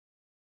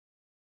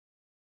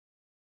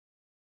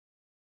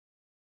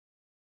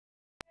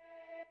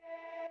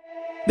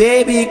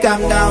Baby,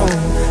 calm down,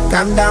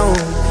 calm down.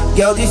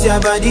 Girl, this your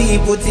body,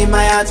 put in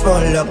my heart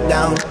for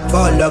lockdown,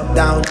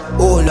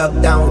 oh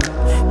lockdown.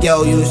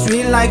 Girl, you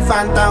sweet like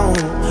phantom,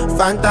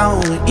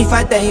 phantom. If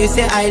I tell you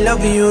say I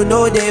love you,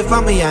 no day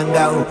for me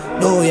younger,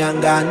 no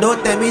younger, no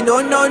tell me no,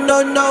 no,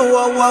 no, no,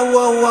 oh, oh,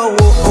 oh, oh,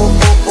 oh,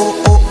 oh, oh,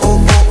 oh, oh,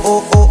 oh,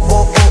 oh, oh,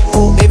 oh,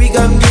 oh. Baby,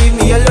 come give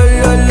me a lo,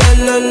 lo, lo,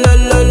 lo, lo,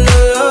 lo,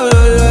 lo, lo,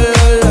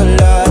 lo,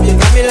 lo. You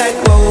got me like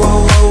whoa, whoa,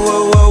 whoa,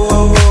 whoa,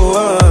 whoa, whoa,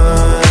 whoa.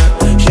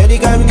 Shawty,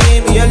 come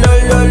give me a lo,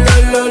 lo, lo,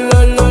 lo, lo,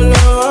 lo, lo, lo.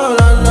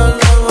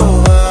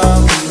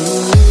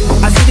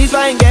 I see this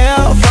fine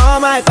girl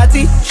from my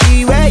party,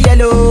 she wear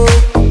yellow.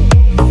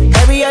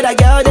 Every other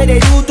girl that they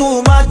do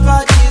too much,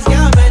 but this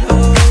girl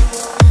mellow.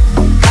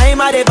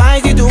 I'm a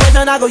divine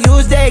situation, I go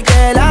use the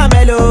girl, I'm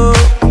mellow.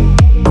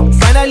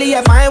 Finally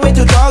I find way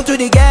to talk to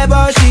the girl,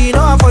 but she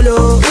know I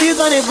follow. Who you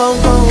gonna phone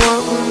for?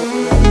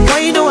 Why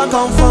you know I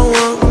come for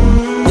one?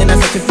 Then I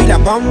start to feel a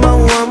bum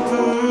bum one.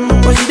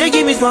 But she dey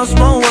give me small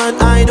small one.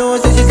 I know,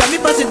 say she got me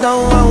pass it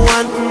down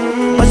one.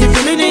 But she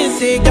feeling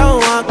insecure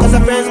one. Cause her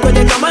friends go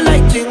they come and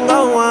like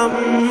chingo one.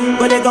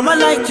 Go they come and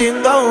like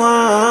chingo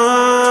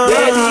one.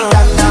 Baby,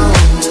 calm down,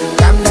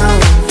 calm down.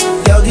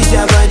 Girl, this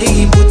your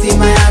body, put in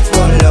my heart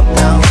for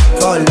lockdown,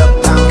 oh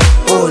lockdown.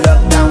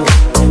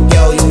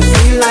 Girl, you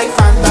feel like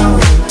phantom,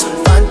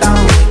 phantom.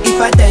 If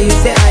I tell you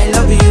say I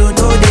love you,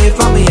 no day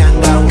for me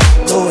younger,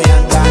 no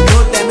younger. No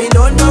tell me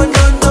no, no,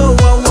 no, no.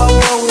 Oh,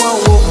 oh, oh, oh, oh,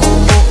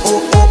 oh, oh,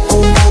 oh, oh,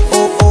 oh, oh,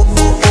 oh,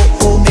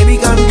 oh, oh. Baby,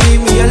 come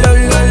give me a lo,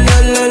 lo, lo,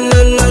 lo,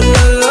 lo, lo,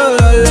 lo,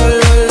 lo,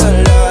 lo,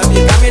 lo.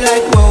 You got me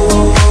like whoa,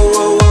 whoa,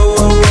 whoa, whoa,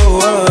 whoa,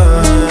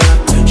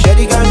 whoa.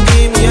 Shawty, come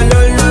give me a lo,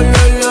 lo,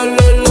 lo, lo,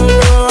 lo,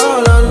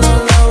 lo, lo,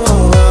 lo.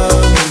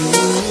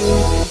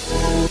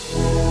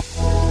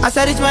 As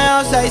I reach my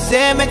house, I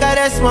say, make a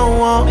rest, my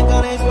one.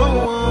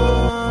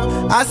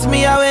 Ask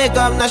me, I wake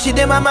up, now she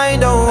did my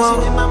mind,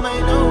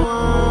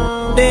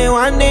 oh. Day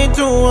one, day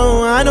two,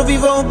 I know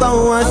people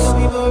go us.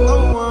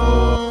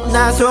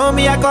 Now show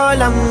me, I call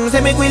them,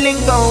 say make we link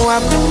go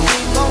up.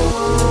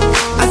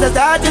 As I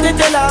start to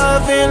tell her,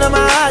 feel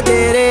my heart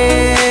it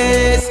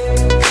is.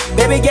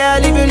 Baby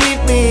girl, if you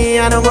leave me,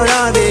 I don't go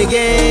love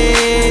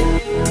again.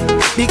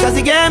 Because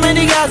you gave me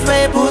the gas,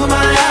 may pull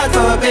my heart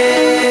for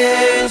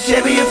pain.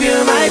 Baby, you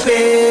feel my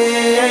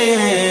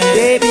pain.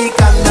 Baby,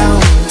 calm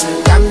down,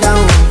 calm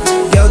down.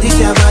 Girl, this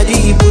your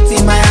body, put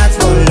in my heart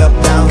for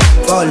lockdown,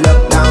 oh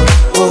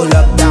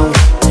lockdown.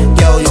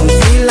 Girl, you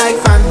feel like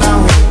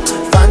phantom,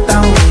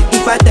 phantom.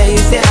 If I tell you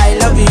say I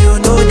love you,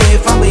 no day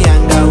for me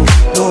younger,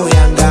 no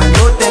younger.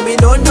 No tell me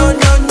no, no,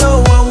 no, no.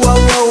 Oh, oh,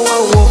 oh,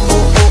 oh, oh,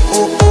 oh, oh,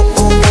 oh,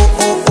 oh, oh,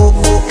 oh,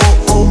 oh, oh,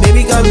 oh.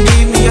 Baby, come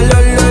give me a lo,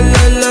 lo,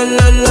 lo, lo,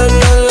 lo, lo,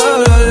 lo,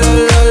 lo,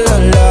 lo,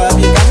 lo.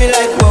 You got me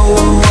like whoa,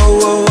 whoa, whoa,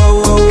 whoa, whoa,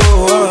 whoa,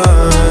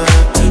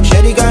 whoa.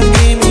 Shawty, come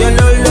give me a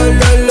lo, lo,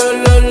 lo, lo, lo,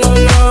 lo, lo,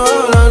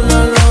 lo, lo,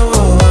 lo.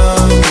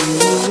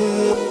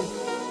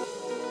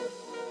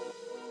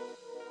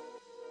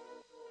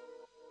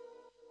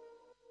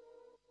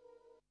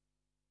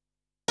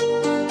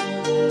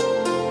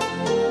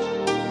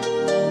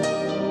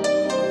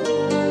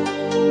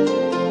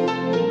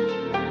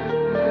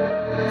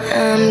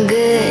 I'm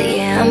good,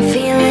 yeah, I'm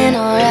feeling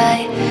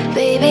alright.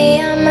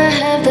 Baby, I'ma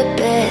have the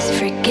best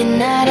freaking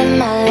night of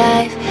my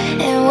life.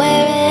 And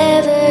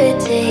wherever it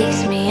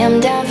takes me, I'm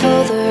down for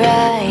the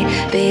ride.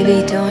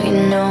 Baby, don't you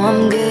know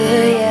I'm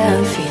good, yeah,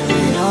 I'm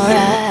feeling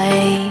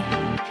alright.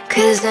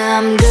 Cause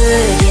I'm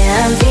good,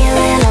 yeah, I'm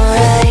feeling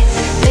alright.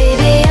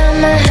 Baby,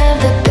 I'ma have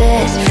the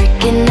best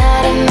freaking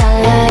night of my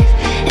life.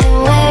 And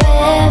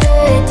wherever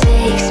it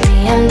takes me,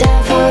 I'm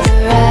down for the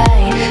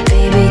ride.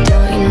 Baby,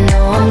 don't you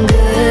know I'm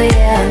good,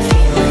 yeah, I'm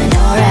feeling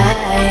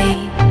alright.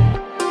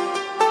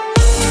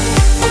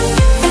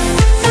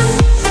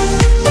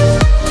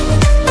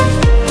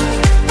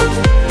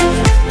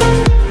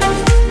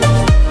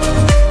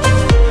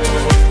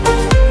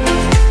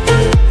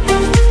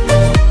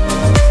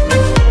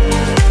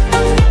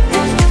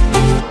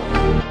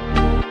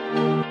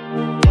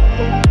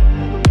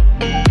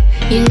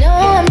 You know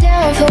I'm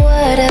down for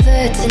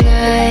whatever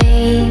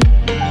tonight.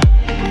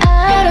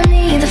 I don't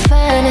need the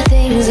finer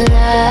things in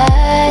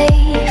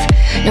life.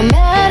 No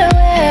matter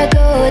where I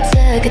go, it's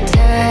a good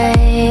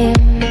time.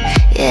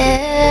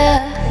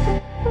 Yeah.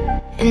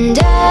 And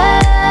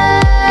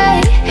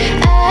I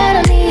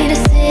don't need to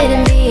sit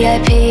in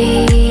VIP.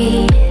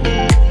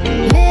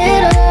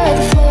 Middle of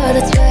the floor,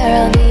 that's where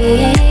I'll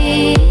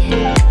be.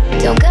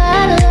 Don't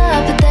got a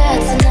lot, but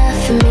that's enough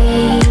for me.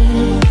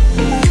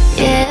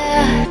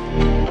 Yeah.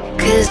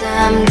 Cause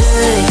I'm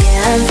good,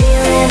 yeah, I'm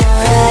feeling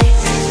alright.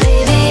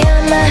 Baby,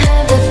 I'ma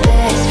have the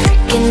best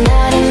freaking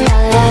night of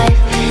my life.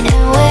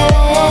 And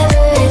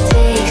wherever it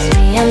takes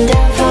me, I'm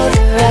down for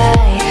the ride.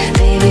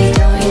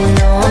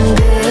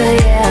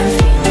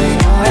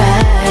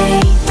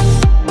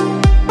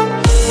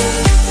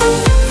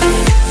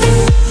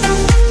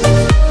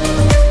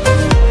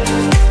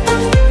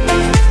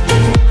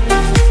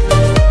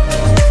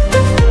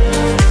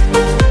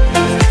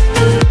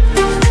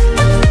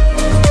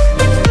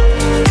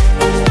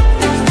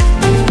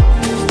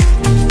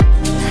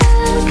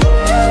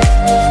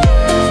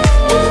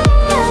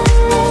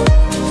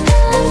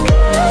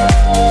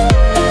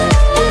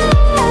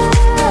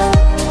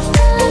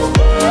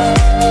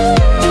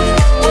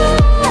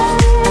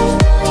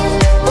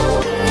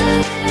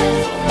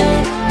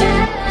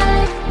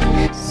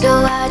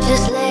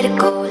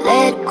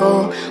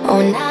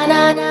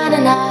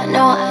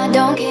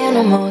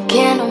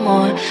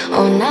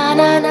 Oh na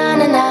na na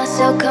na na,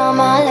 so come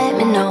on, let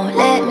me know,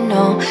 let me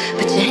know.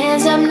 Put your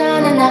hands up, na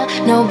na na.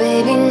 No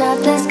baby,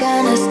 nothing's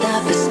gonna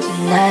stop us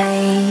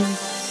tonight.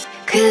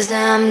 'Cause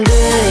I'm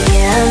good,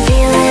 yeah, I'm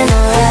feeling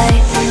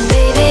alright.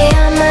 Baby,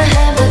 I'ma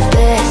have the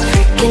best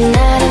freaking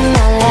night of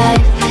my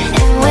life.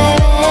 And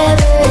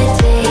wherever it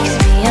takes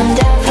me, I'm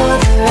down for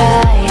the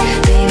ride.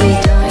 Baby,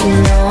 don't you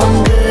know I'm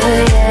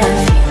good, yeah, I'm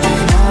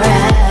feeling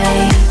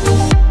alright.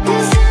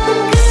 'Cause I'm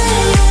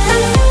good, yeah,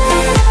 I'm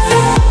feeling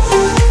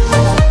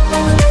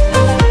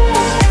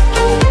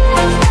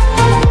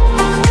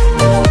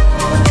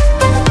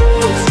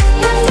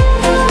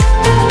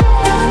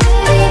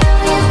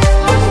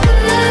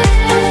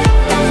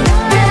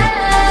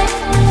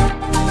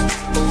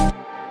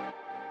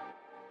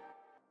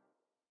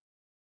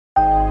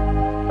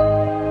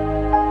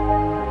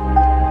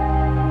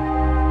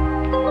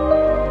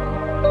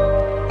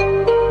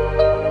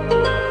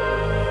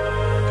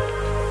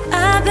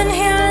I've been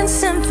hearing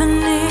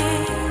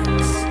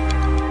symphonies.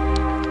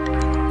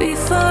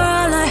 Before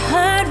all I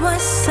heard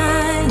was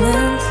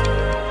silence.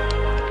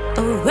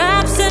 A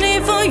rhapsody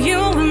for you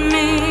and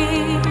me.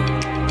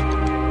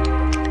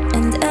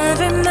 And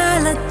every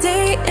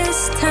melody is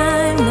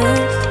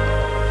timeless.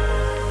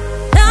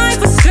 Life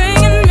was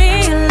stringing me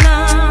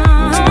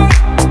along.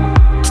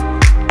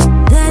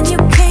 Then you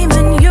came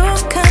and you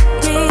cut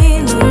me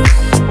loose.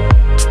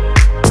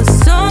 Was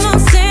solo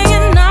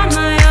singing on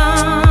my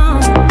own.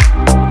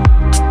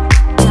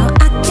 Now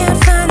I can't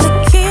find the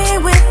key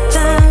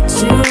without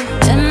you.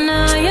 And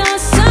now your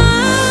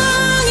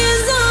song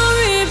is on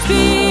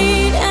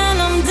repeat. And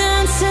I'm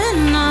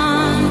dancing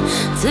on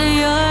to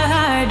your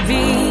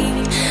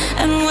heartbeat.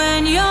 And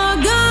when you're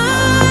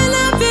gone,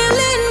 I feel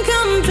incomplete.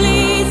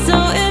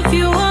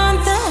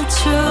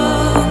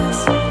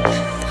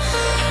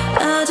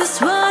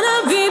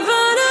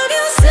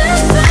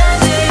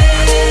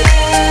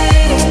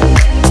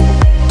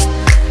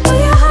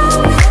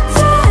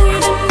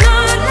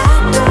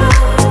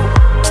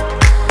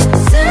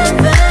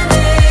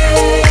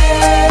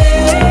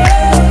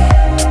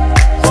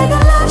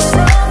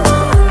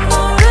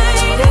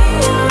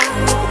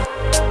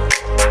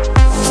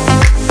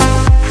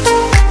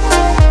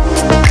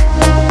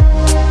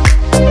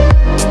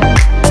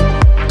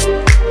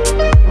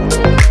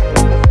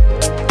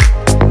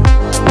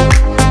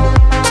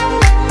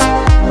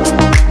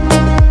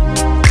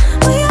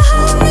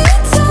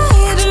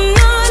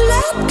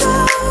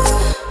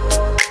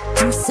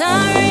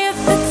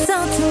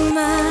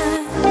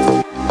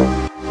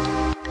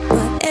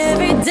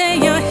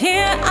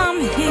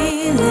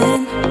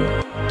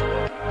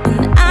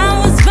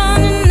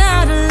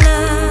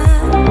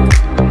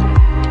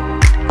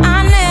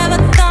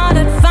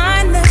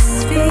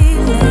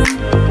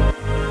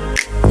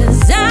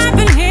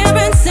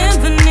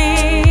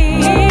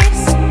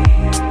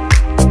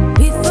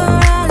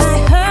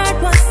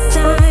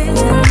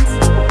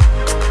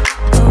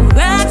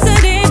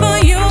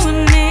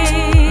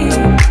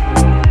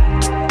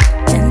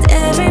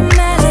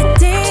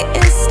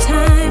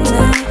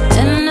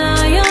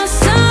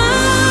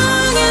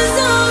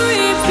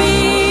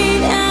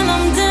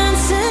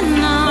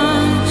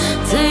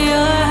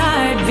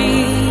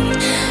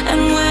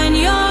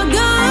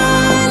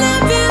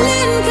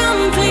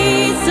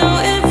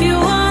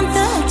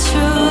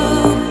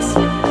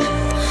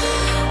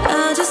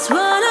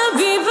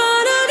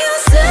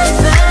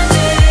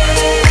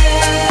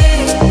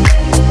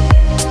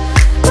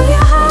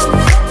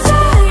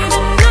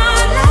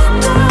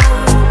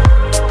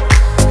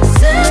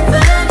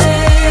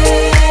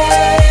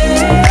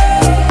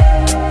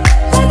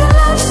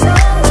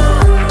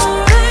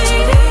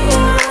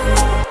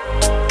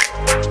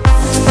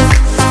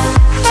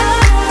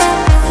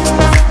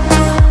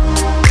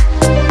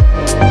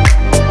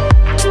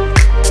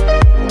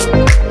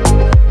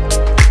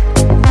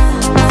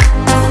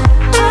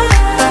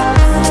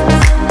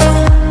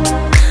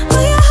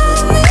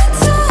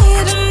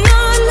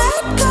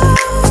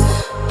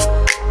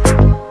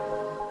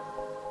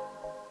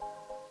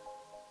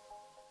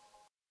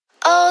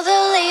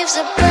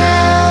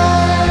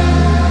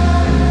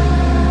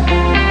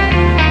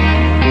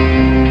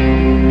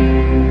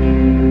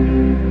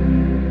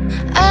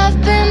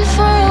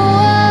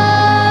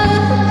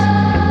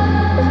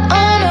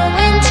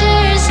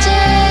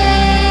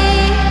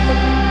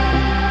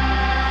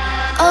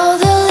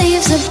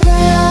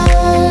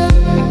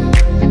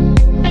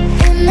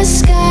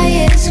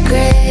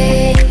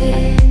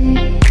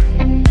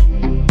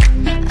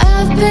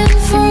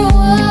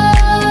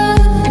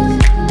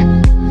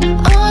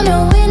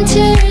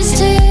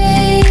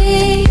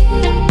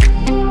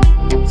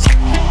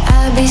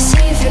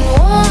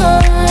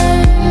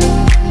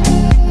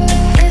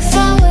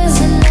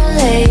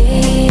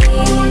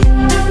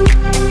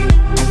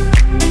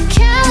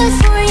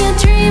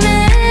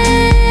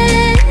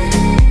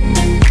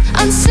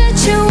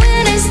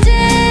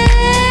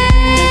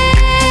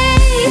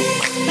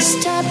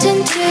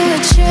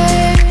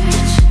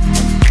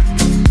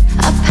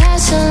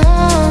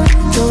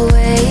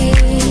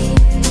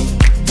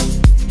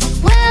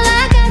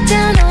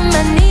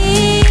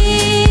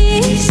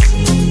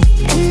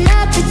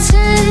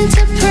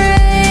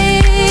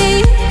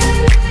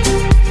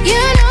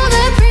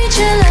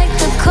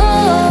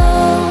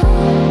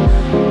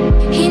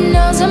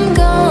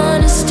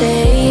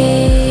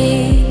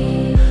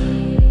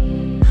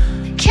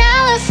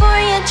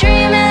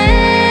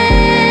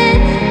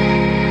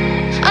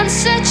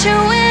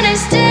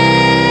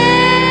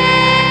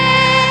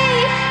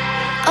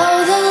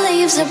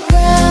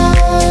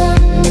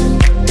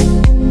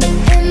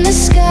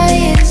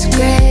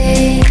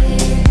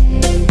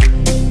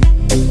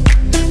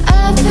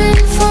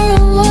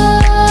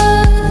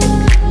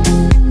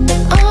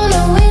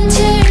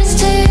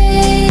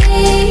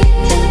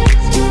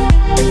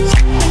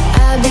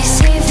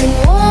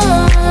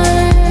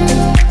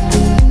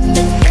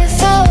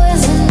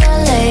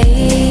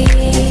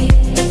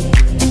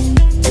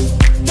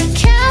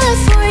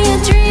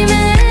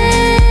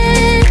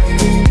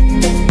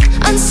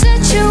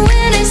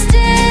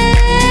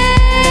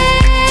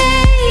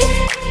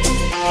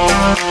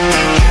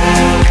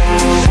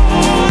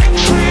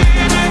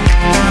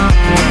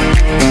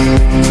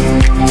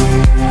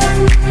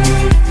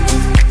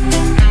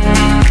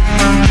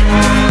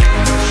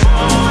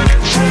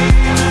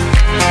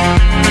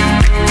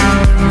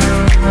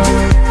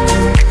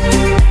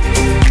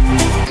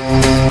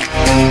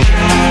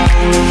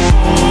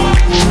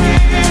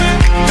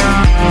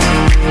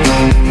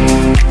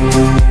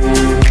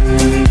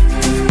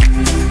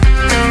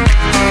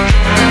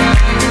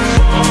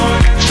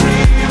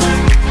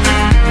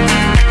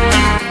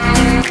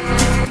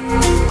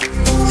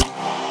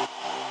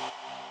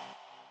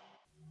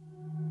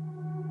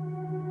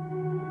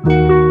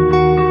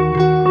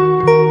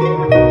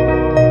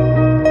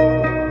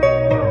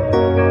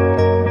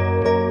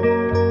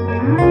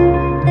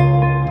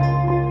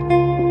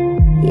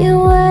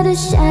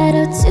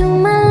 shadow to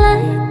my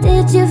light.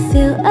 Did you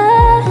feel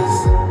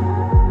us?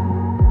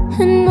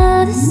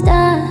 Another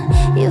star,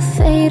 you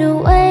fade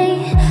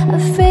away.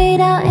 Afraid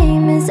our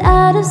aim is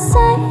out of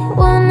sight.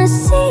 Wanna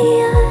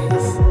see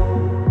us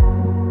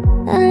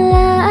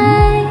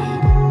alive.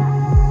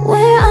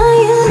 Where are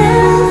you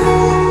now?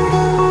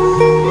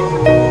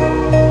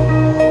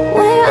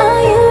 Where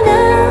are you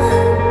now?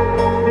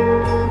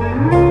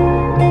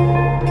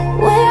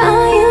 Where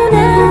are you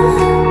now?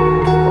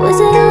 Was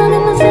it all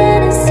in my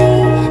fantasy?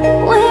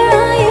 Where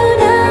are you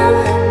now?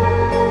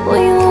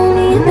 Were you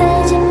only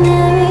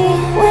imaginary?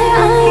 Where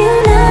are you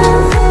now?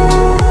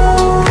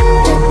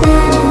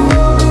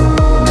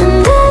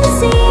 Under the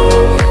sea,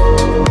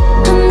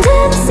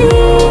 under the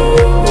sea.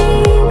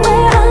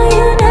 Where are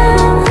you now?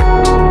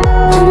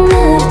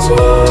 Under the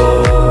tree.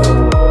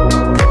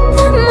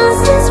 The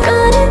monster's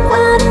running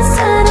wild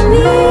inside of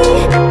me.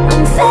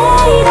 I'm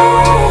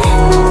faded.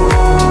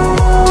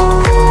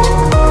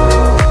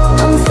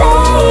 I'm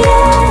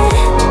faded.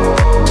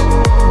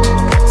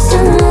 So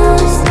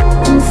lost.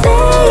 I'm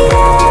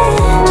faded.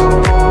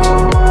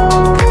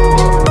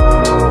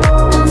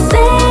 I'm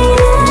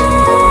faded.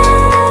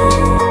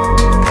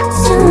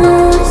 So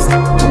lost.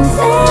 I'm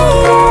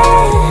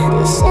faded.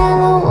 These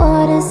shallow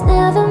waters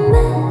never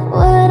meant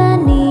what I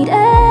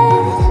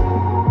needed.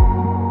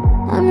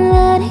 I'm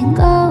letting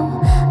go,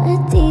 a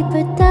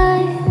deeper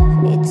dive,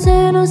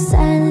 eternal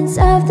silence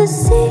of the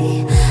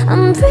sea.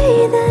 I'm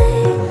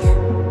breathing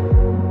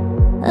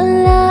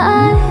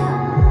alive.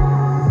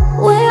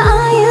 Where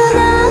are you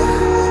now?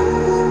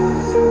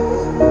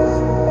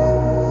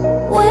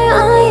 Where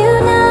are you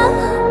now?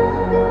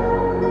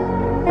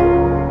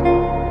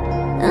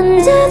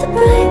 Under the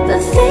bright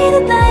but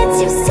faded lights,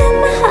 you set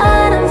my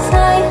heart on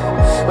fire.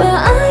 Where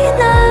are you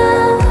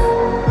now?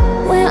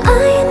 Where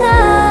are you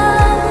now?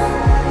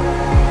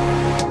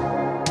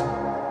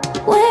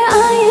 Where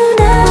are you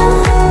now?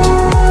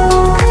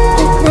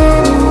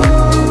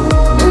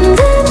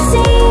 Under the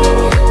sea,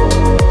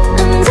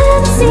 under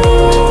the sea.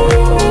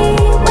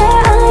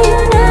 Where are you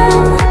now?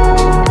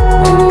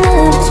 Under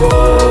the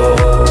tree.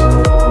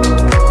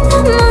 The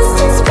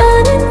monster's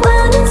running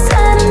wild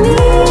inside of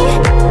me.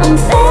 I'm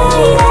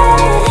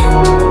faded.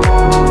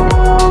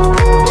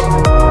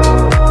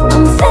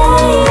 I'm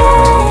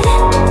faded.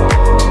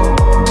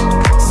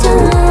 So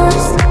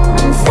lost.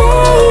 I'm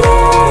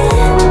faded.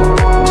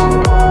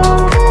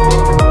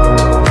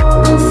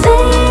 I'm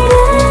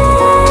faded.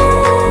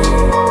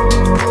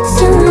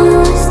 So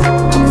lost.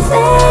 I'm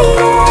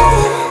faded.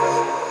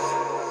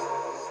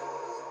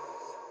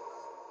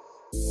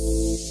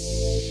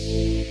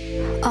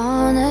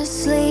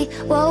 Honestly,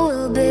 what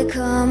will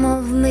become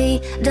of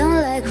me?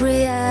 Don't like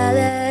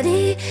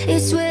reality,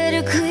 it's way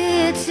too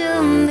clear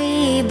to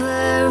me.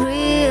 But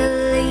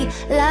really,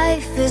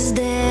 life is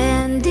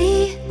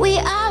dandy. We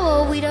are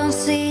what we don't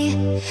see,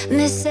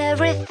 miss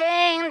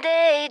everything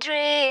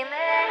daydreaming.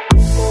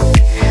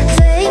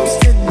 Flames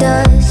to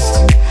dust,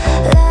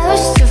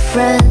 lovers to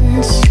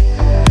friends.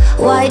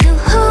 Why do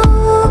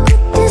hope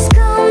could this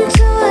come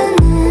to an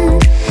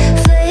end?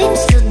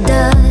 Flames to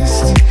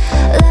dust,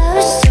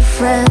 lovers to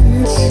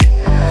friends.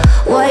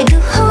 Why do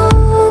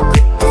hope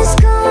could this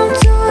come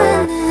to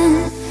an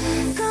end?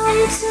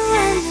 Come to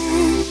an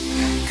end,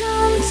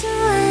 come to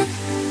an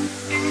end.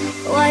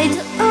 Why do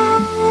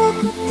hope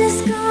could this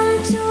come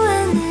to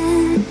an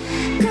end?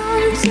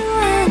 Come to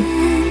an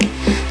end,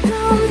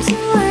 come to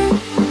an end.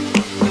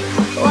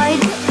 Why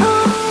do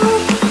hope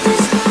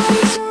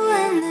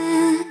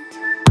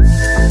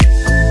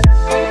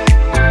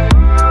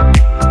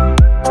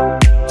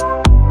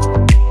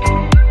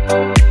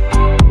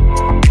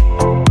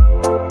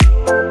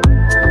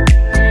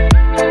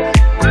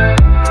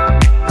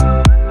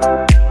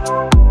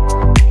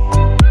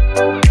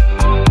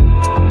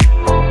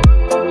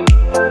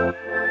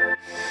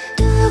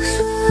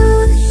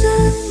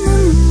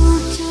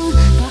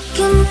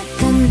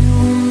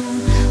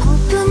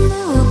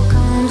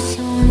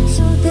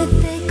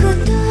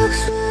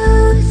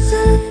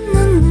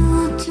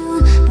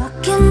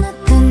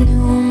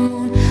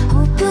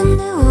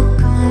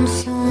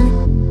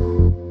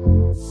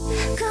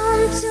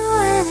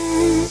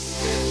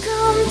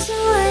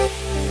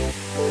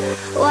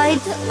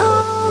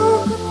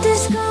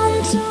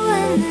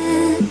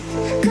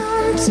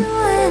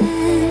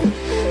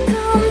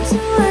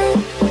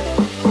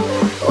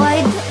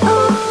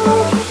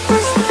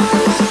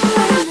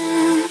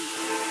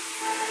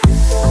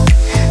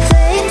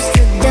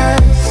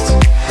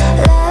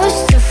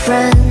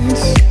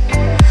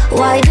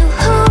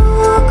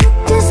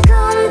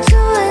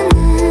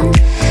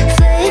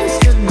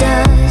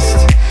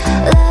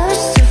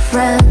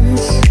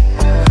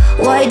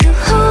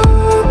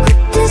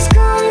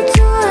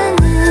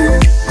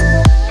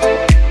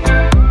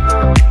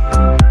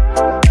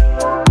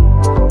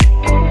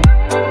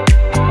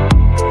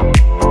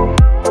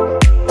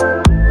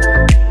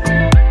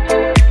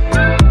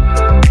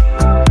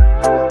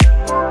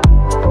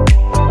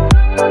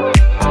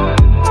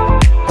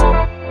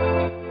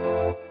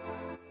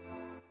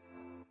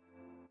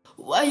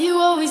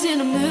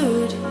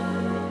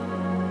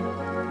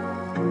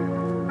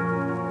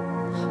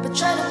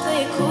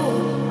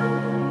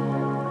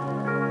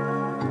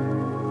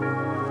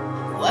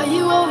Why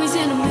you always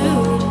in a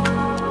mood?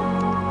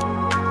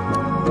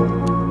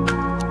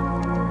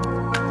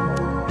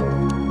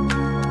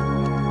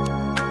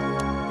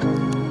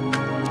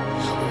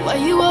 Why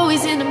you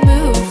always in a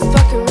mood?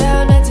 Fuck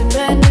around, acting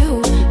brand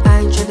new. I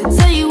ain't tryna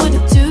tell you what to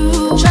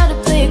do. Try to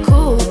play it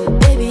cool,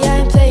 baby, I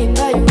ain't playing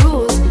by your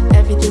rules.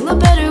 Everything look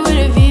better with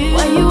a view.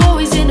 Why you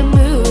always in a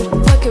mood?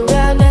 Fuck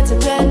around, acting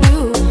brand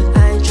new.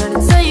 I ain't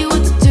tryna tell you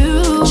what to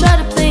do. Try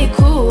to play it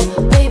cool,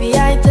 baby,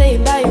 I ain't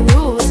playing by your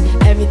rules.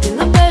 Everything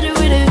look better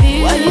with a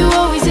view. Why you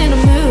always in a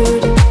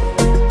mood?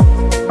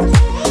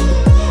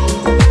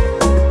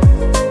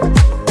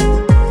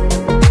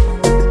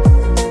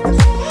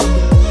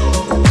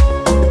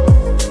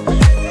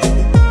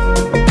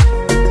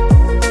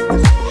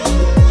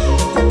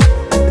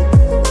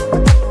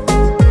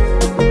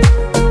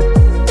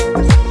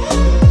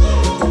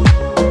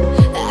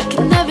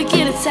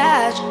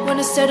 When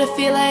I start to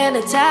feel I am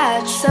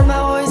attached,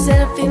 somehow always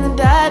end up feeling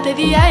bad.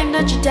 Baby, I am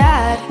not your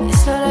dad.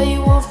 It's not all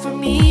you want from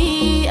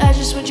me, I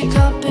just want your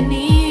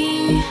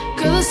company.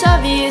 Girl, it's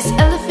obvious,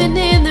 elephant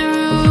in the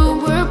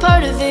room. We're a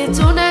part of it,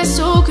 don't act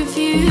so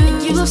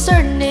confused. You love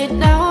starting it,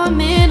 now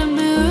I'm in a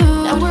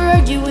mood. Now we're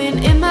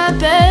arguing in my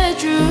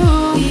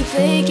bedroom. We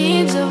play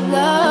games of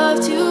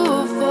love to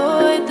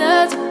avoid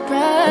the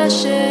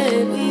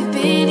depression. We've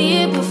been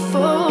here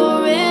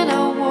before and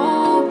I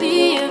won't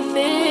be a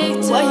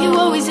victim. Why you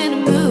always in a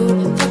mood?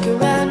 Fuck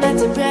around,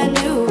 acting brand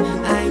new.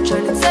 I ain't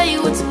tryna tell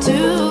you what to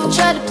do.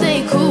 Try to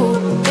play it cool,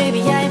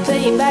 baby, I ain't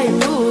playing by your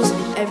rules.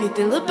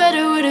 Everything look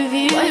better with a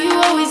view. Why you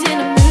always in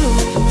a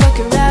mood? Fuck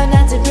around,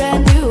 acting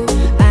brand new.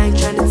 I ain't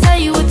tryna tell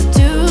you what to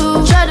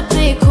do. Try to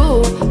play it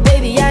cool,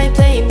 baby, I ain't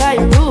playing by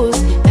your rules.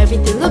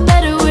 Everything look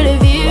better with a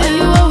view. Why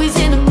you always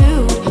in a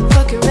mood?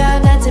 Fuck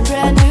around, acting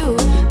brand new.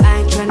 I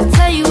ain't tryna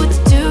tell you what to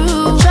do.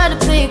 Try to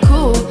play it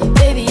cool,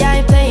 baby, I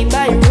ain't playing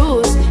by your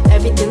rules.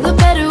 Everything look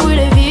better with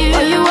a view.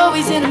 Why you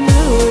always in a mood?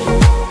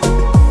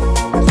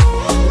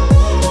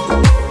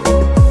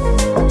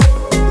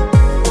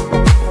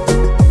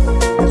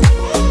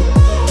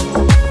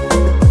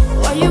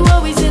 Why you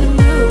always in a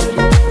mood?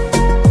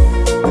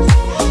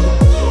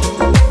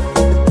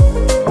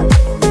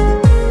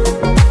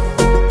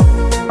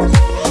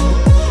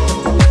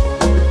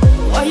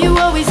 Why you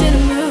always in a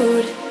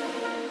mood?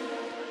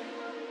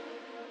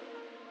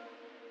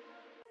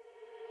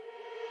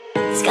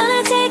 It's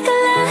gonna take a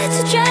lot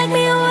to drag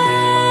me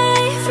away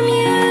from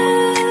you.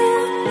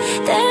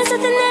 There's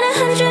nothing that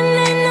 100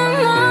 men or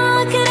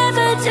more could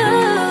ever do.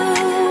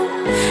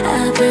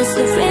 I'll bless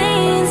the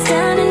rains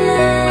down in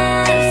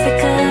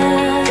Africa.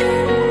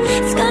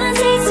 It's gonna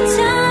take some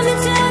time to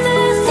do the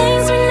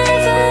things we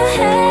never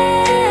had.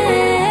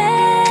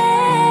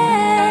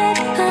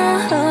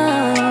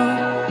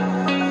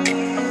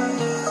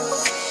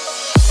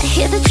 I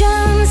hear the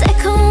drums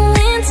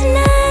echoing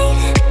tonight,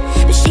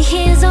 but she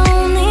hears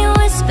only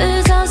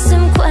whispers of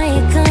some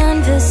quiet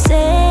conversation.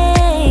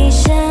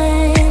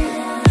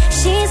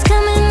 She's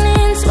coming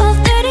in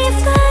 12:30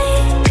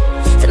 flight.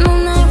 The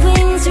moonlight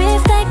wings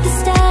reflect the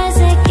stars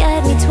that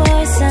guide me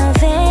towards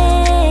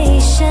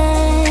salvation.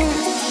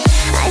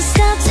 I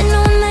stopped an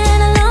old man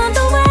along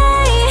the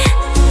way,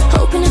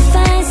 hoping to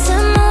find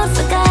some more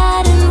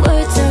forgotten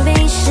words or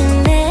ancient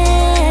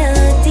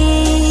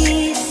melodies.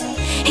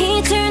 He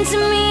turned to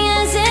me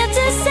as if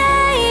to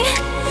say,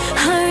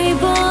 hurry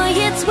boy,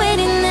 it's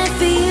waiting there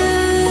for you.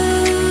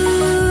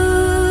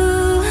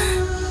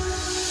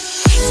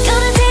 It's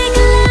gonna take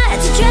a lot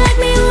to drag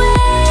me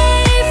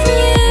away from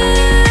you.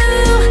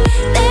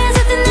 There's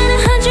nothing that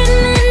 100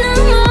 men or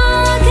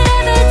more could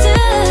ever do.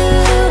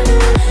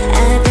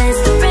 I bless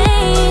the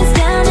rains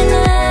down in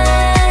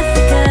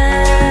Africa.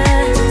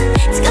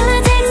 It's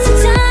gonna take some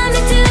time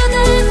to do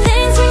the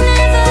things we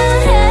never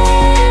had.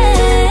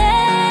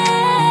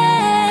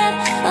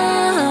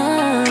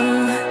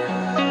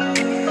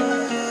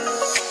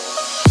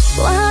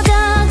 Wild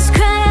dogs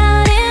cry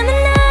out in the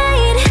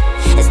night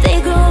as they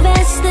grow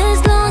restless,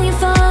 longing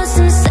for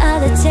some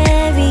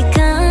solitary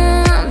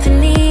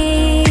company.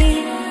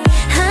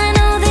 I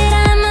know that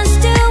I must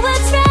do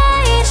what's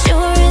right,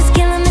 sure as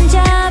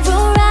Kilimanjaro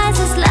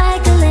rises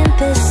like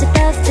Olympus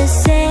above the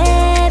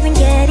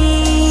Serengeti.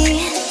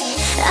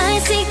 I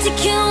seek to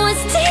cure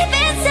what's deep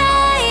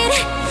inside,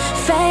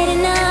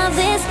 frightened of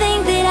this thing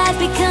that I've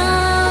become.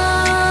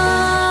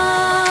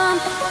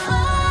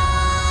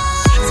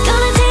 It's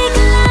gonna take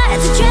a lot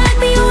to drag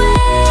me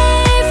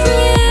away from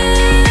you.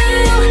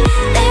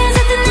 There's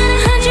nothing that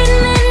 100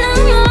 men or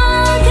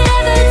more could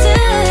ever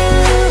do.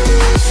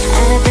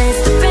 I bless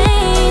the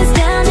rains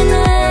down in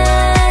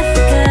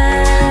Africa.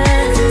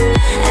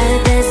 I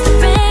bless the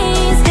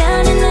rains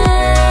down in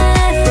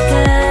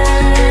Africa.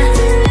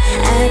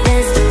 I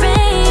bless the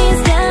rains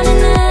down in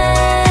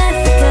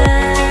Africa.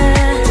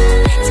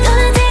 It's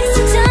gonna take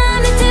some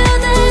time to do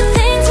the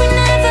things we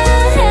never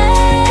had.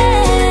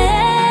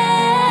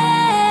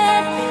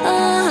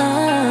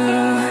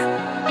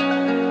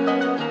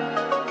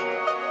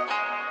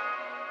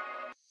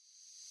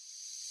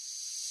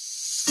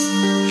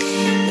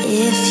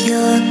 If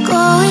you're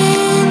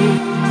going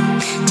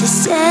to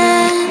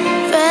San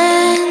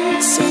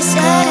Francisco, fancies.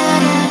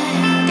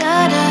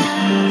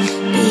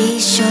 Be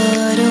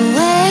sure to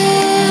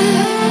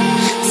wear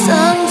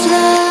some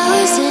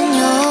flowers in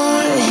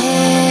your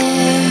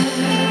hair.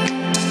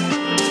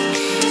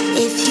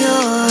 If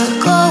you're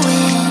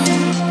going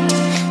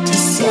to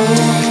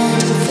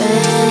San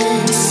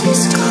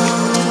Francisco,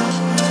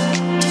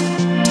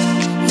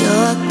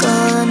 you're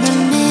gonna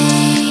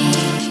meet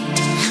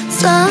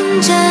some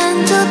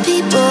gentle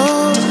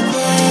people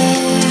there.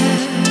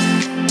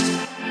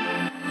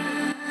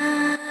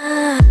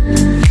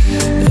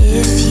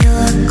 If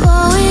you're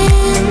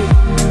going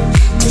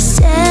to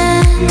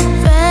San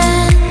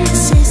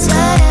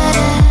Francisco,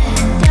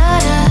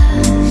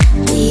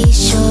 be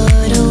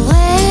sure to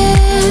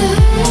wear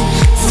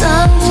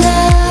some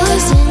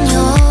flowers in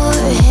your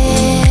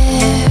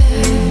hair.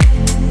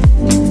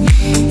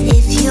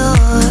 If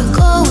you're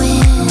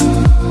going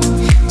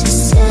to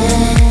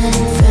San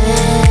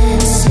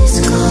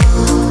Francisco,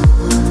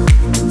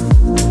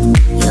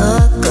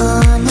 you're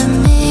gonna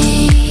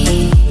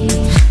meet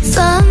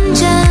some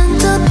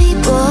gentle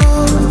people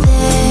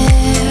there.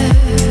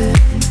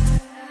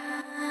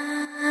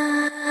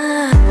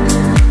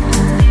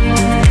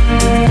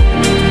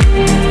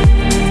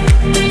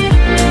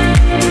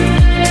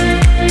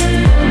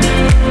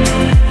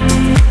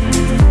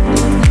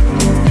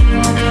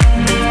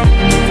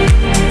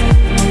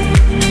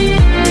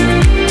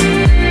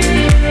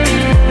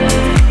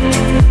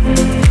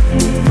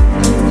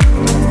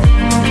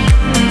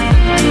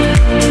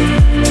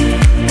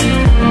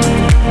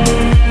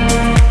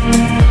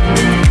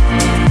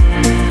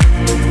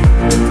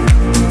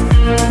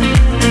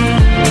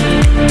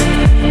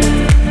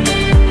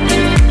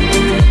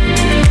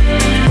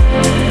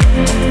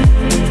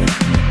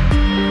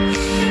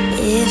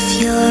 If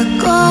you're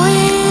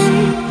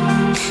going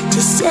to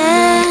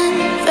San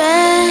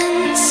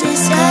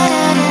Francisco,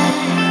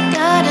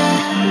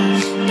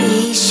 be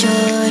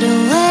sure to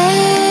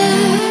wear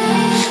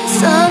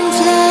some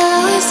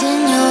flowers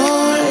in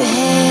your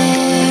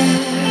hair.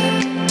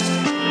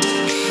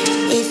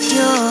 If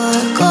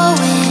you're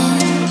going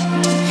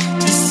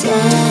to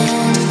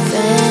San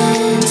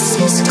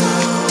Francisco,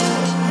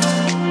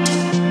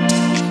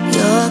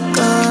 you're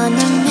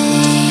gonna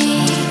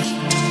meet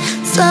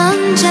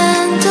some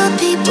gentle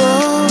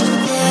people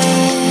there.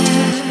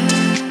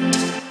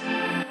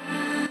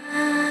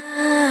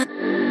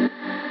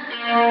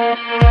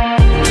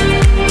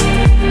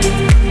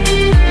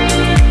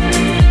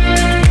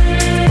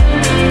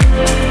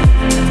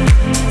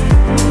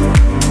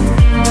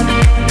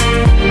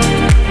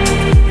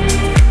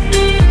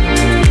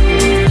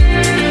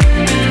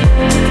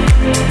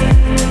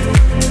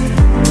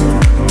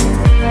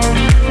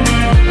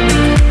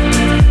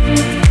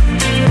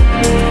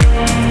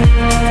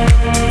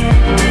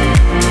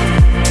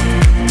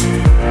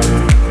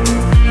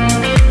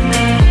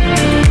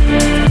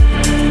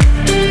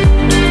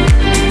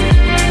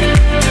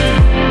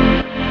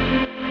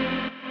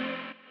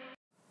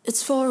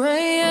 It's 4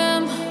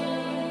 a.m.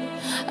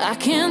 I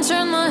can't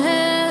turn my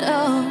head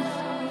off,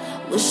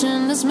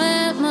 wishing these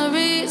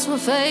memories will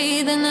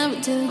fade. They never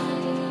do.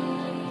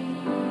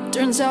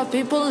 Turns out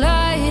people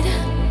lied.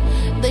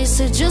 They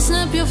said just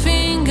snap your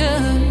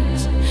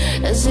fingers,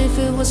 as if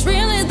it was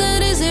really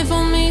that easy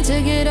for me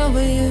to get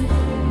over you.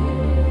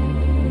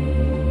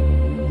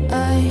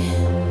 I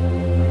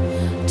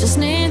just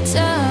need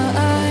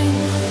time.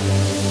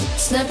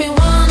 Snapping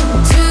 1,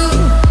 2.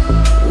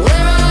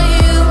 Where are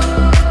you?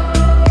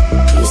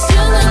 You're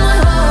still in my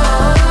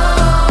heart.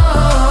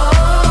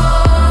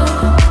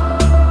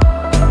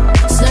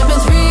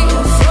 Snapping 3,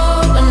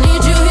 4. Don't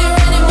need you here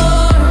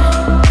anymore.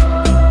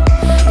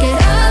 Get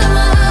out of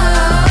my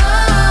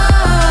heart.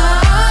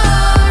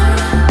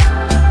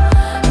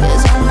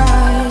 'Cause I'm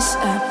rise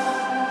up.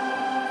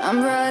 I'm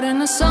writing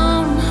a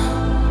song,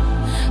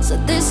 so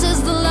this is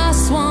the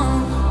last one.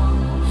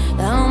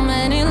 How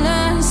many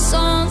last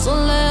songs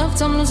are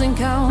left? I'm losing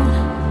count.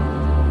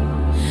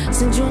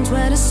 Since June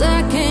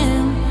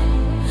 22nd,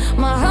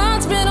 my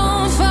heart's been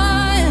on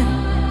fire.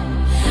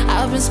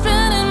 I've been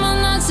spending my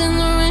nights in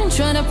the rain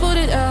trying to put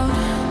it out.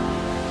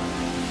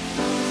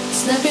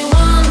 Snapping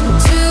 1,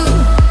 2.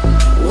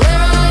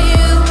 Where are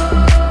you?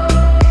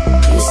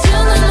 You're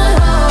still in my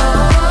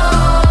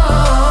heart.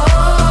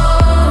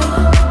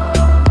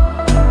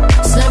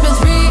 Snapping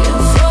 3,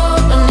 4.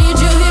 Don't need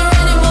you here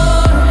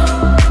anymore.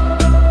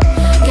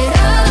 Get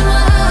out of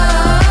my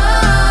heart.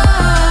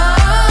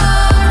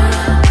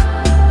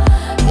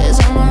 'Cause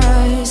I'm a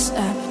rise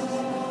up.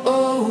 Oh,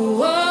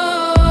 oh.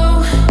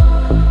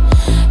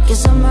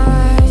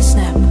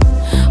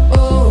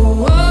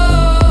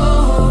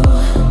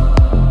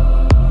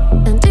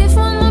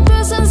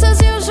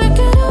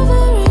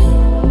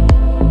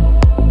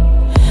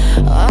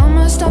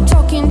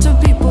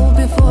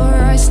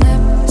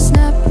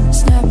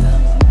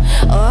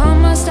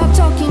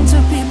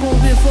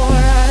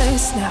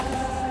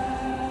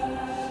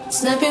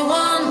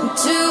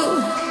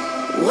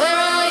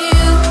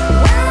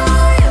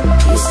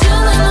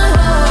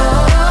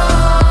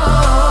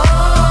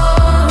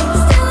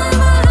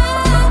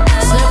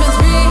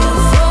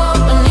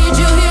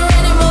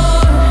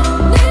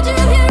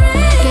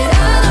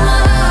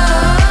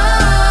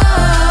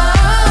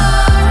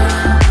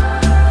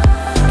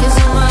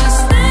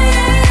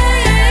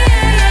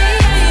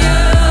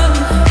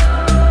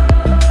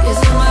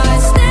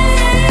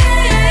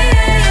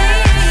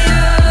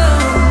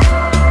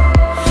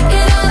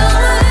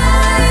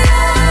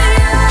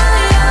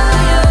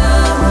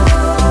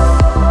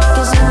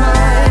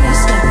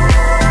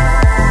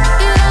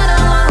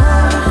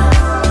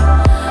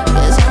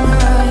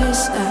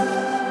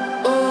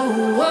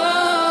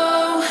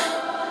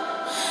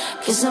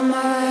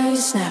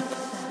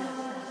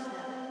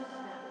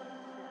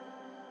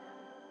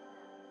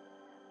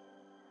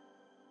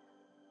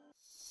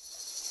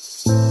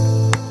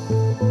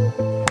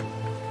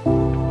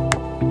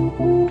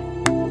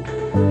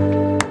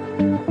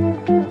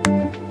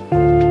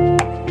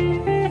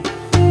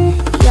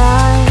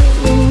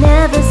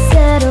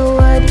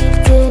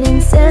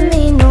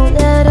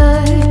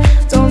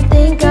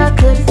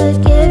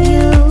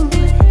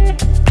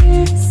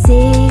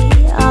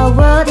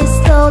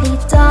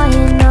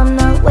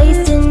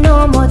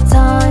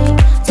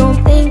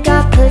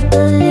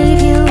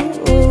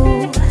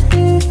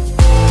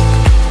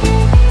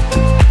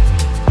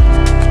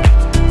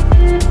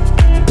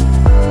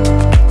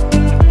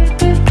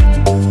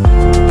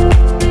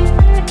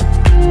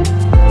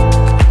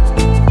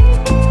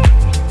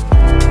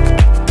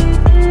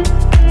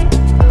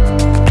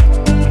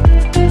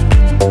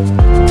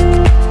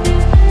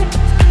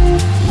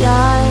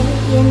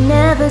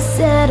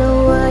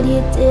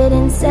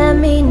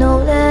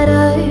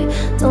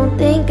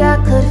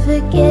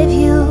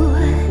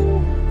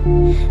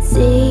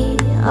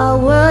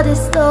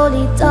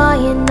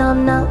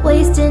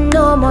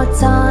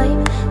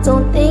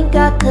 Don't think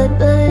I could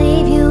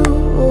believe you.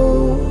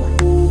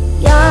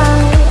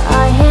 Yeah,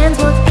 our hands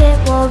will get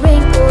more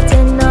wrinkled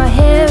and our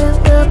hair it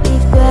will be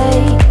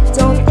gray.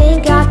 Don't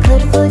think I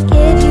could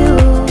forgive you.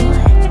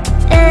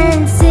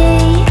 And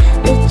see,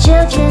 the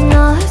children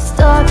are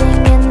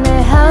starving and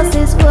their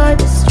houses were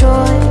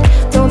destroyed.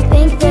 Don't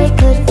think they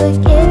could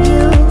forgive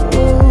you.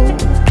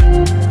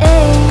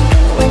 Hey,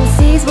 when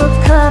seas will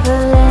cover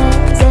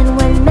lands and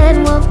when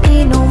men will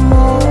be no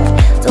more.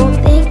 Don't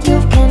think you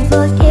can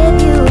forgive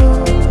you.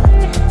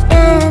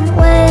 And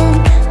when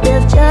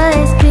there'll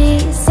just be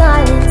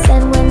silence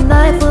and when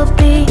life will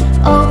be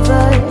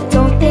over.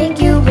 Don't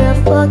think you will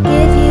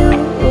forgive you.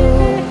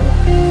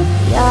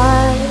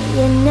 Yeah,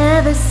 you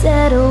never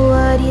said a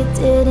word, you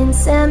didn't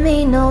send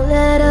me no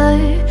letter.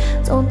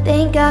 Don't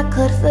think I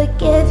could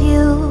forgive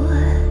you.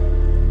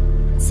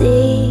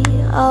 See,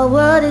 our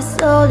world is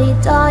slowly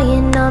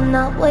dying, I'm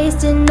not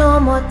wasting no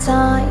more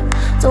time.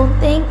 Don't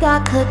think I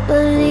could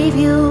believe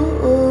you.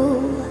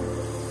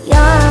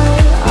 Yeah,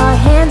 our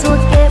hands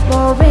will get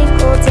more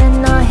wrinkled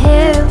and our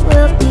hair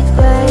will be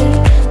gray.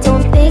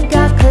 Don't think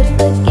I could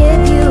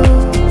forgive you.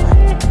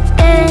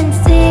 And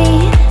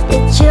see, the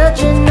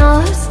children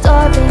are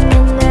starving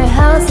and their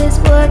houses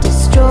were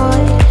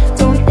destroyed.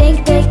 Don't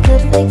think they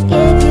could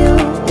forgive you.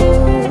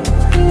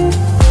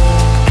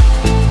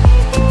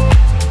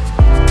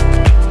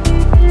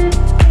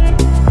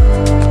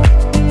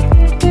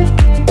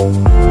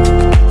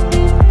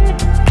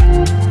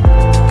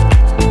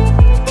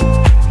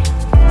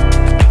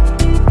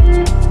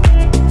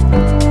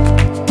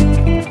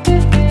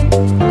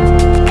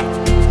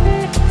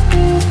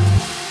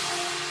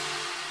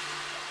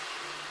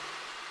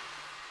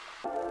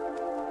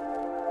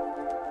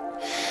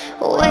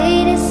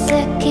 Wait a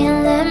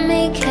second, let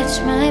me catch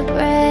my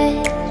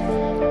breath.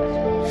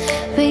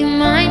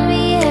 Remind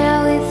me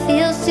how it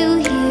feels to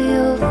hear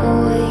your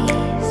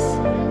voice.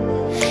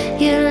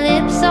 Your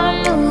lips are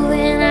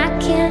moving, I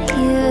can't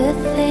hear a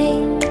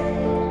thing.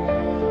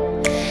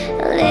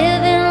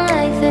 Living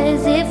life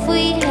as if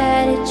we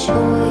had a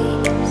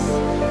choice.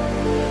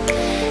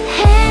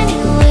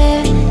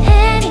 Anywhere,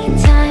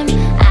 anytime,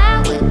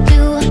 I would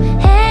do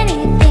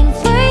anything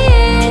for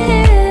you.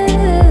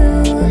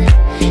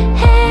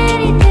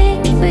 Anything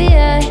for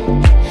you.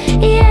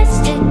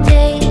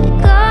 Yesterday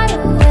got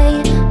away,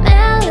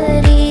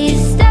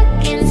 melodies stuck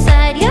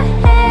inside your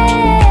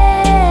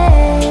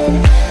head.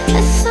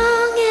 A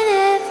song in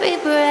every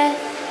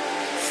breath.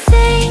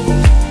 Sing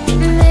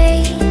me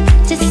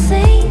to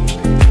sleep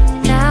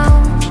now.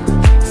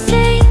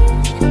 Sing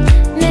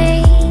me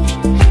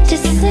to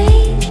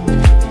sleep.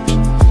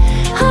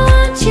 I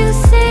want you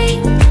sing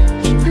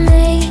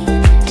me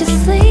to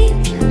sleep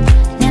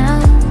now.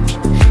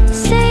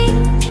 Sing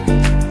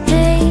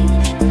me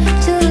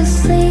to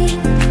sleep.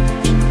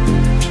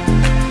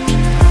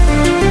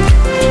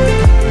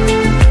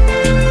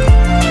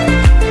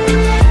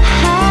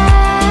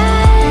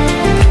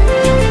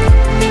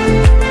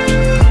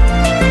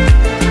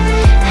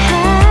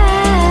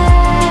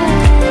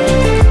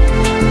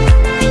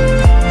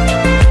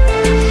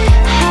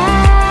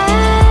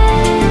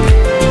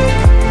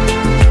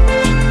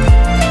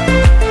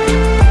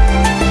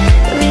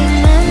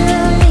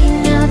 Remember me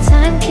now,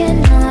 time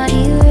cannot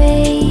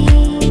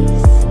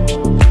erase.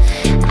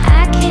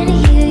 I can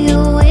hear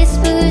your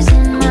whispers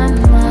in my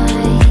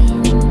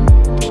mind.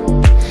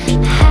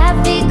 Have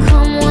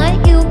become what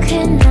you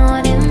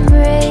cannot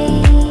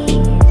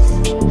embrace.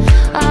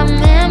 Our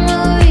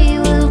memory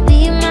will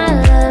be my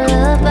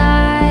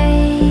lullaby.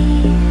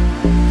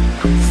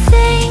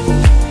 Sing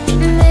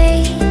me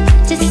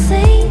to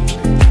sleep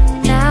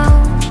now.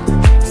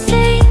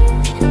 Sing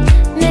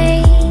me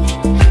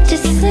to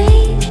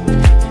sleep.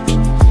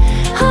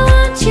 I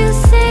want you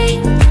sing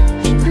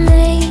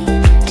me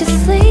to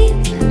sleep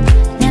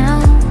now.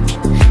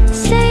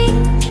 Sing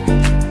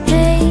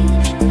me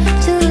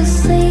to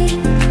sleep.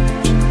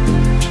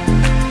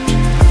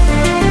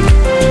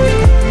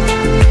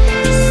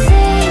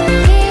 Sing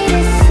me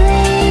to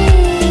sleep.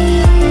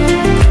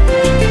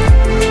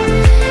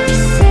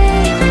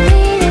 Sing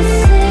me to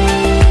sleep.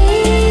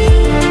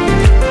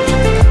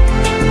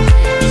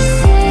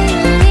 Sing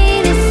me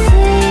to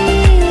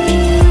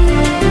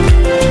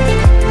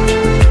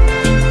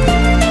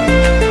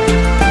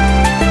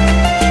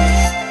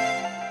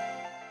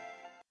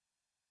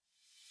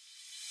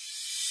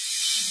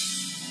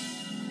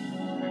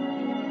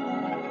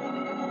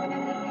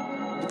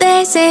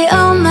They say,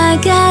 oh my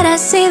God, I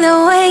see the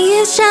way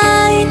you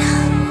shine.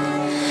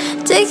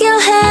 Take your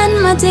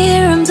hand, my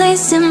dear, and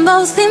place them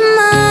both in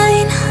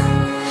mine.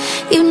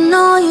 You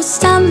know you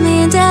stopped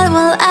me dead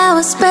while I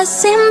was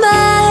passing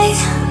by.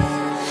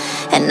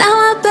 And now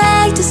I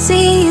beg to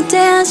see you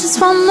dance just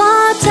one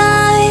more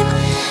time.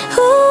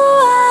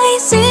 Ooh, I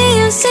see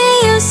you, see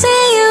you,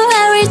 see you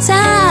every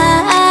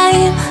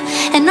time.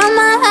 And on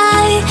my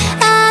I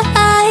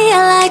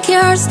like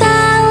your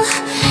style.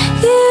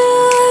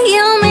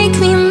 You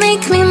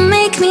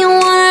make me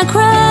wanna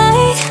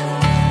cry.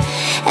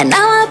 And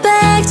now I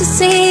beg to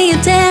see you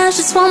dance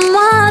just one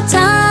more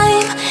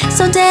time.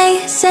 So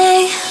they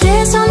say,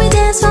 dance for me,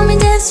 dance for me,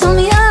 dance for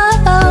me, oh.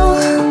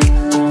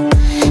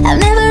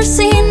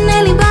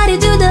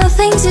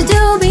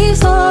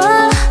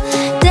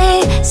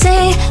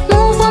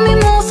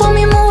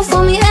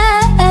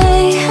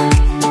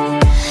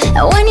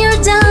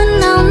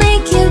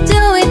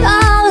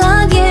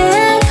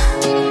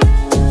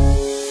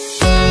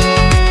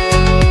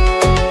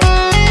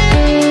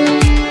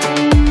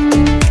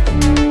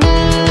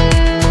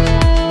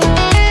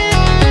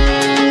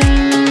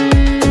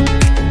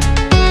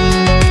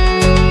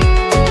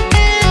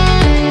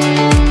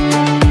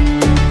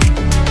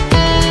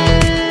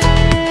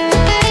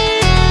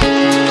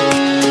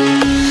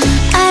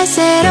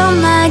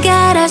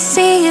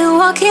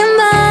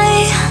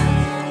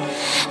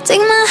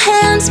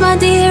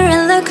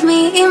 look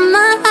me in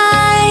my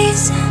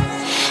eyes.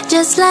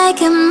 Just like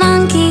a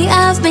monkey,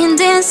 I've been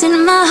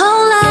dancing my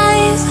whole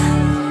life.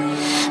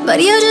 But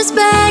you just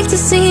beg to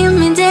see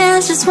me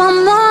dance just one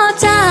more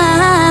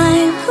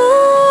time.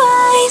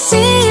 Ooh, I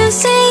see you,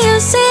 see you,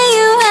 see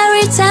you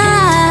every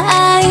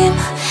time.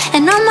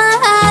 And on my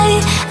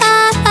eye,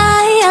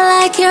 I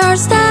like your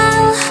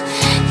style.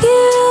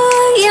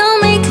 You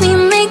make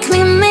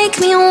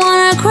me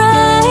wanna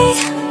cry.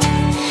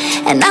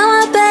 And now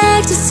I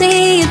beg to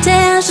see you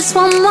dance just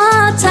one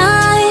more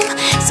time.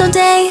 So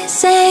they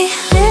say,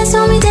 dance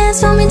for me,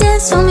 dance for me,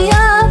 dance for me,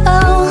 oh,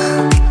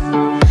 oh.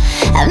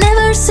 I've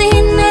never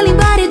seen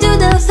anybody do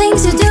the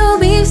things you do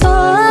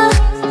before.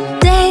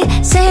 They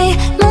say,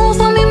 move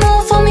for me,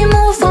 move for me,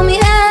 move for me,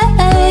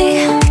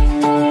 hey.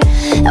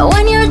 And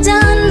when you're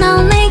done,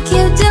 I'll make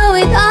you do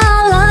it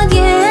all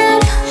again.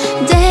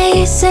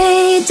 They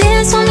say,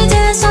 dance for me,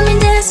 dance for me,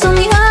 dance for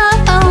me, oh,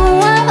 oh,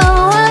 oh,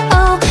 oh,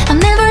 oh.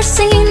 I've never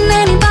seen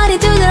anybody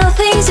do the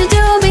things you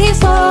do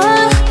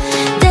before.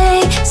 They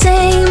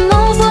say,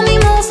 move for me,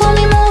 move for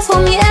me, move for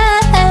me,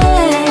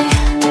 hey.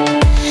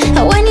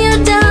 And when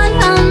you're done,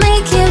 I'll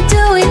make you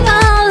do it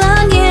all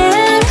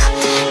again.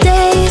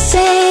 They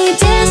say,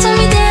 dance for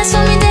me, dance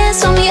for me, dance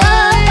for me, oh,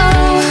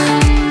 oh.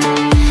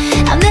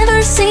 I've never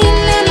seen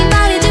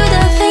anybody do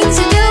the things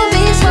you do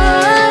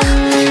before.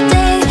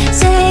 They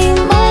say,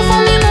 move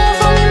for me, move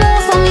for me,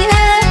 move for me,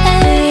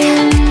 hey.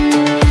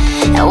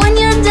 And when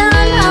you're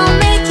done, I'll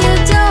make you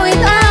do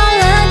it all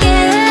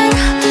again,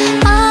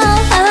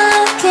 all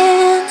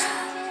again.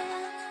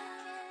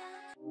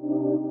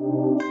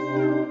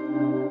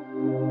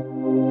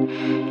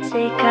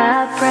 Take a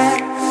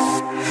breath,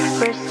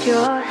 rest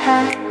your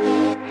head,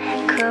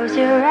 close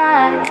your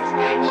eyes,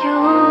 you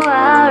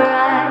are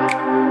right.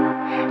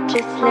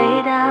 Just lay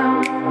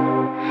down,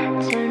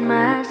 turn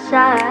my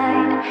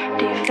side.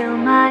 Do you feel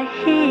my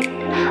heat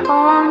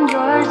on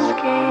your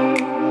skin?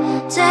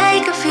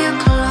 Take a few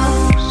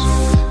clothes,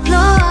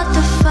 blow out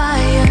the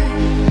fire.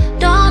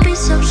 Don't be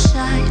so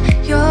shy,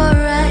 you're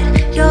right,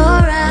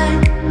 you're right.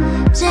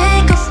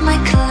 Take off my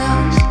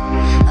clothes,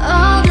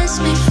 oh bless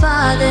me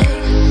Father.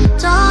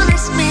 Don't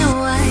ask me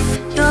why,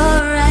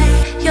 you're right,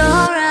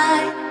 you're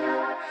right.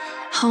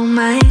 Hold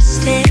my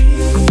stay,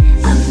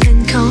 I've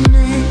been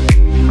coming.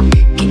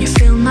 Can you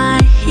feel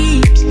my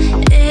heat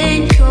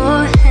in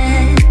your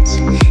hands?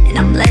 And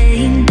I'm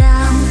laying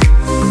down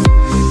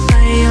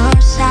by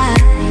your side.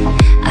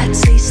 I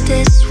taste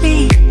the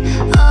sweet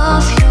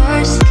of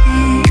your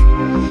skin.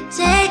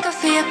 Take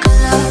off your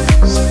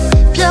clothes,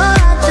 blow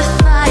out the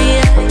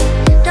fire.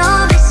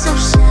 Don't be so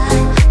shy,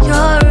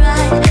 you're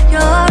right,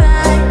 you're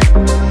right.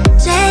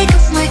 Take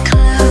off my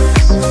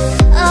clothes,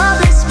 oh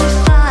bless me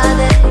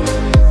Father.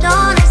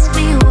 Don't ask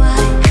me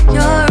why,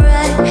 you're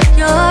right,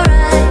 you're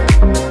right.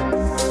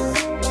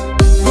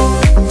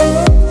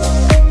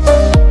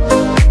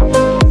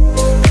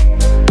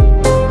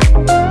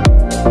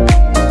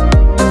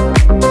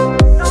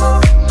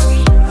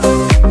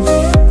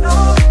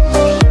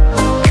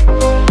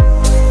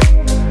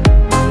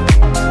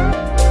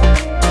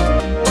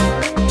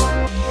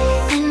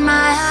 And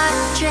my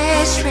heart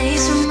just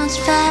racing much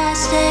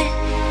faster.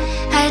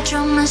 I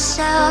drown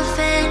myself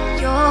in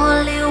your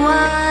holy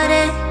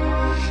water.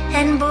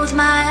 And both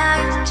my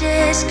eyes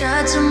just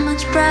got so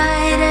much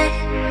brighter.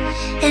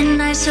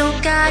 And I so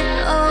got,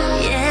 oh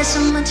yeah, so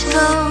much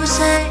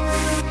closer.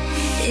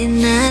 In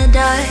the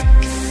dark,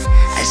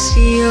 I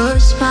see your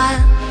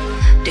smile.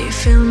 Do you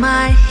feel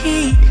my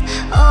heat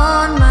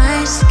on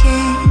my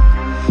skin?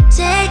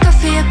 Take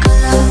off your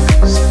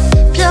clothes,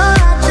 blow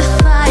out the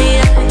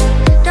fire.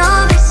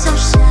 Don't be so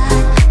shy,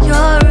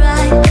 you're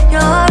right,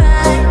 you're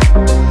right.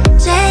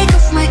 Take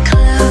off my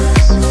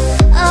clothes,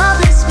 oh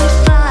bless me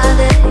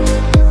Father.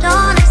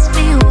 Don't ask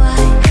me why,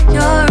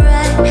 you're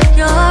right,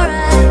 you're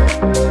right.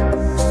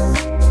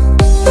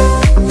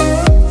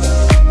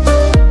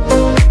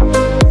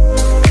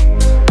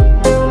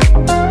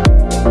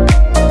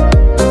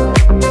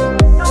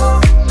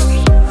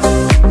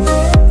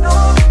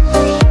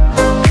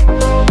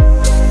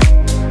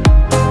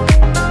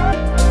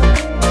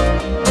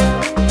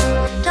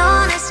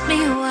 Don't ask me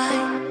why,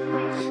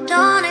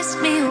 don't ask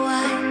me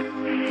why,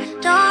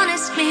 don't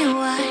ask me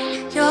why,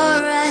 you're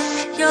right,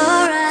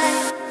 you're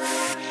right.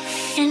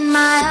 And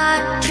my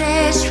heart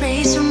just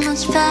race so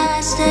much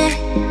faster.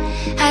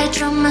 I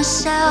drown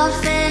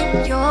myself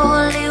in your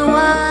holy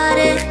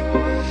water.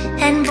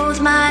 And both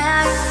my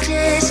eyes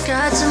just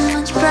got so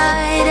much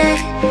brighter.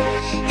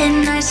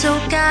 And I so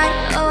got,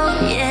 oh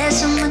yeah,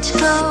 so much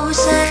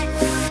closer.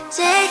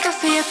 Take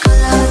off your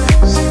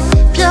clothes,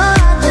 blow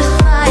out the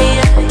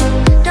fire.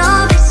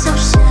 Don't be so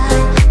shy,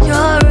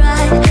 you're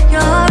right,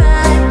 you're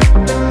right.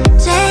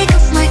 Take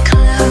off my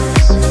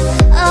clothes,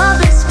 oh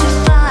bless me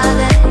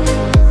Father.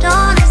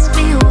 Don't ask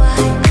me why,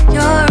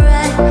 you're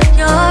right,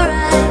 you're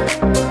right.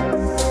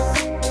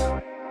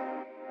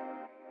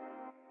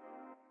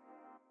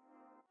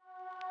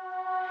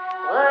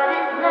 What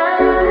is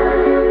love?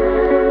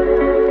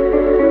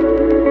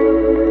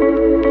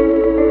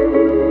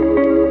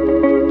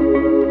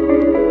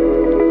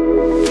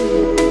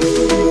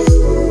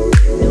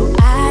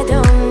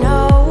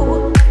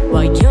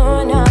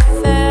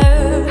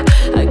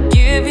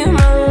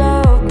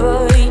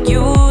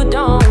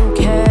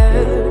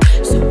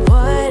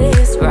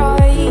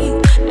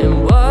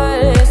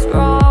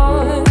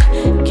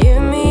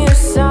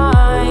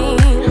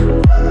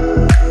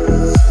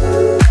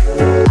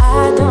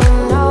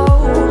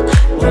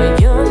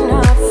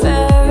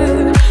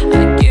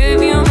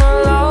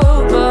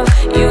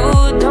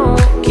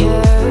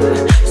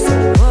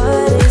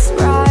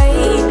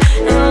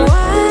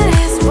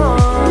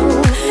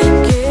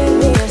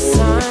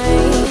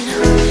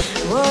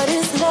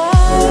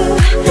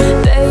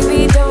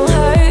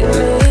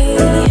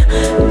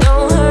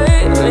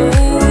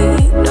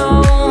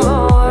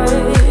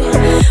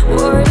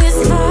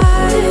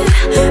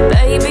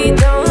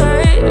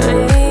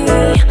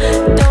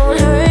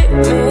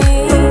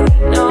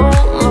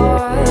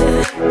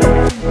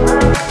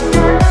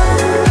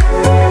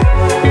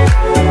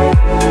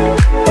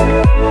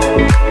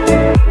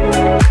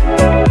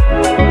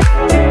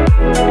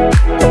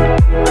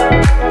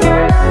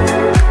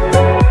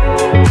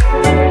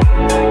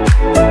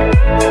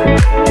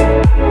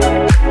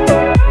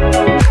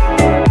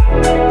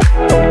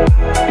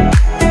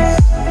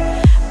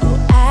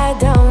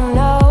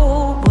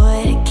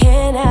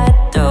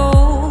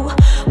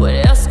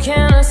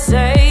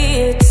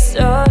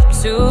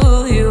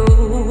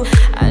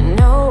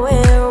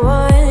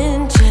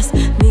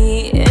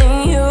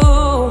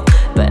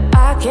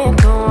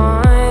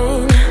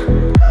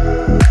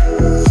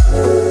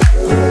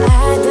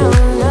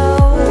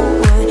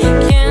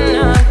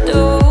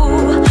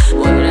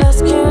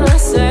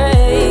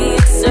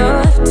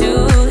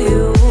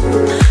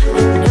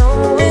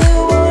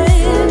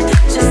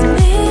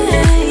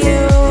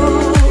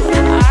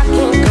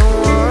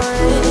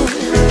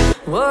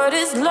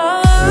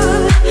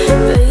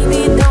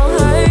 Baby, don't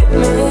hurt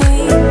me.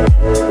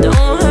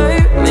 Don't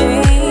hurt me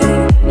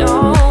no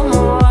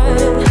more.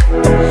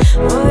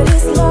 What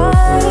is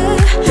love?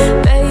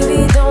 Baby,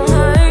 don't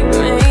hurt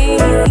me.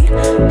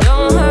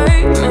 Don't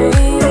hurt me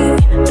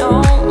no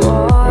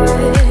more.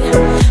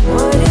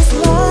 What is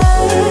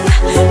love?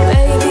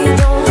 Baby,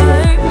 don't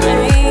hurt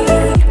me.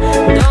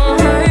 Don't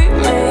hurt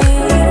me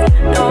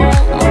no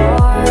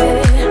more.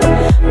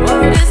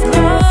 What is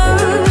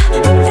love?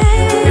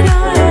 Baby,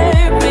 don't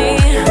hurt me.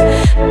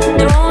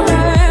 Don't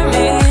hurt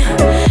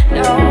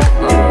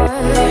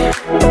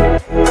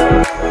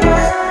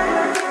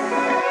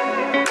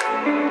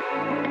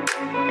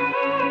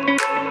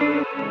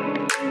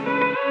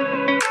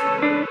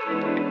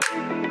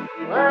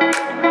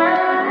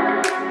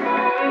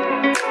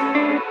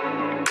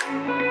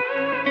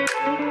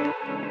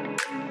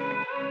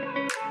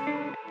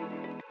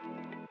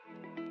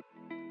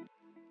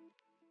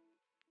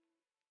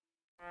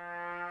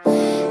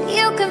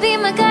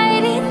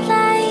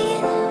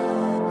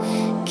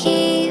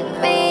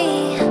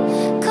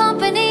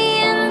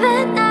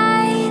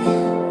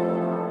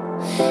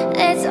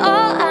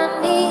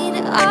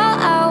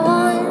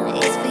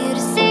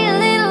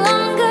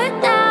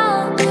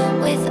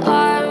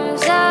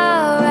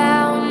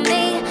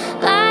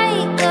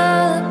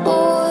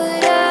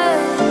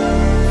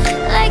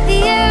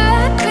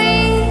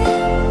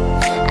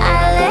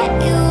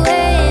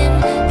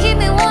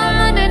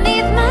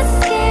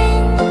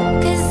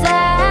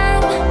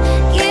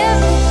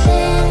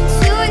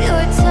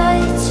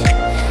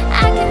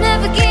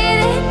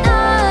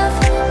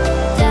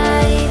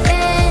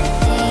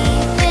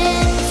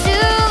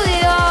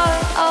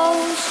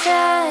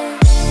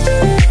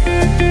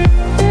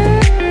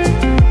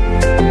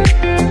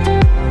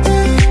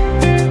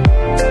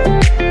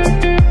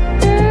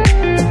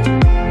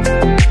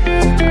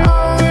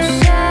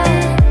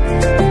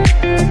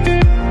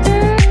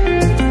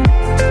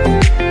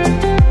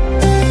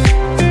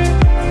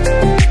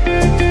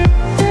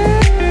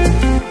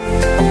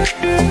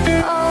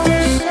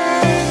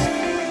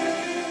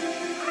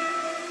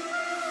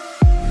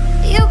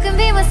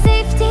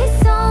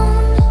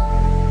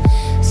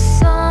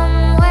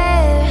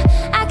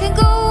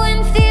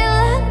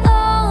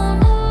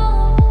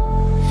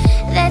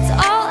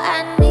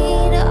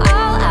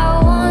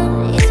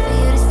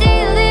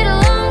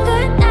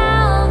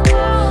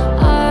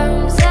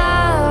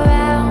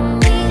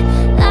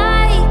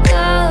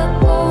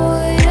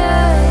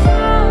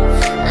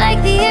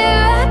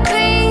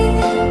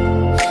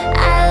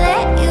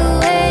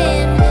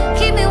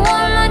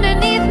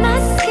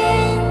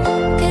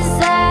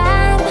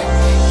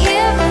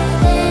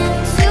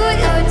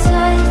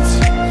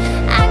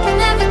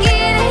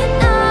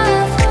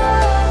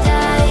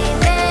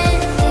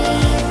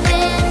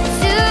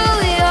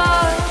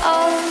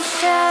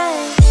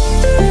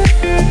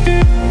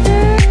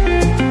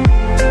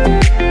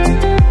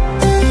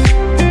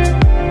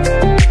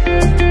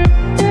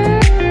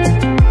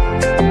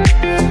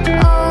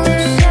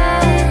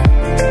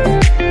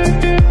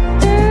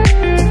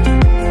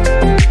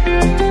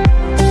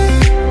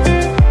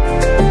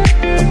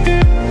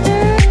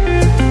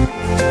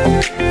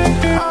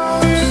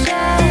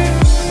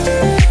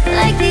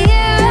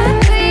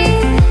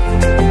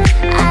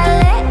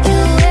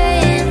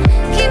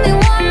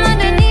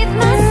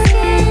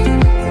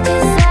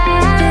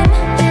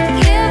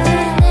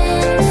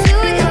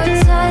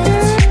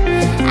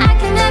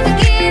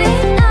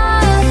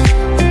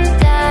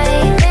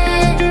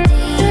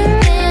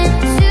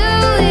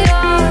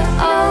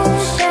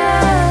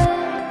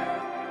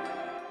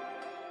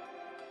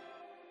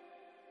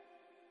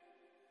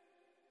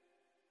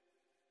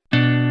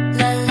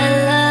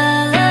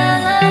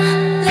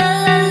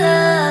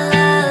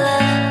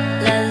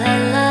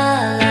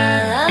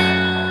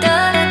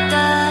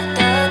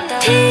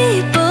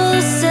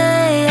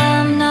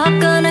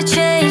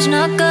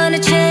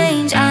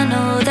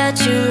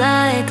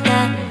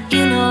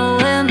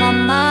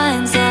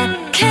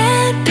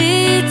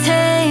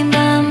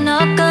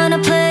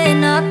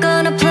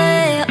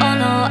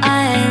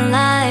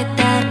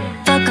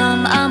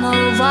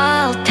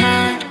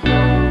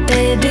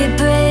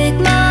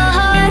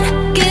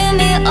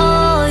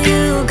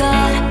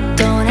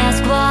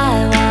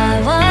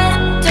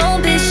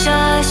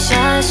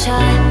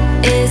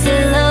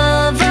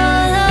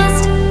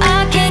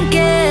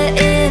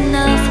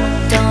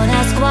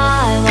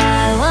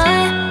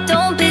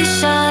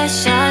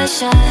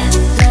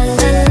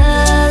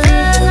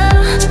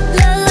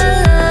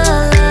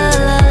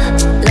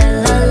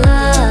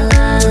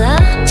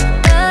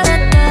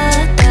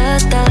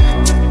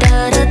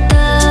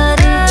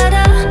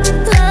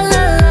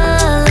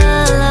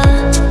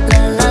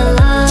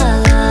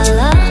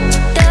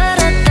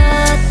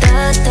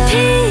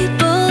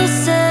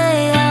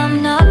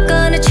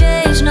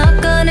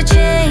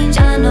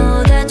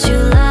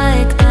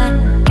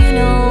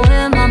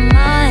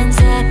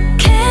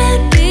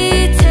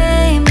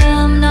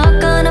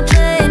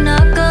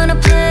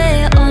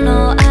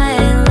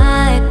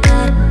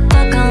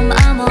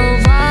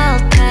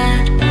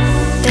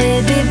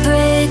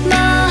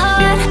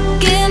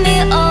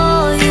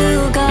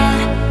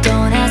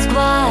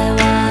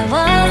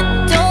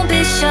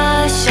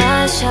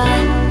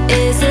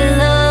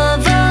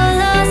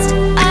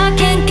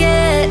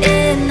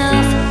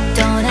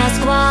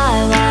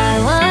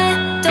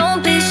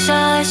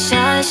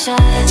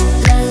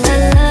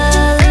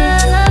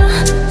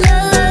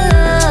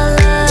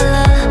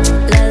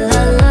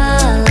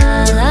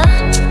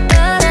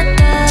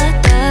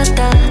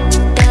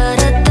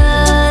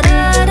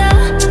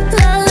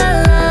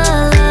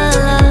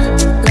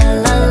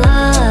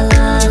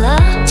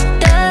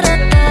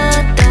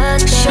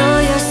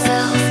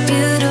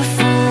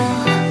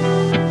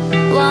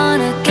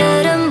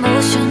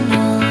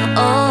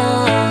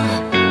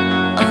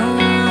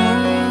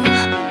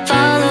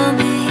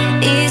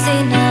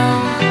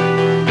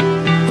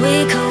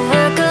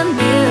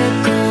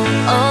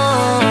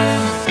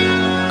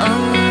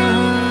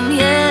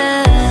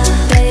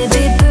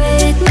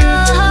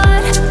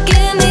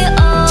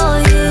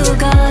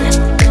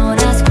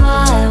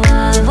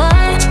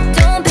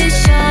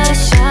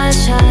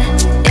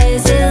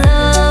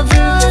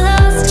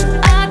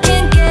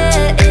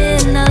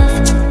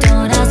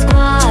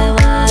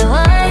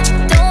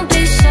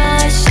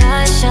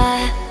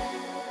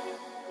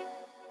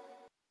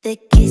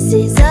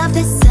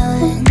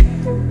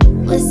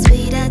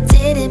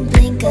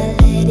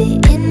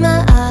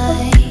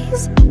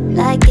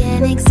like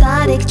an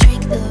exotic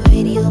drink, the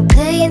radio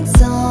playing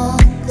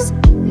songs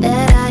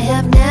that I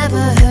have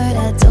never heard.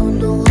 I don't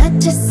know what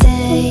to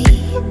say.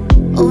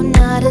 Oh,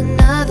 not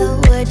another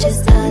word,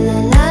 just la la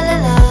la la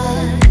la.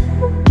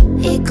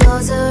 It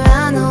goes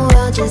around the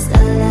world, just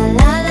la la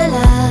la la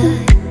la.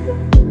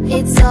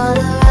 It's all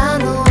around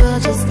the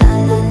world, just la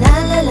la la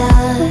la la.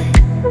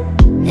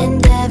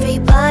 And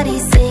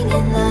everybody's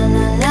singing la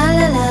la la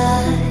la la.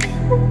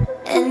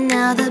 And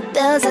now the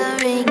bells are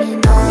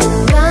ringing all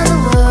around the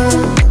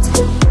world.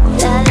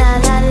 La la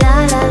la la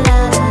la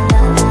la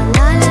la la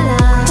la la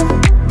la.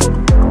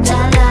 La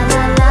la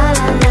la la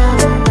la la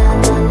la la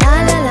la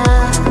la la.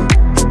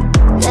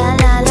 La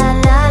la la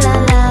la la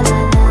la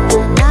la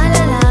la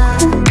la la.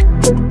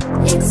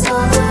 It's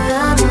all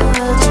around the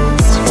world,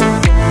 just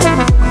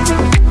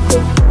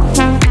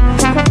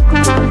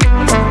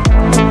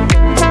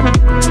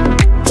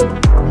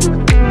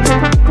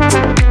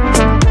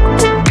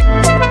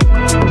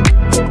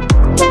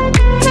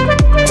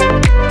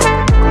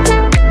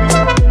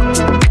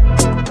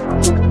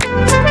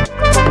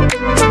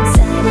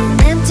inside an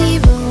empty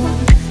room.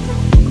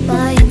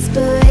 My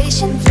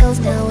inspiration flows,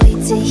 now wait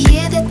to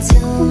hear the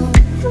tune.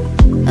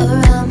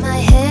 Around my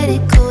head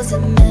it goes a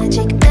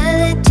magic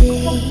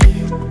melody.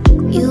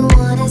 You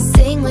wanna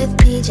sing with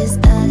me, just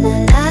la la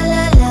la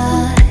la la.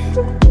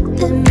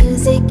 The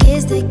music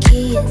is the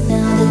key and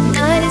now the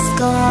night is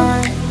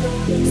gone.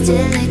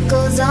 Still it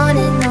goes on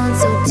and on,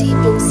 so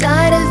deep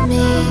inside of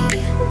me.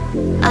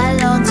 I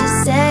long to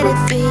set it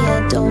free,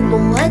 I don't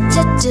know what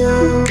to do.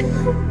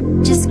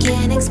 Just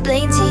can't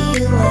explain to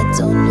you, I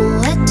don't know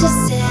what to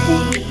say.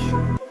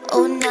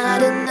 Oh,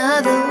 not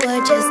another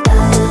word, just la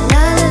la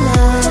la la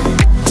la.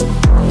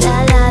 La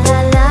la la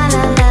la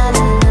la la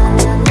la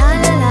la la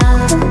la la.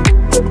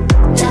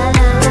 La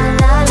la la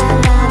la la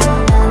la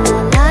la la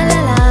la la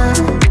la.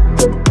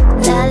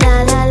 La la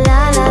la la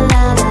la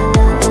la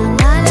la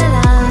la la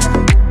la.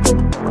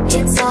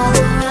 It's all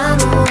around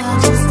the world,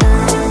 just la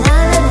la la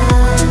la la.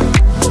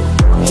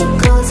 It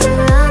goes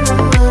around the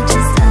world,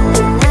 just la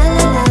la la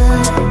la la.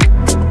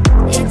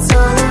 It's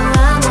all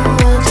around the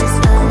world, just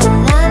la la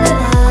la la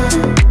la.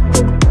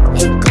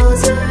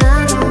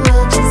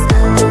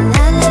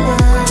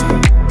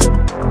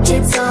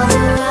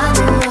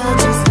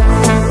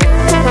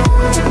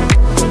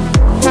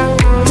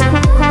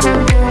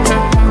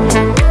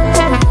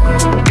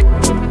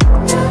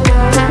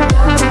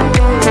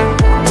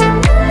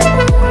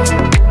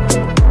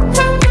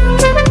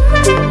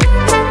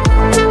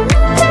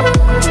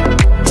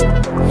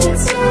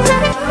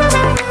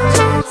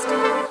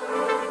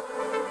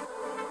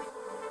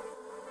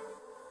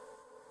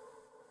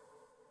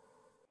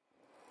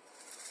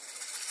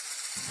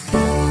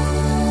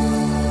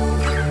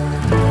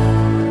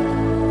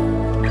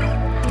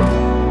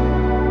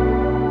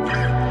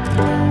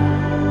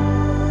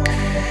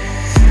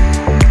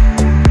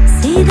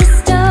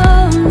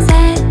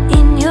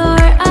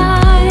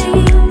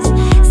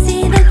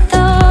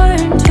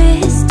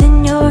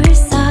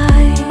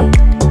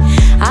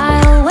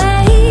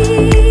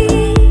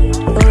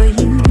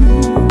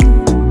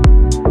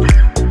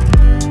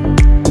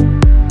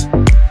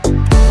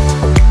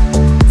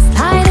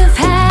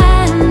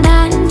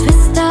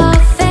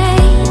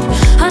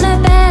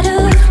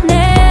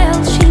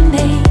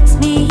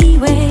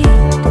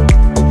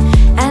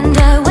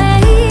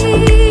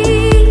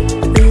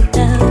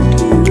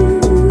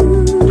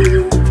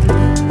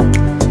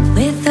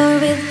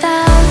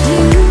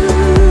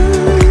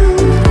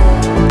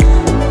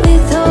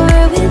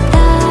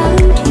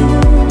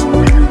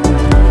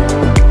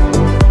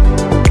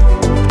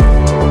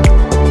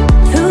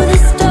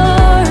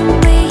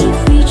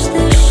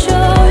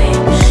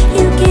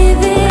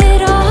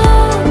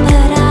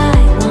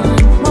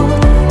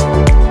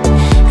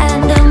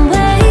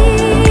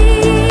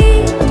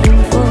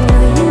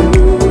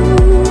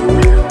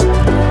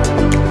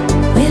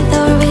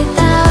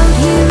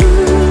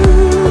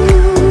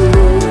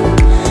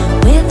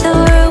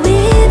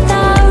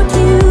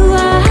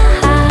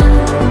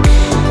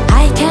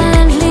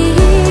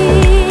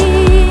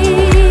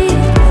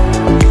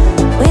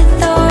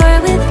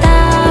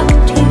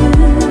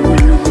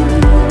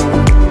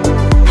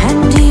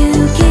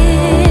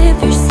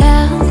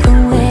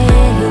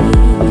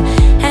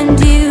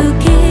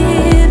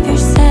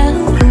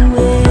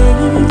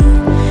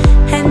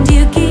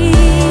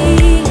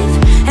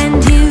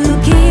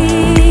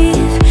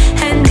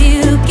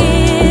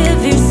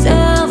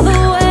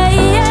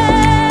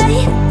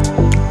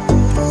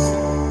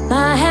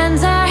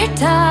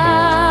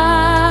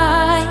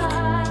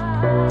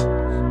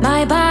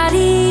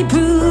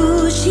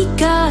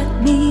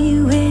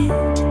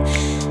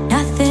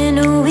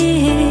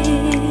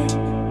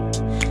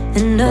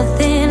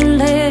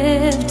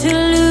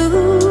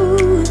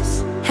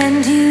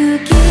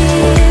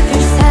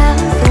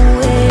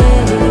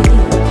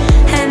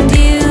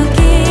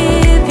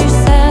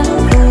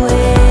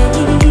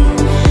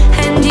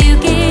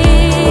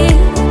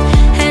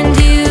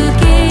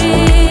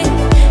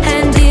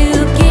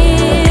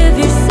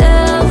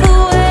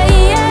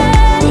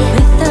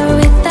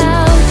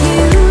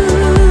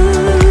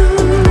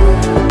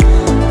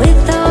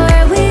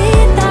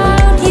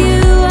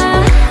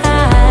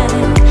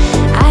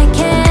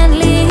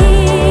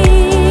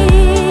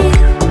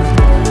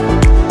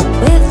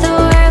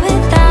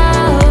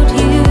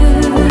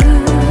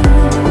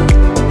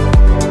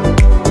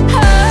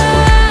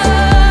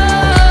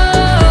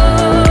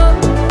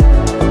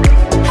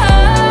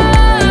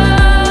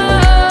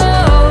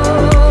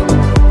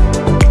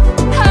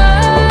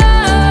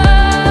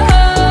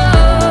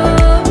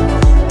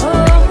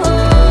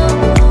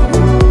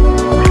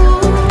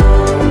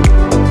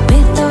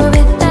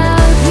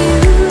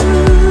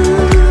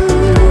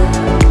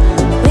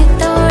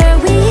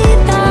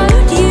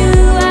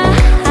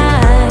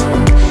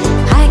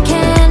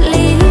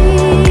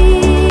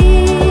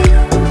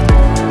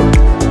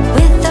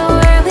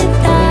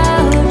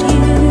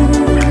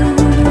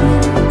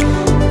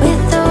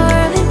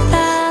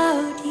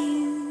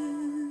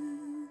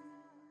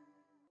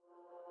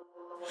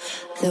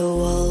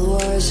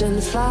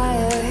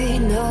 fire,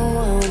 no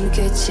one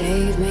could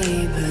save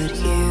me but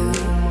you.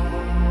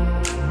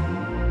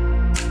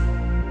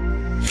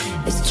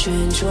 It's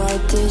strange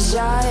what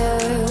desire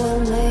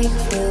will make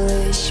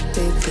foolish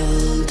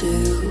people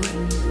do.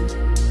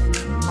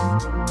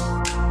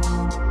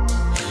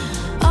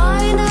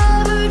 I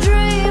never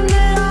dreamed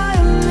that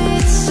I'd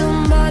meet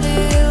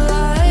somebody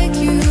like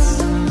you.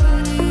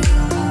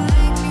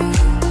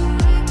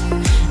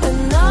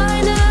 And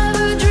I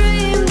never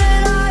dreamed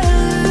that I'd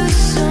lose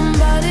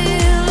somebody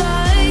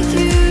like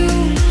you.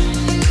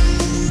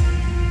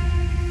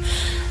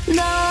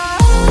 Now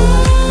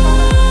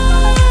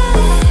I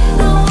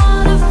don't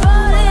wanna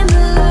fall in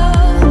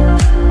love.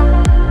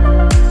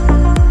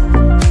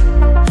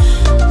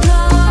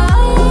 Now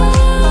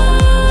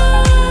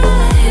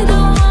I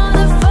don't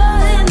wanna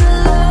fall in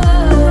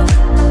love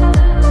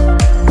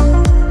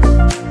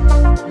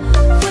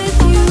with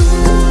you.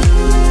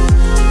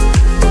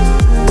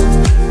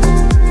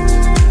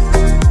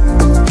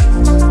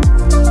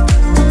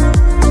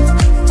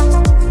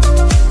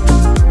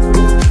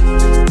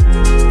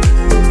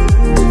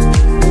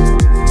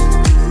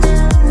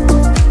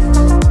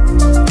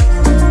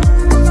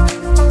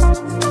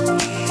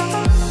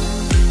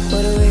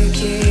 What a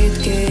wicked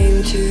game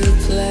to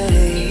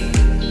play,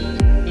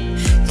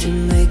 to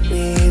make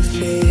me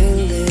feel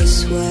this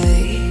way.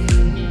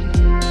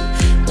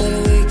 What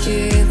a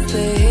wicked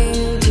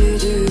thing to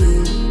do,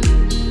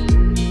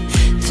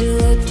 to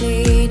let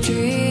me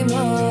dream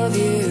of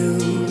you.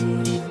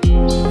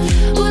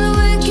 What a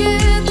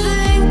wicked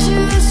thing to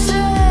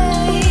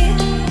say,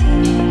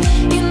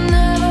 you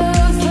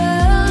never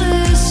felt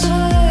this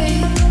way.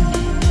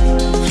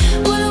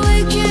 What a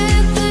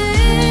wicked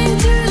thing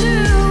to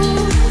do,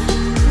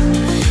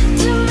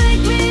 to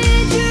make me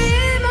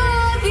dream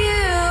of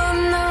you.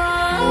 No,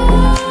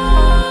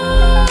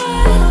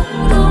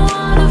 I don't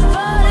wanna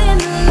fall in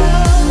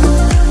love.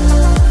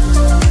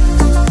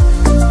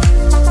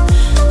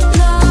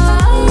 No,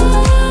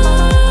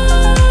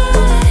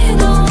 I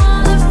don't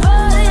wanna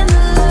fall in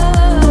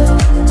love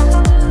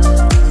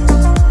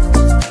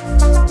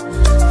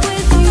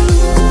with you.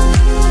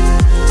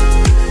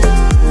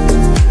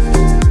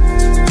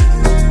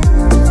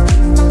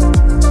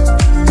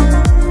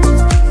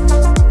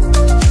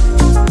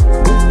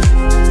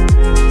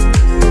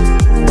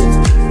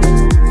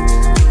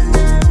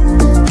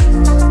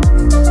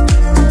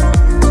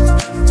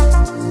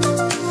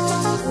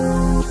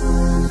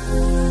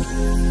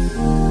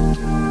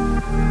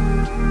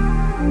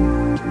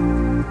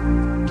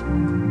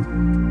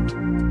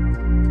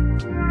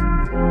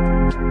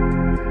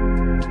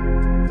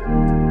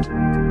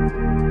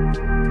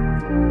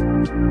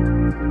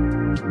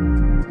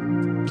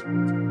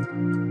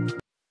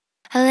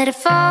 I let it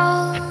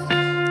fall,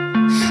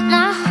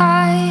 my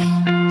heart,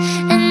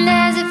 and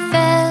as it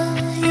fell,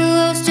 you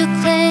rose to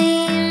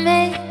claim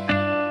it.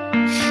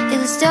 It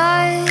was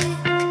dark,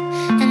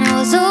 and I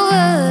was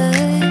over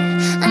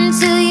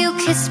until you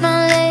kissed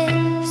my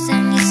lips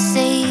and you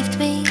saved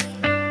me.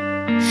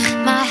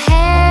 My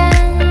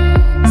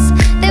hands,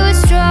 they were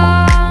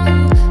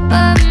strong,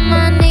 but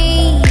my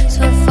knees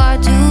were far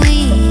too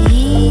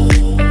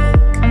weak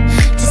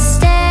to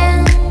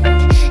stand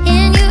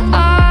in your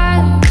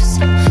arms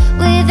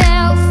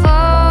without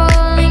falling.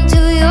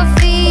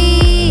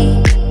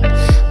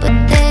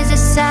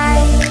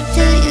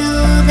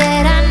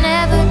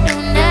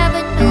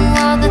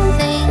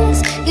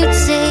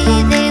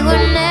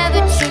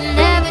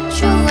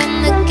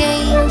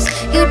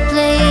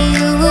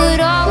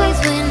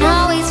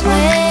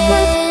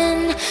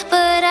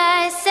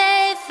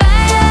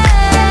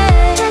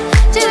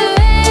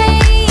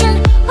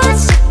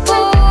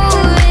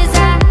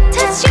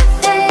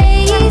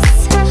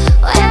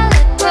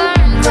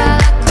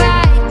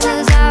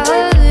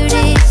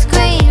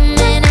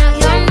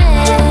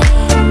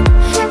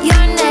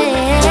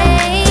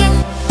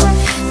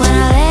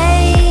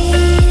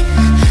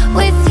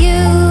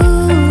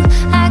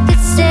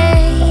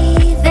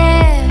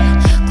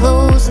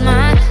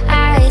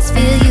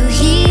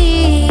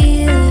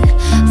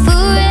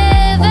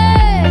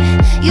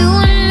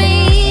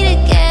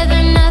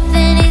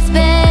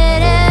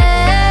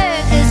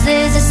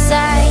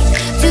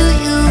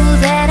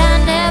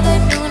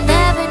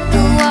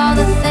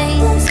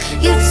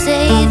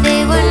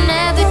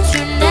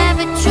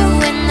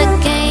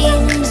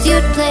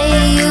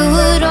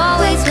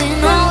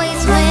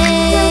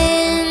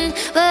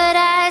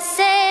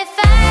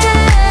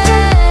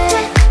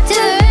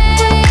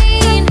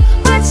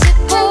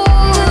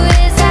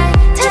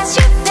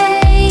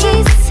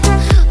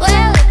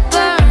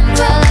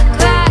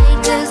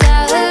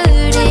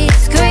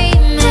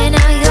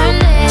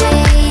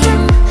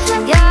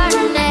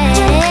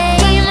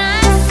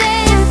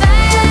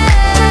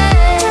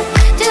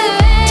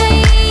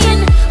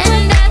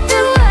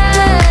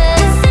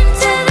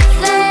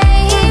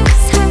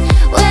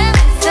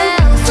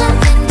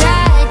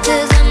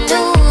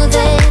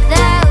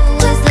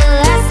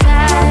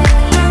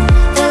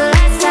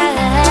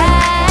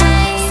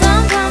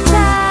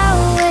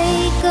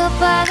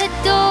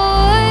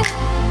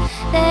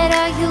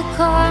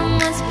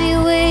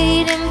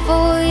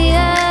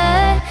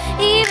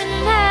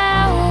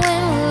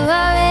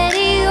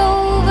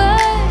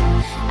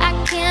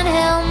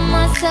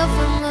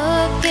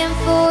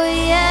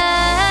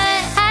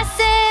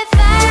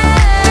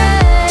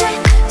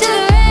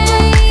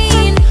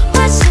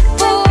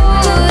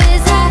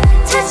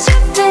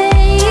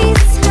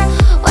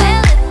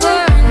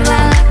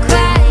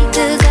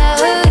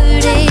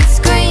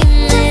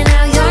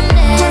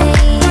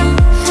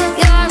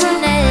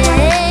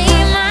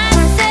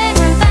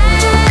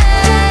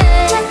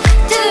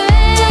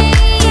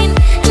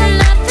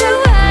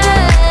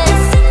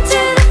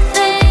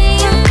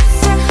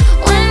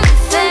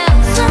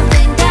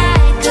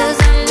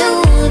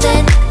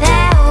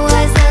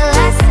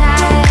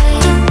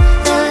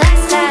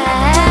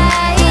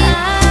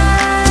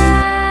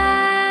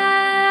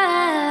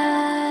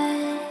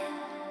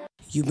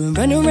 You've been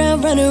running around,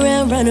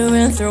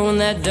 throwing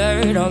that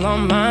dirt all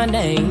on my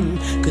name.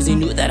 Cause you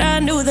knew that I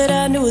knew that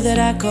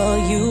I'd call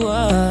you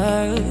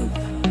up.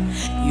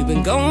 You've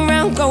been going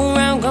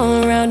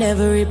round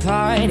every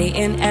party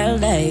in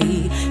LA.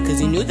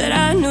 Cause you knew that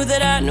I knew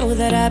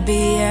that I'd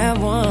be at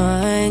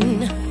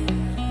one.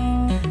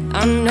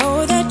 I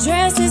know that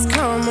dress is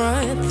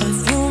karma,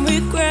 perfume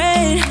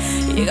regret.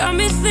 You got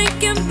me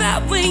thinking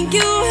about when you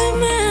were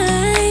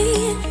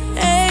mine,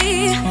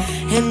 hey.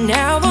 And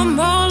now I'm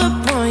all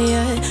upon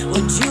you,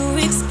 what you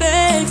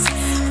expect?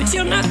 But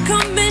you're not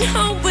coming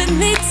home with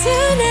me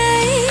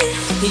tonight.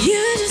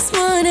 You just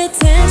want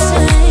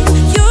attention,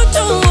 you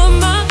don't want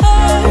my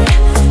heart.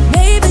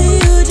 Maybe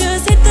you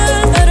just hate the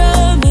thought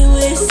of me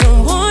with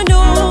someone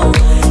new.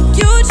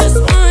 You just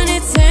want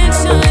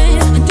attention,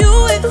 do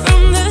it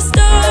from the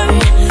start.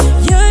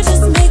 You're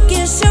just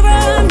making sure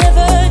I'm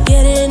never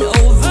getting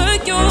over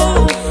you.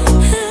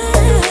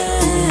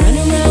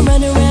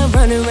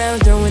 Running around,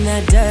 throwing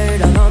that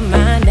dirt all on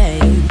my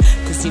name.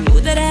 Cause you knew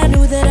that I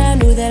knew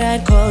that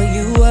I'd call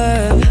you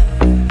up.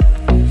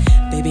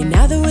 Baby,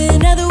 now that we're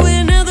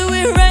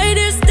right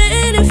here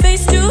standing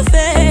face to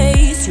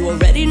face, you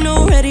already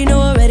know that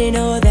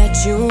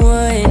you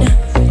won.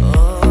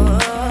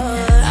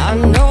 I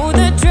know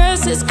that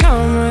dress is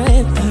karma,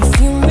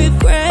 perfume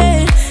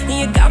regret. And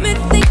you got me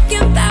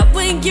thinking about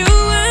when you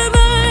were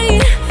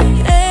mine,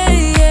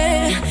 hey,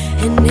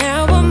 yeah. And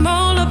now I'm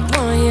all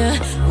upon you,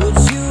 what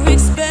you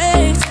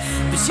expect?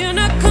 But you're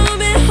not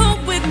coming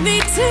home with me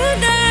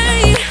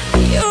tonight.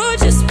 You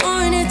just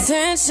want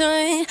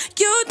attention,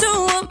 you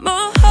don't want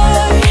my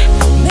heart.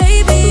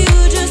 Maybe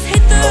you just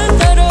hate the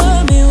thought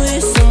of me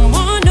with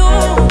someone new.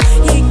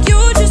 Yeah, you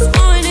just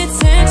want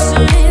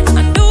attention, I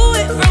knew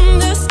it from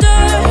the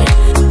start.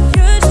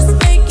 You're just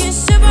making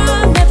sure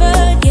I'm never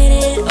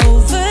getting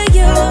over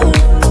you.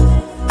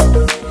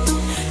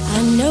 I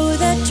know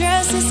that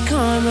dress is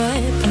karma,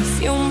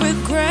 perfume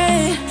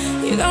regret.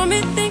 You got me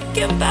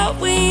thinking about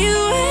when you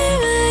were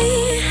mine.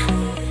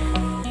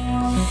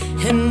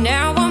 And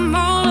now I'm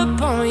all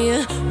upon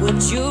you, what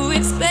you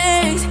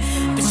expect?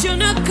 But you're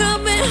not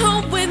coming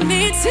home with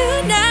me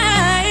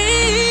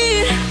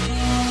tonight.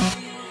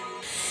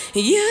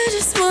 You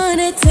just want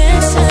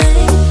attention,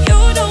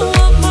 you don't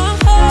want my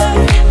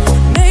heart.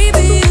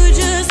 Maybe you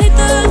just hate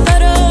the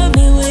thought of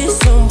me with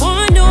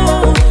someone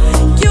new.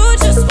 You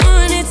just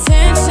want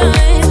attention,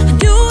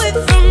 do it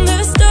from the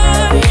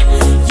start.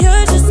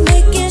 You're just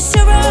making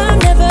sure I'm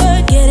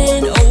never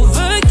getting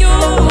over you.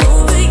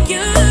 What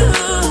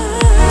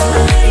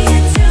are you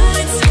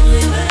doing to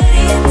me? What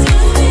are you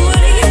doing?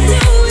 What are you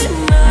doing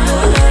now?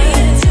 What are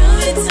you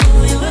doing to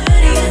me? What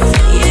are you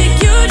doing? Yeah,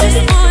 you just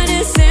want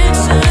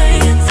attention,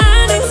 I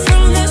knew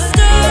from the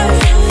start.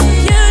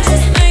 You're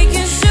just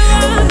making sure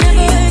I'm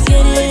never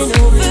getting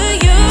over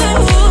you.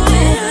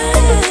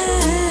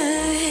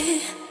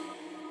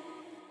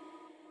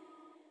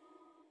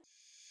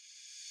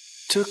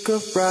 Took a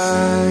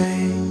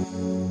ride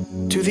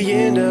to the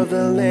end of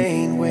the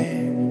lane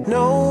where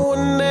no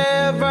one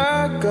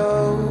ever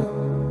go.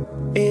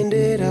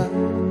 Ended up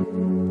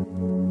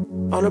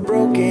on a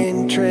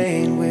broken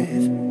train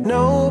with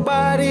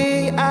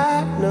nobody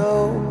I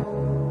know.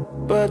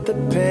 But the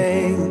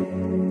pain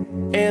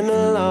and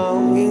the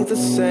longing's the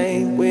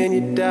same when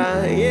you're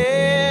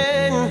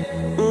dying.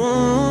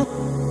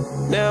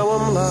 Now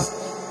I'm lost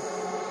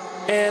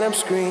and I'm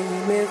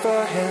screaming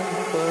for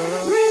help.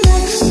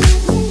 Relax,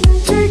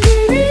 take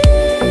it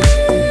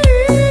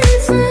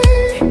easy,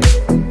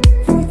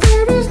 for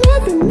there is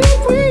nothing that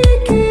we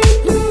can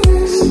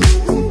lose.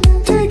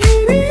 Take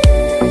it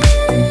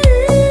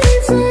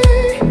easy,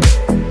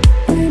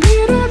 blame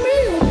it on me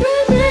or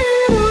blame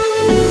it on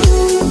you.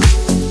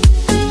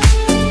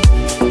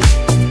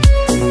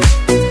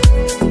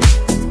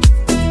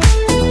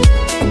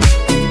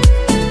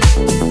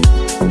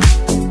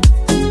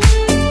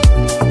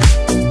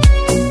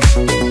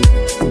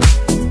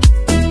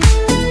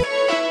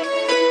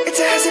 It's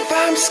as if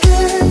I'm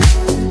scared.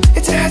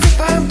 It's as if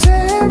I'm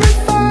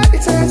terrified.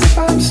 It's as if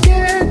I'm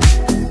scared.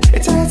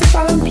 It's as if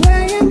I'm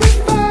playing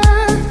with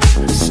fire.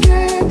 I'm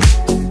scared.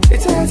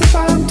 It's as if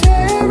I'm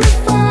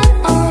terrified.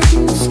 Are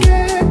you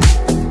scared?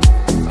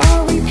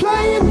 Are we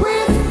playing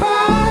with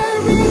fire?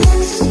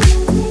 Relax.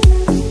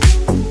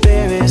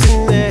 There is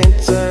an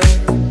answer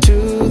to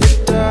the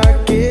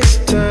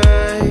darkest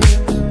times.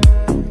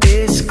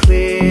 It's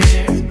clear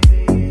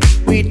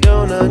we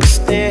don't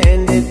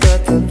understand it,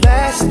 but the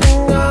last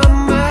thing on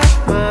my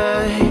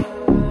mind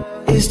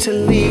is to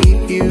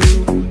leave you.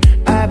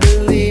 I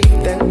believe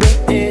that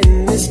we're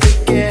in this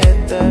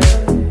together.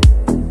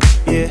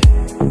 Yeah.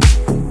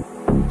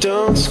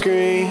 Don't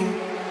scream,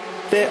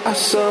 there are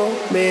so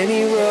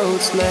many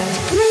roads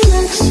left.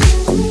 Relax,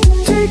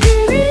 take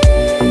it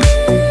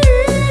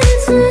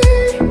easy,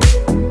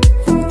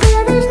 for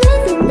there is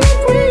nothing that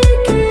we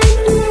can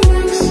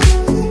lose.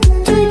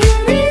 Take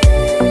it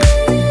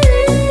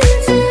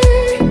easy,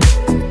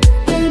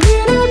 blame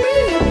it on me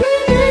or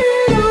blame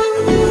it on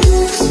you.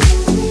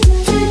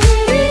 Take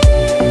it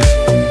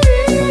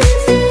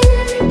easy,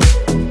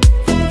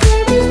 for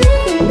there is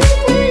nothing that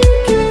we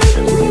can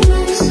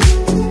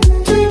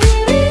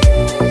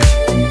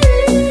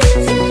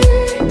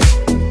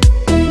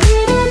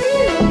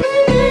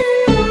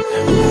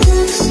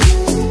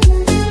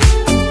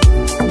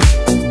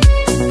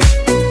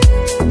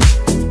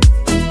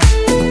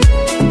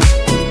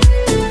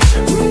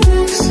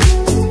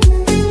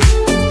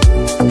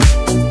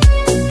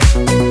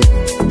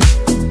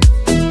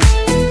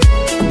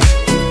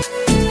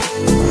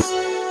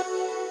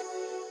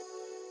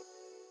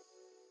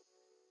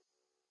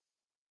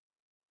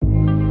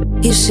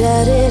You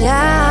shut it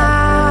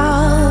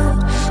out,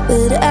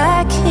 but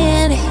I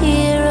can't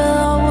hear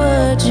a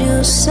word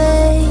you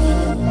say.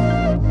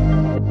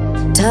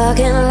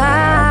 Talking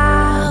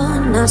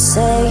loud, not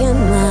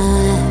saying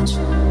much.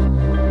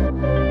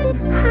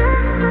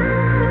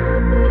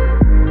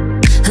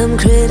 I'm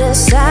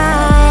criticized,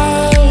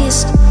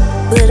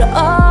 but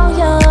all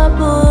your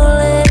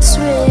bullets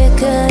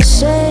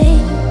ricochet.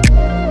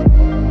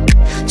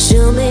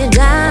 Shoot me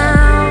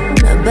down,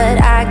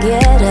 but I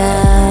get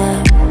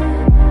up.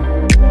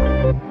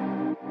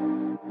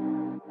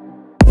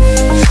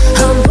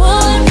 I'm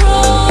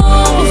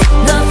bulletproof,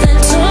 nothing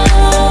to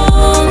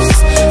lose.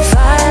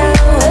 Fire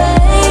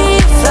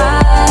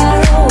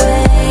away,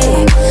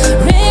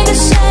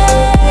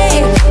 ricochet.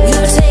 You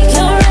take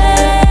your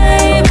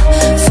aim.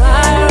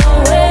 Fire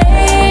away.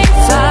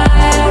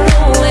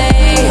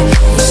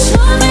 You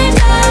shoot me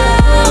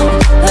down,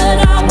 but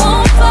I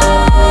won't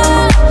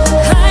fall.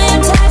 High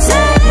and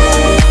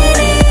tight.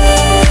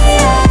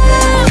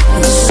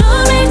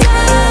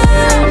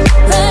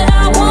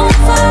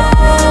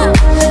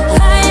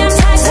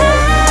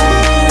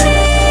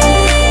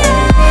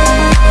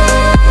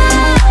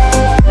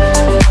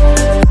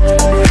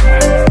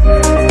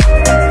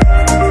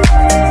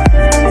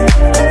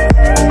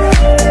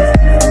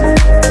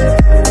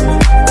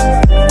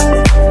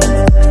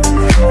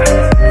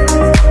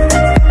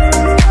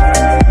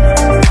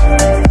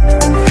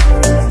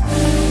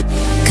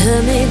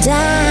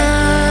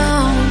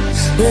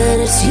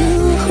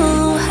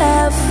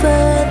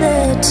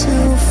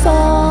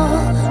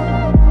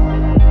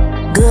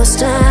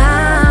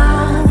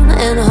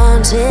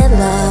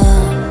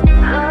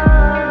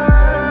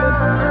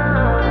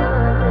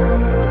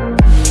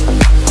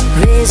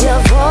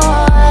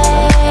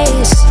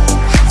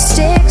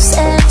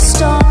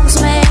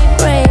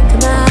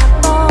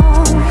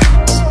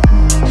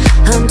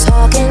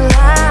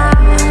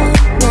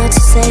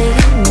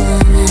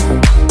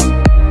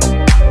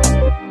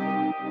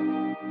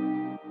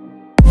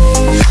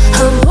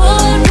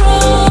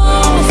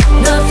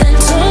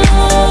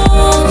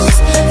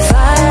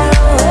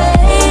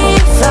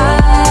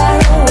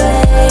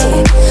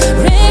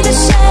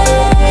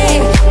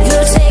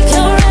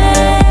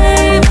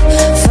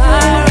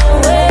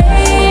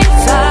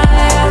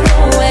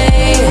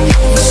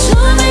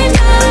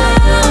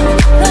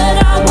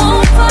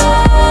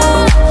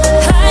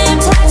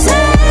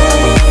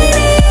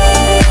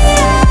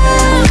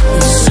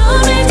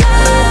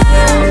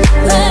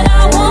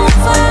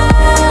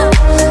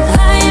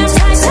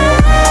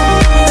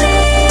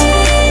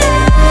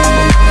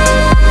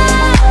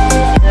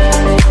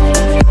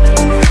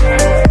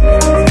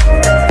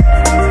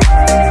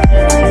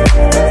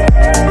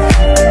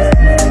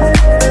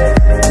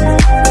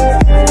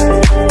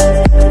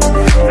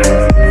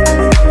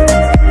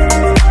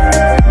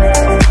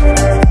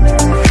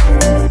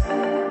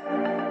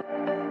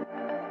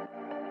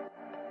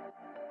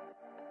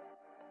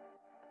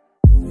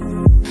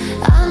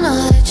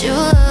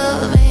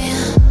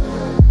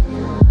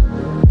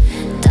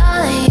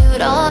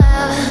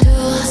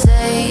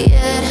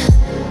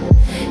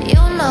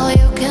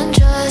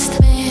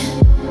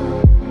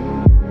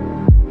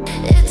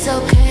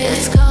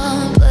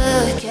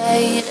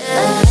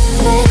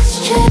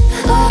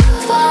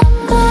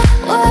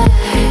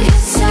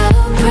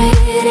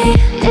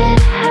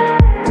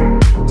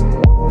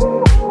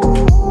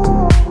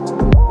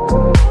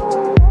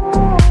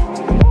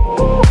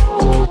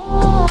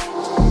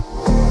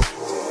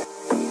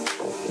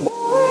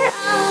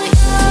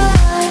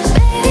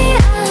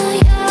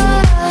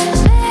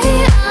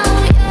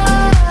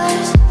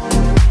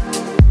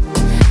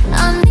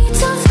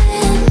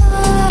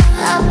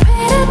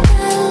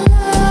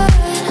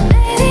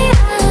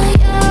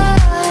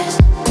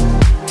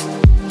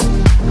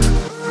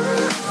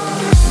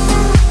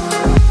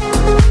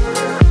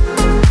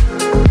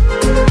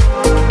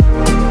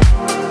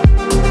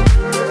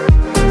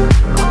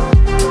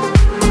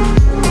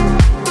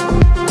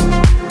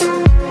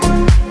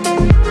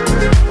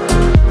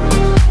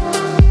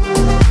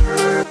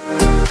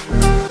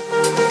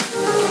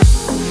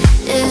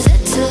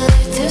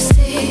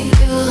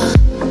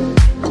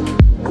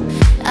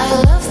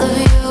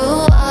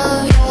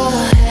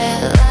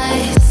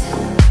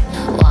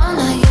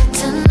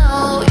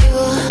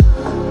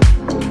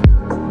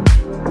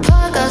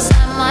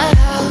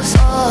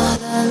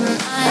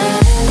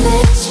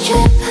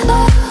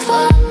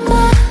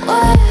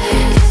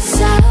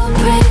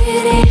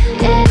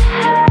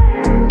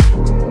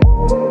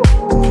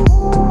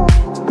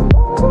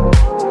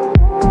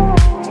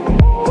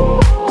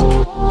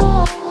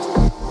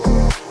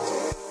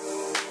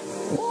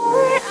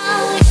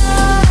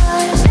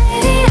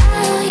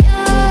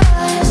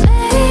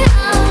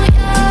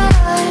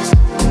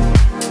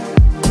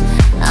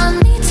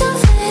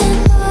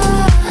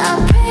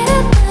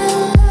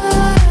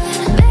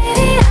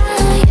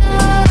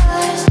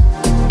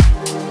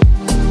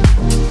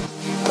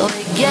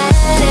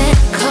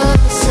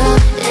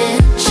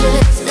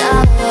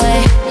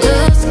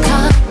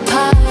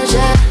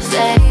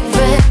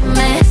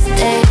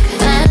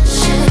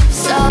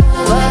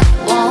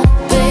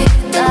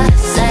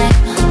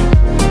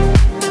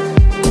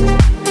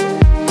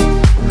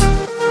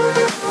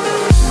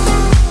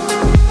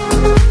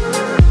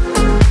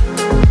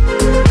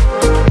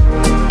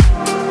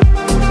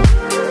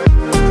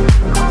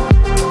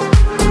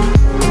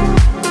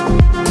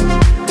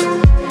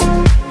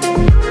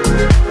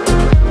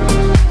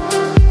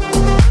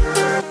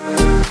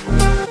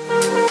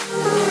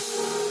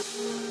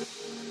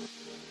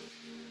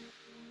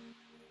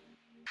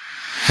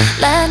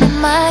 Land in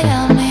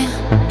Miami,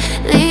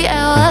 the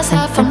air was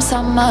hot from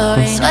summer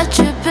rain. Sweat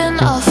dripping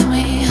off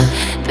me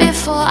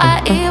before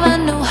I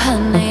even knew her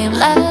name.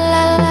 La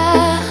la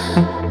la,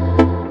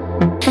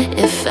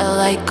 it felt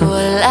like ooh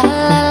la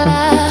la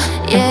la,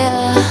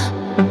 yeah.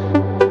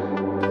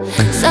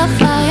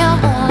 Sapphire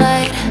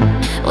moonlight,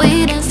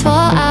 we danced for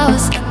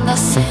hours in the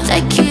sand.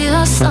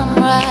 Tequila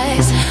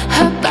sunrise,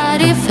 her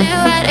body fit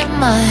right in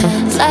my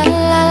hands. La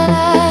la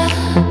la,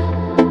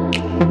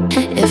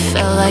 it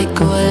felt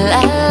like ooh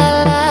la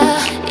la la,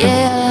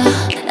 yeah.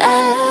 I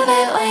love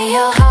it when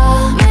you call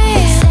me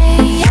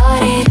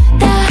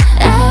señorita.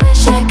 I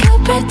wish I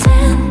could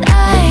pretend I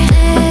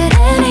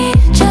didn't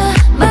need you,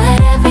 but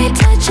every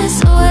touch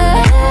is ooh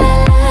la la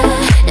la.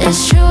 It's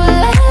true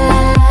la la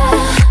la.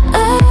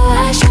 Oh, I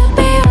should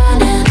be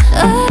running.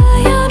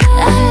 Oh, you know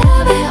I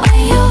love it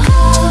when you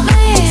call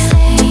me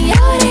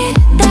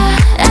señorita.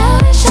 I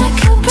wish I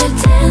could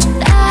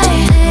pretend I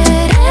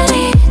didn't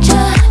need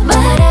you,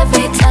 but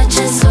every touch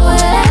is ooh la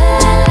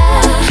la la.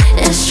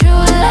 It's true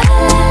la la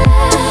la.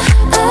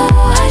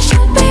 Oh, I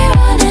should be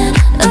running.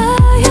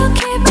 Oh, you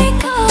keep me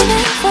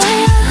calling for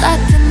you.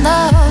 Locked in the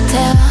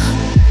hotel,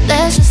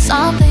 there's just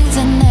some things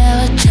that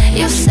never change.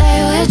 You say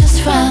we're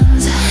just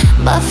friends,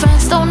 but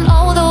friends don't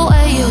know the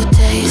way you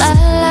taste. La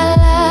la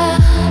la.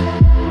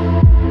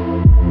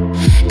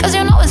 Cause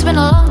you know it's been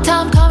a long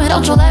time coming,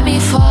 don't you let me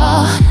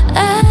fall. Oh,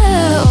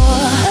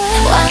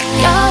 when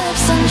your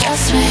lips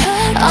undress me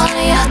on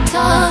your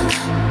tongue,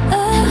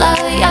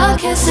 love your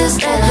kisses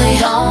deadly,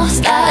 don't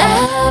stop. I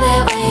love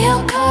it when you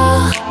call,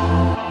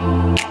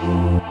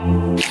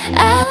 I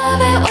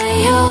love it when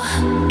you,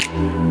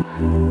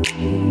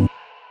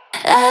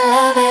 I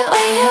love it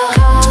when you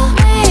call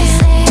me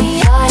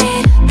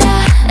señorita.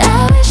 I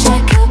wish I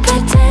could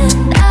pretend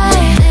I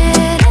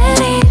didn't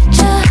need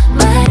you,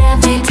 but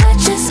every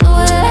touch is ooh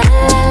la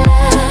la la.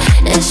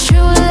 It's true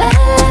la la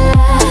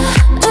la.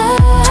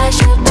 Oh, I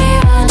should be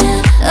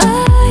running.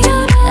 Oh, you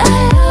know I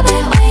love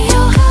it when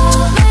you call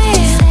me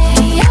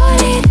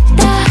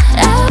señorita. I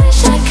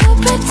wish I could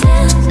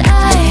pretend I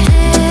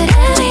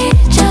didn't need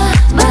you,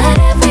 but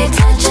every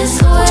touch is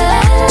ooh la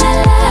la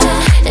la.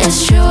 It's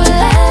true la la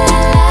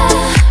la.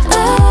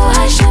 Oh, I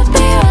should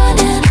be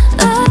running.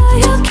 Oh,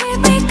 you keep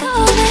me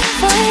calling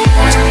for you.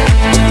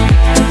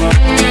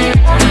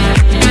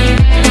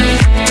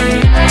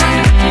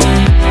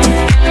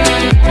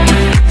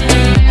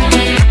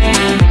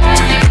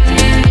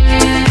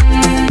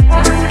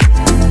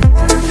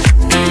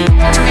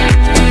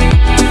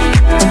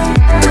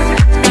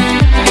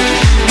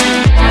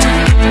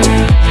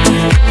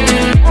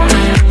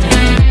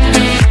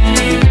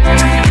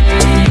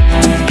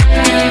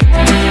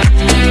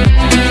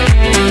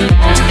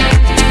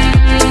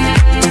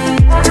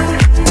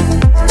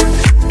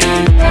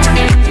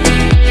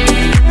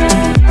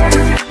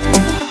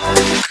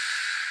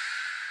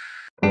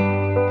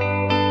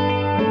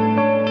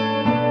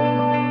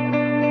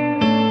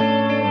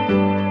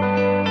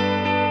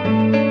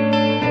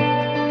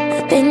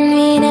 I've been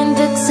reading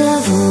books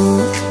of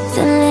old,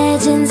 the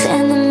legends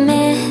and the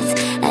myths,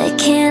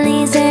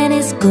 Achilles and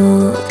his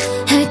gold,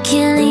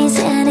 Hercules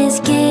and his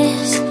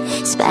gifts,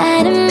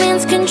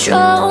 Spider-Man's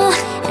control,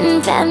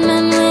 and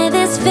Batman with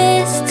his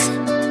fists.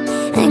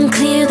 And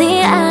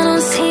clearly I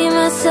don't see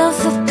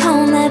myself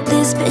upon that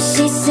list, but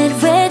she said,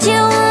 where'd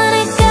you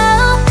wanna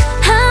go?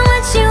 How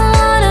much you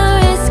wanna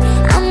risk?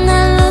 I'm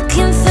not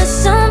looking for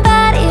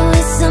somebody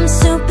with some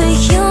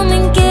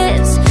superhuman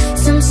gifts,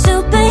 some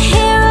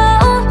superhero,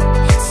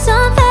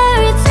 some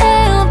fairy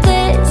tale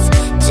bliss,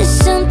 just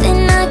something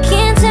I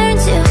can turn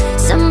to,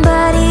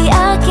 somebody I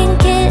can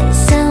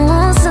kiss. I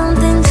want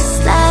something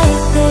just like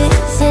this. Oh,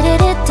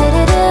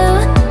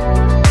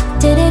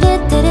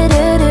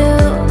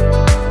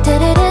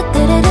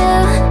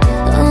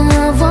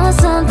 I want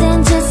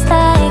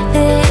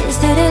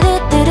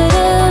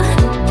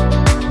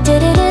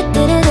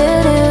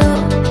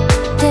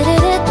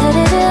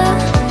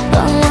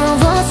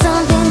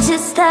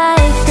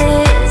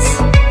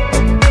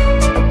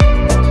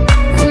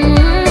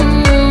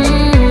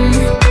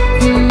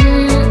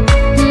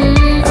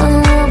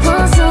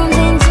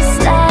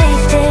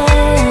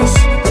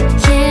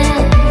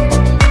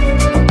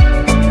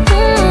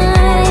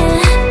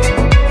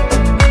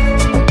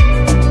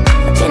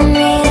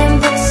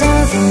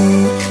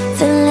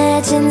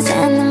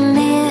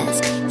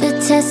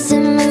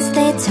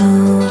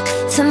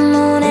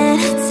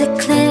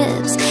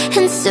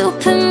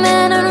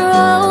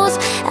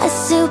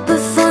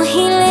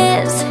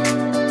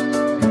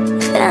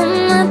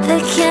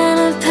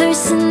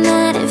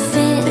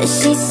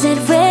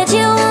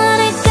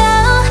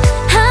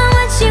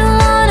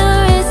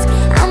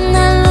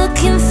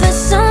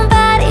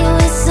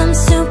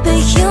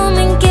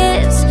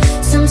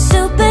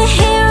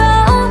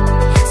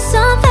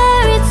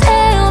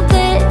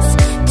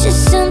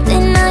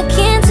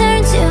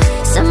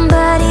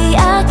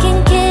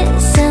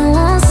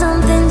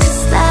something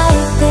just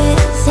like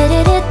this.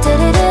 Did it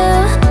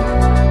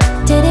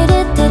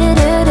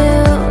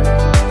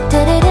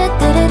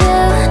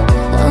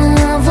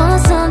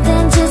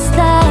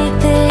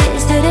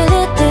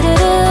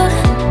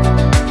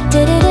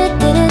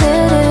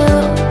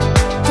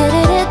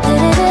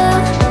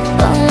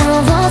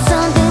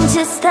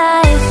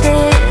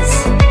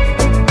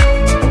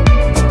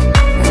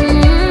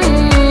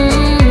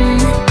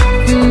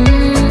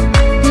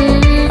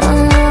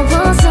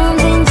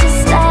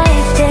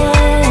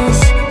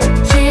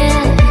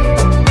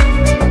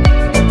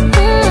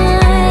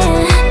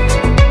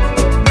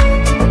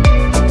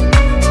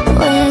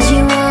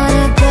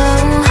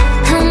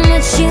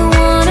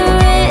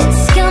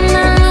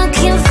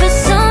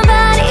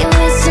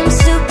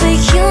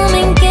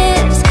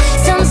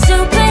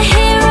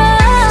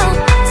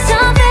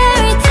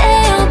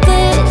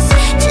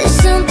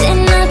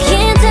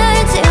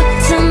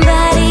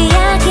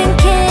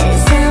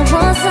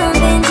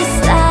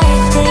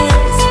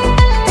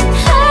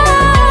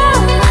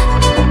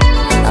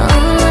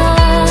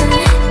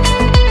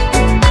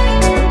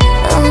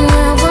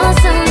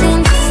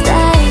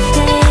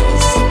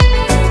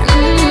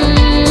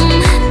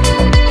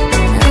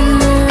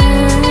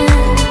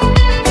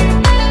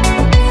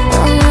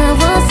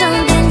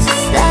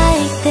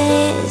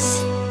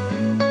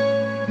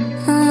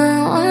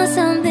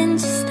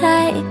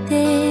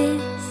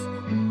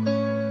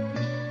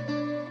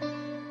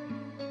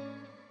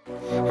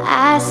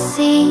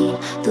see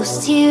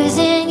those tears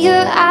in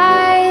your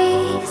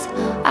eyes.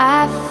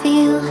 I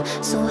feel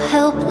so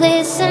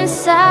helpless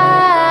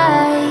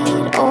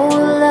inside. Oh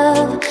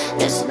love,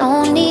 there's no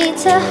need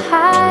to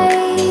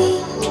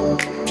hide.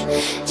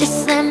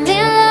 Just let me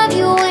love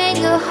you when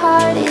your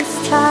heart is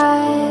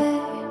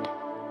tired.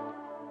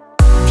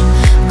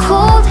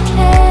 Cold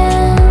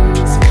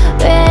hands,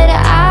 red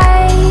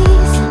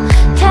eyes,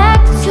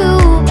 packed two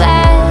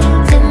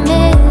bags at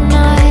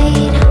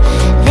midnight.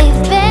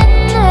 They've been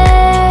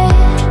there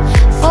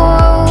for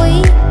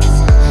weeks.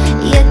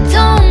 You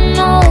don't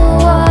know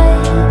what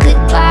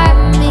goodbye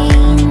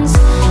means.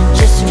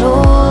 Just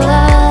roll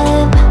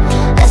up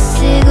a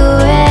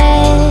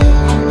cigarette.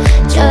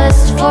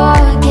 Just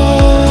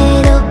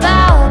forget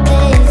about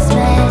this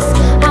mess.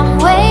 I'm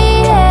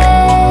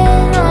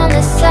waiting on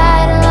the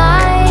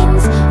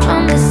sidelines,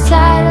 on the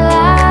sidelines.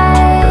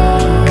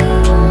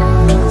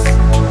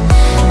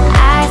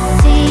 I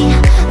see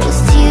those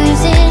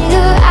tears in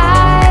your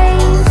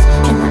eyes,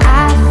 and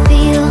I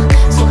feel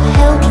so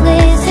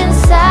helpless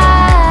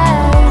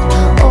inside.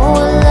 Oh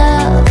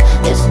love,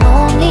 there's no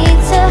need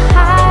to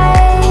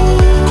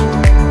hide.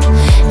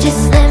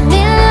 Just let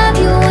me love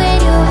you when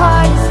your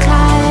heart is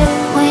tired.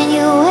 When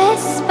you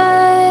whisper,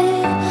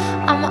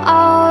 I'm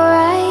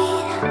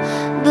alright,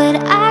 but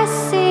I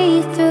see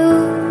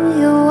through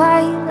your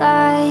white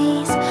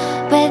lies.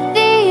 But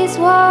these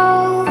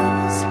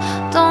walls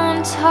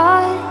don't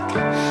talk,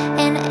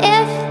 and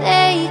if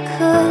they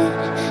could,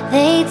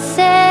 they'd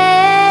say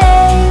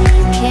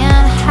you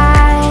can't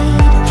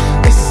hide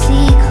the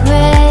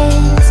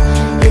secrets.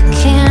 You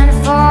can't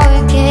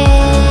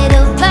forget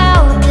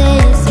about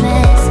this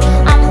mess.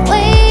 I'm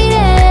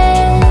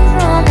waiting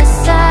on the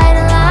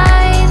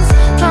sidelines,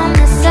 from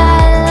the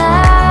sidelines.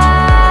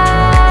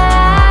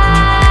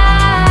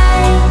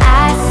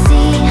 I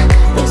see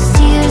those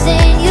tears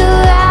in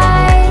your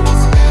eyes,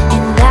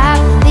 and I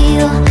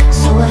feel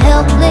so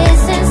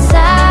helpless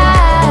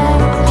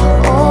inside.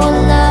 Oh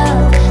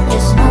love,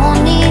 there's no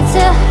need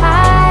to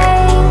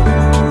hide.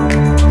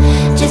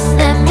 Just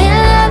let me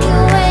love you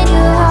when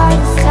your heart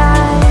is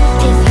tired.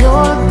 If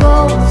your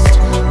ghost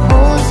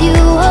pulls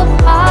you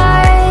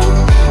apart,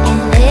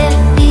 and it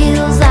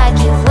feels like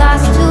you've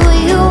lost who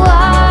you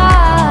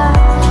are,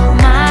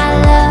 my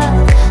love,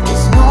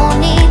 there's no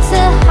need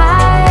to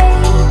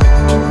hide.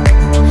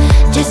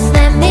 Just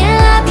let me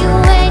love you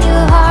when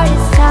your heart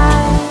is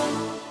tired.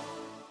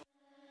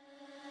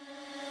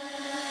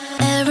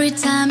 Every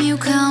time you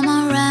come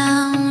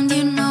around,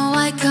 you know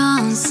I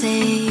can't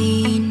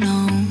say no.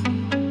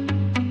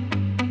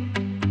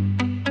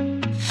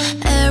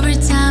 Every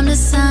time the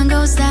sun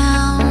goes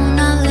down,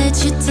 I'll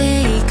let you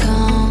take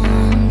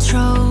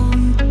control.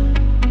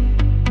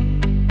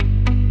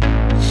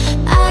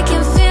 I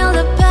can feel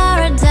the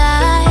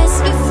paradise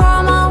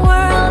before my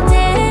world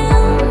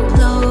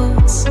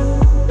implodes.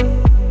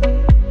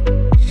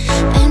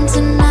 And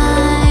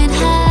tonight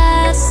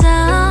has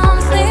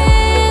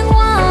something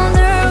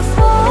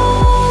wonderful.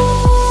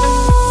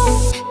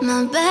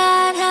 My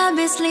bad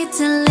habits lead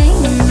to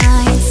late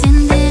nights,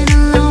 ending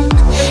alone.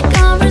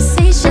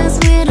 Conversations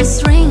with a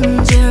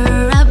stranger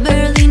I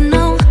barely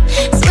know.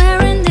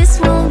 Swearing this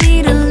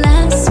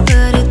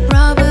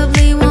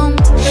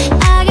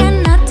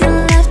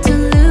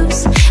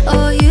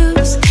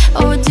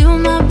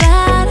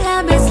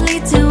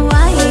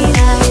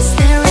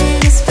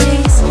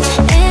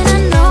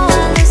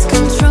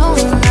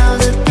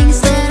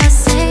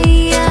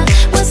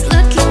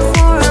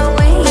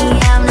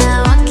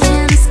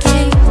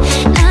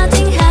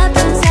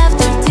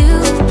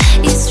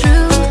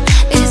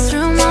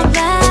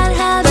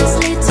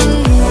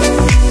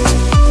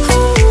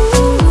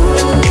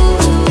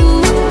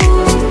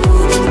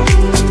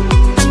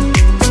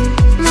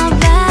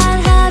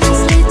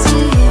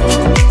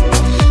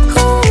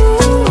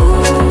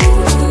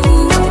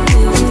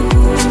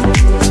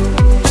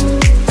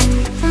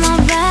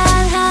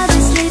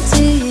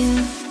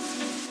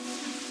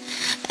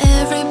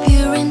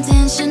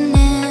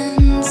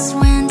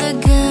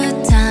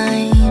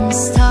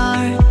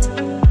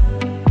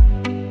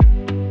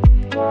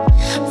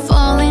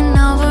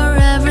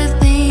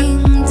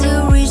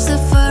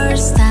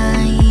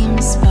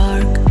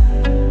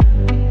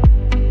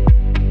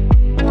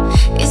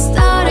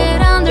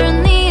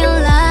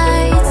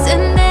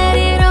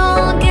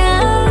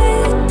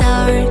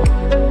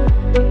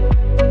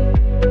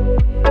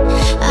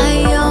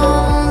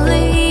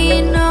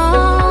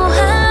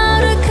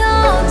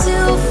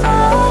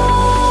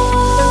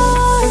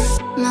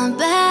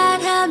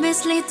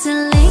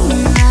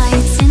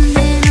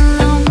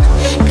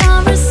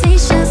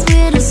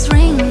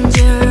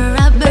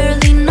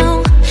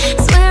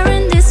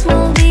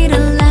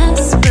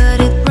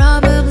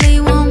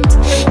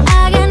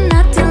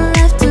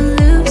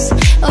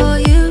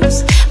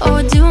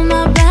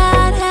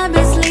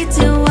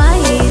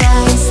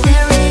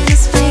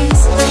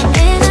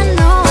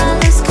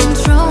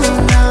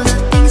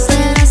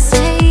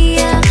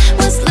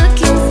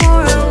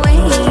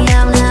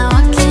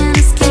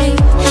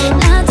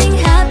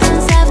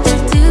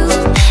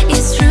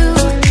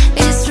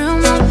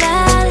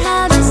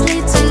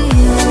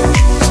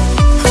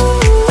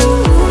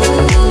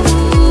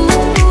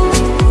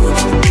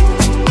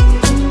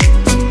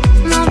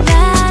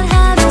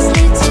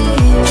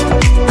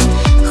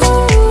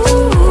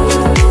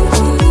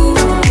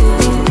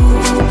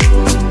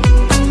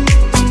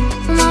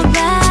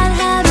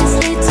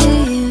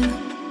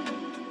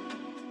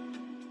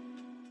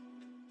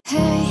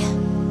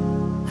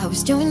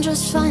was doing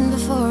just fine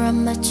before I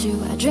met you.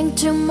 I drink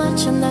too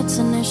much and that's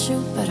an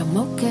issue, but I'm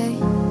okay.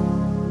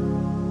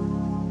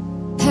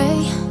 Hey,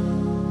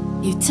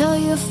 you tell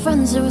your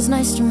friends it was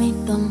nice to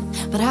meet them,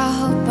 but I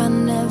hope I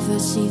never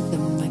see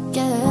them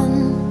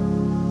again.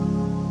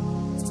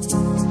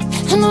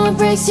 I know it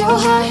breaks your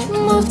heart.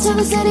 Moved to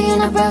the city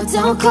and I broke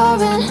down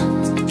crying.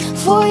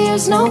 4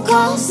 years, no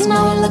calls,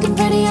 now we're looking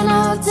pretty in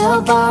a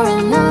hotel bar.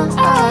 And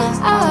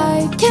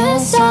I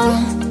can't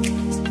stop.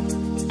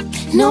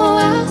 No,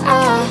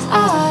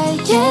 I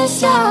can't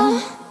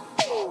stop.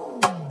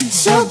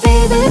 So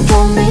baby,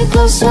 pull me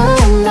closer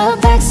in the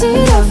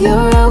backseat of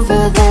your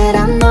Rover that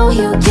I know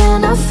you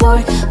can't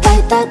afford.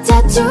 Bite that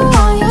tattoo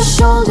on your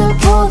shoulder.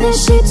 Pull the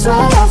sheets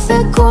right off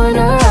the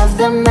corner of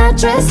the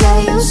mattress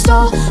that you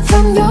stole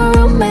from your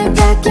roommate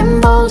back in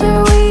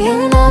Boulder. We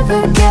ain't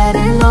ever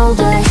getting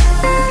older.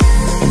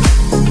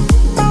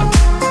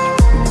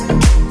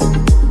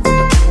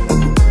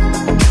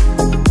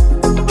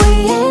 We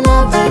ain't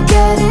ever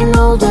getting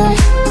older.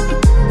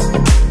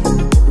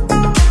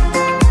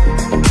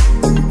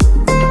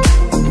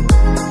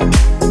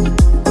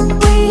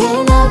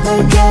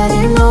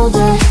 Getting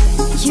older.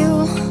 You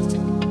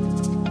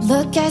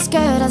look as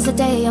good as the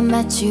day I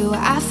met you.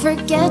 I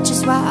forget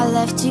just why I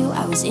left you.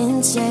 I was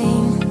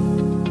insane.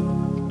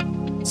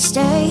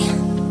 Stay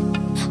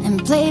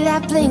and play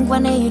that Blink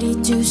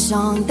 182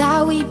 song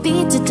that we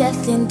beat to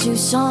death in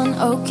Tucson.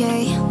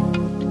 Okay,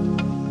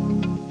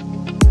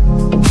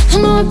 I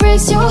know it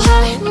breaks your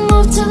heart.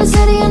 Moved to the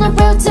city and I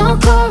broke down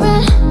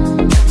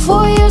crying.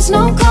 4 years,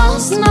 no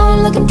calls, now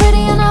we're looking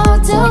pretty in a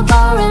hotel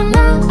bar. And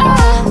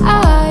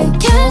I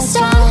can't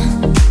stop.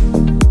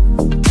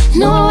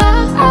 No,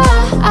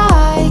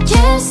 I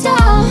can't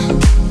stop.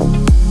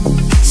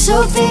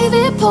 So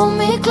baby, pull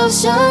me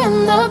closer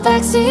in the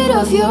backseat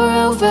of your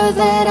Rover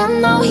that I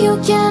know you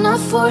can't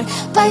afford.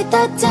 Bite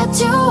that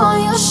tattoo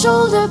on your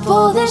shoulder.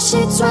 Pull the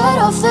sheets right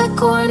off the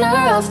corner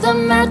of the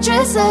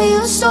mattress that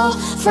you stole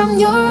from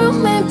your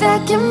roommate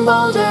back in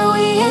Boulder.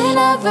 We ain't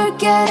ever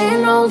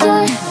getting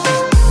older.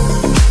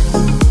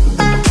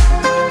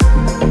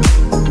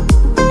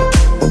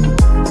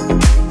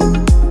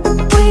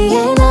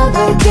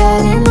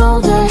 Getting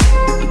older.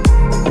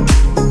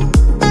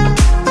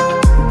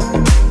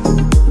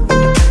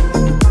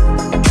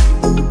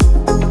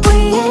 We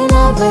ain't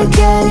ever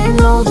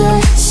getting older.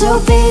 So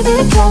baby,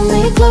 pull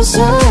me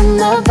closer in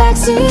the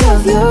backseat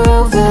of your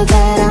Rover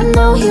that I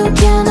know you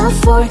can't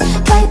afford.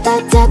 Bite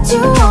that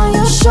tattoo on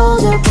your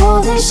shoulder.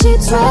 Pull the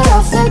sheets right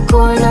off the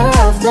corner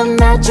of the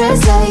mattress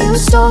that you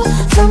stole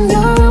from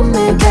your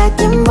roommate back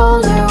in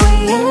Boulder. We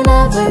ain't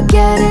ever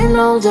getting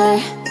older.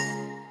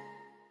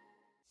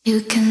 You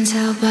can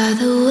tell by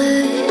the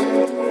way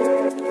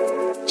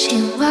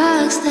she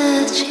walks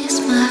that she's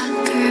my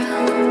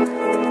girl.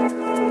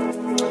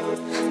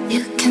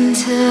 You can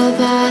tell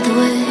by the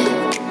way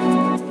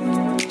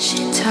she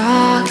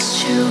talks,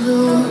 she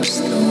rules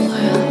the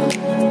world.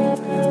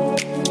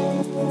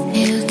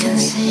 You can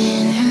see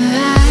in her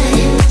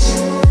eyes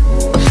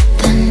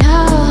that no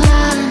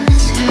one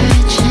is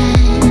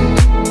hurting.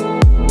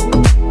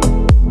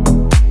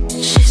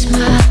 She's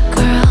my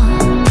girl,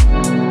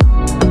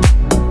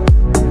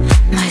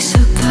 my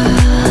super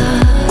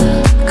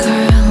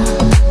girl.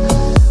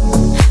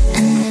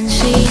 And then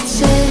she'd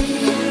say,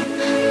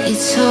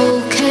 it's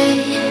okay,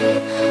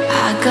 I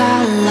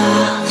got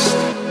lost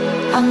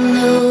on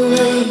the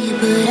way,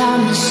 but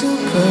I'm a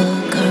super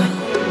girl.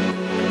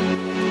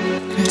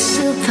 And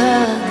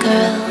super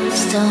girls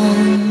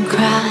don't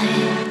cry.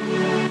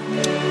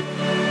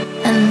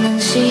 And then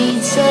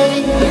she'd say,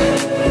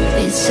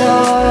 it's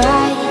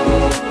alright,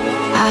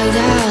 I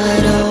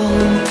got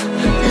home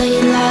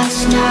late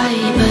last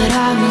night, but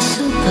I'm a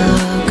super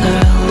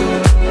girl.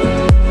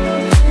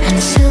 And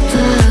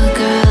super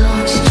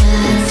girls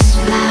just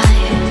fly.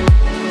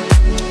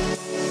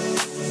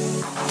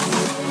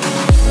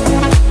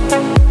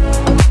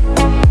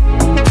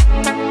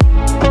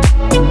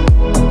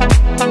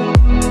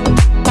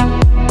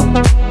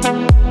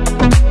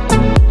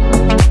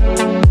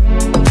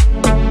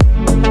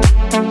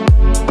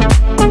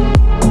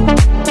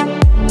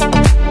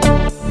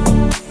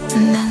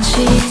 And then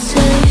she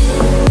said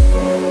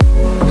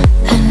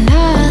that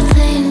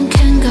nothing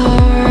can go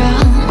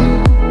wrong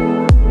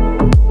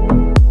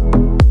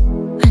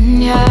when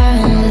you're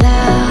in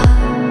love.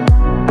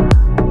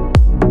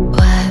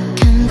 What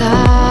can go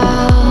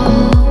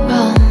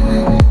wrong?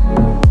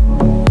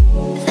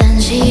 Then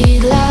she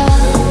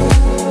loved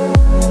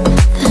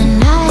the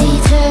night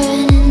turn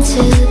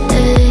into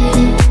day,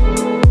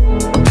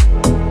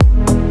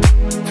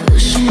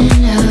 pushing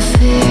her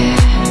fear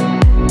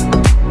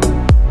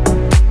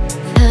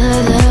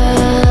further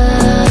alone.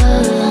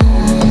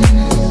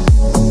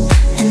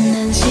 And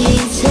then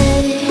she'd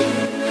say,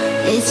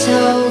 it's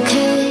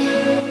okay,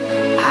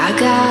 I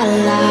got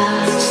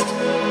lost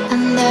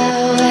on the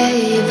way,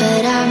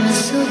 but I'm a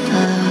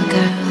super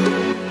girl.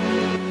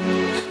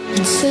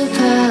 And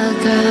super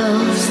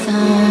girls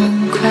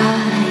don't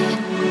cry.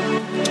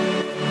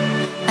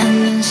 And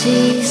then she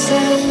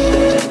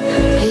said,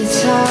 it's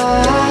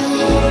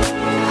alright,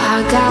 I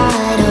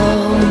got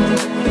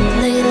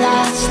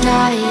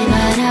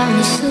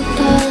a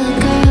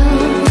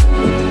supergirl,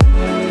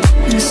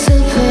 and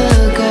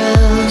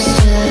supergirls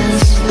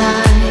just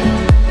fly.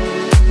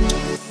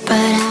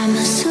 But I'm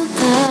a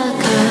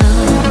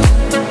supergirl,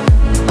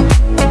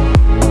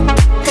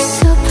 a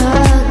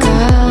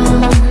supergirl.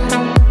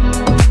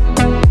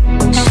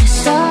 She's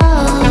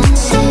solving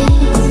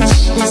seas,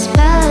 she's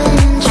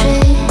battling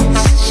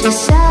trees. She's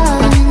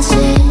solving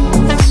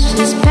seas,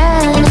 she's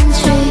battling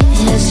trees.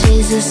 Yeah,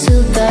 she's a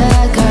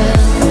supergirl.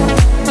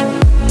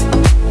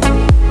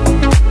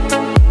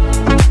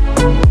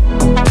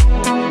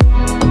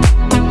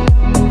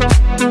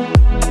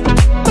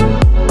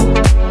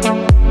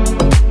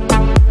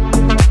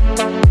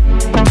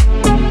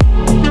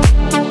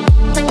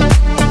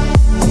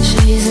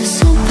 She's a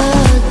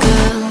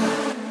supergirl.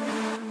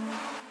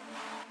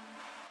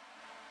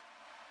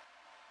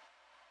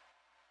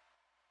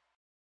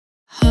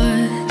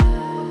 Heart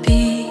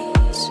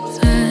beats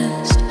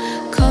fast,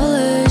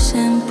 colors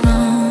and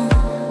promises.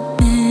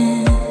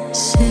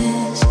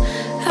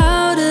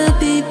 How to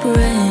be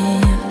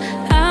brave?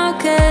 How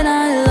can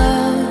I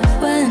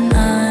love when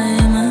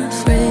I'm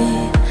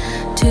afraid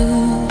to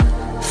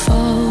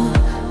fall?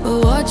 But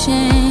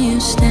watching you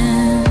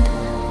stand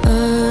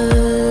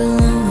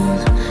alone,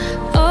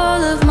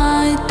 all of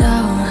my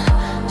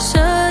doubt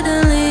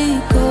suddenly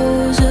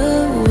goes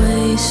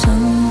away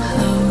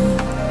somehow.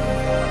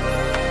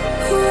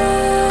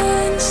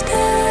 One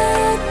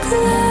step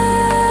closer.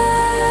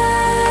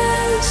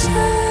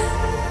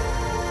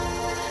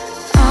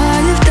 I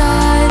have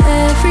died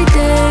every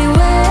day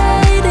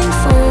waiting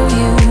for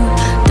you.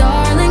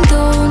 Darling,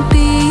 don't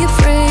be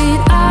afraid.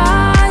 I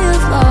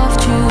have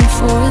loved you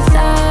for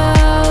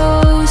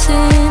 1,000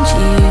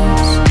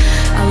 years.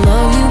 I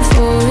love you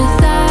for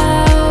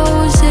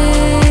 1,000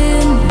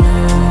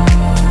 more.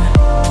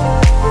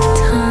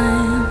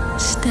 Time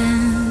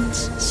stands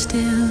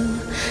still,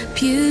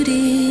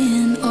 beauty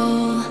in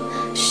all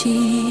she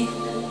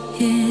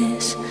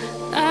is.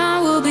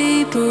 I will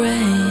be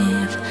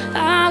brave,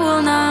 I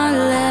will not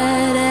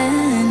let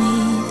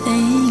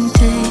anything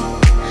take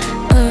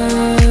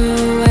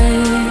away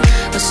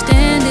what's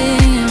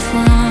standing in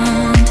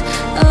front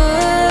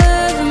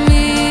of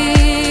me.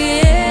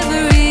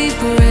 Every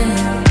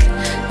breath,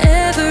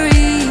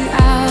 every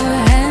hour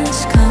has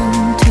come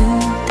to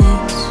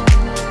this.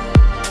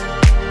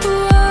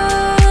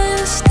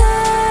 One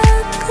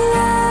step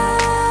closer.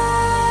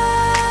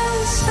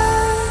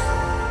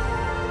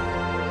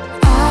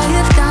 I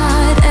have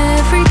died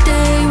every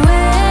day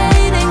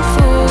waiting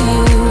for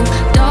you.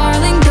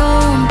 Darling,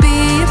 don't be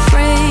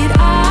afraid. I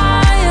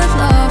have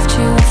loved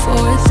you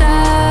for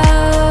 1,000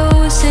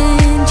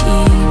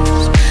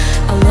 years.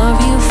 I love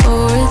you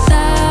for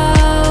 1,000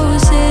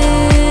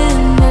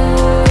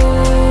 more.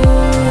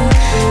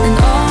 And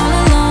all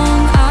along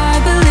I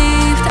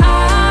believed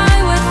I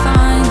would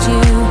find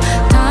you.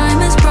 Time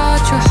has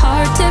brought your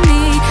heart to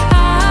me.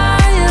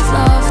 I have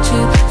loved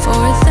you for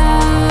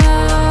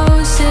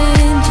 1,000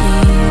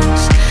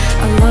 years.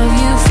 I love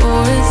you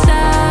for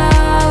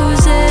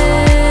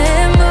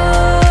 1,000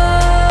 more.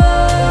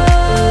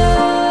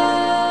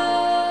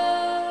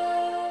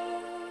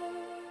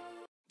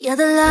 You're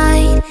the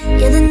light,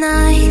 you're the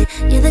night,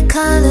 you're the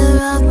color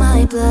of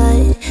my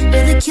blood.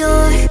 You're the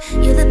cure,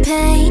 you're the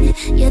pain,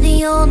 you're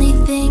the only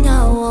thing I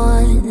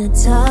wanna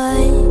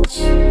touch.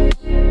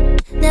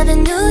 Never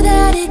knew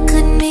that it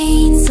could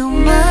mean so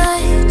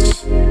much,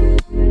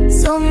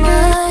 so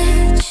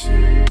much.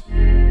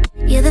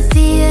 You're the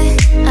fear,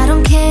 I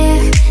don't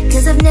care,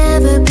 'cause I've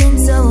never been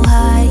so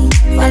high.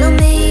 Follow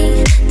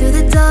me through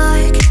the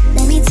dark,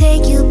 let me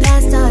take you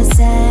past our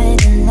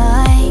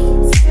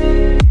satellites.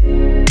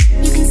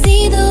 You can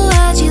see the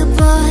world you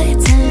brought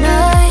to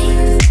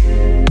life,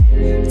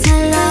 to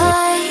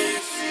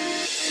life.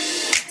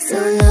 So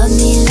love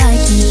me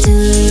like you do,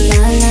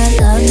 la la,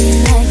 love me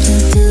like you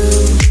do.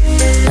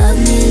 Love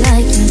me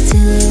like you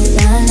do,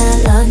 la la,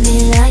 love me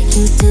like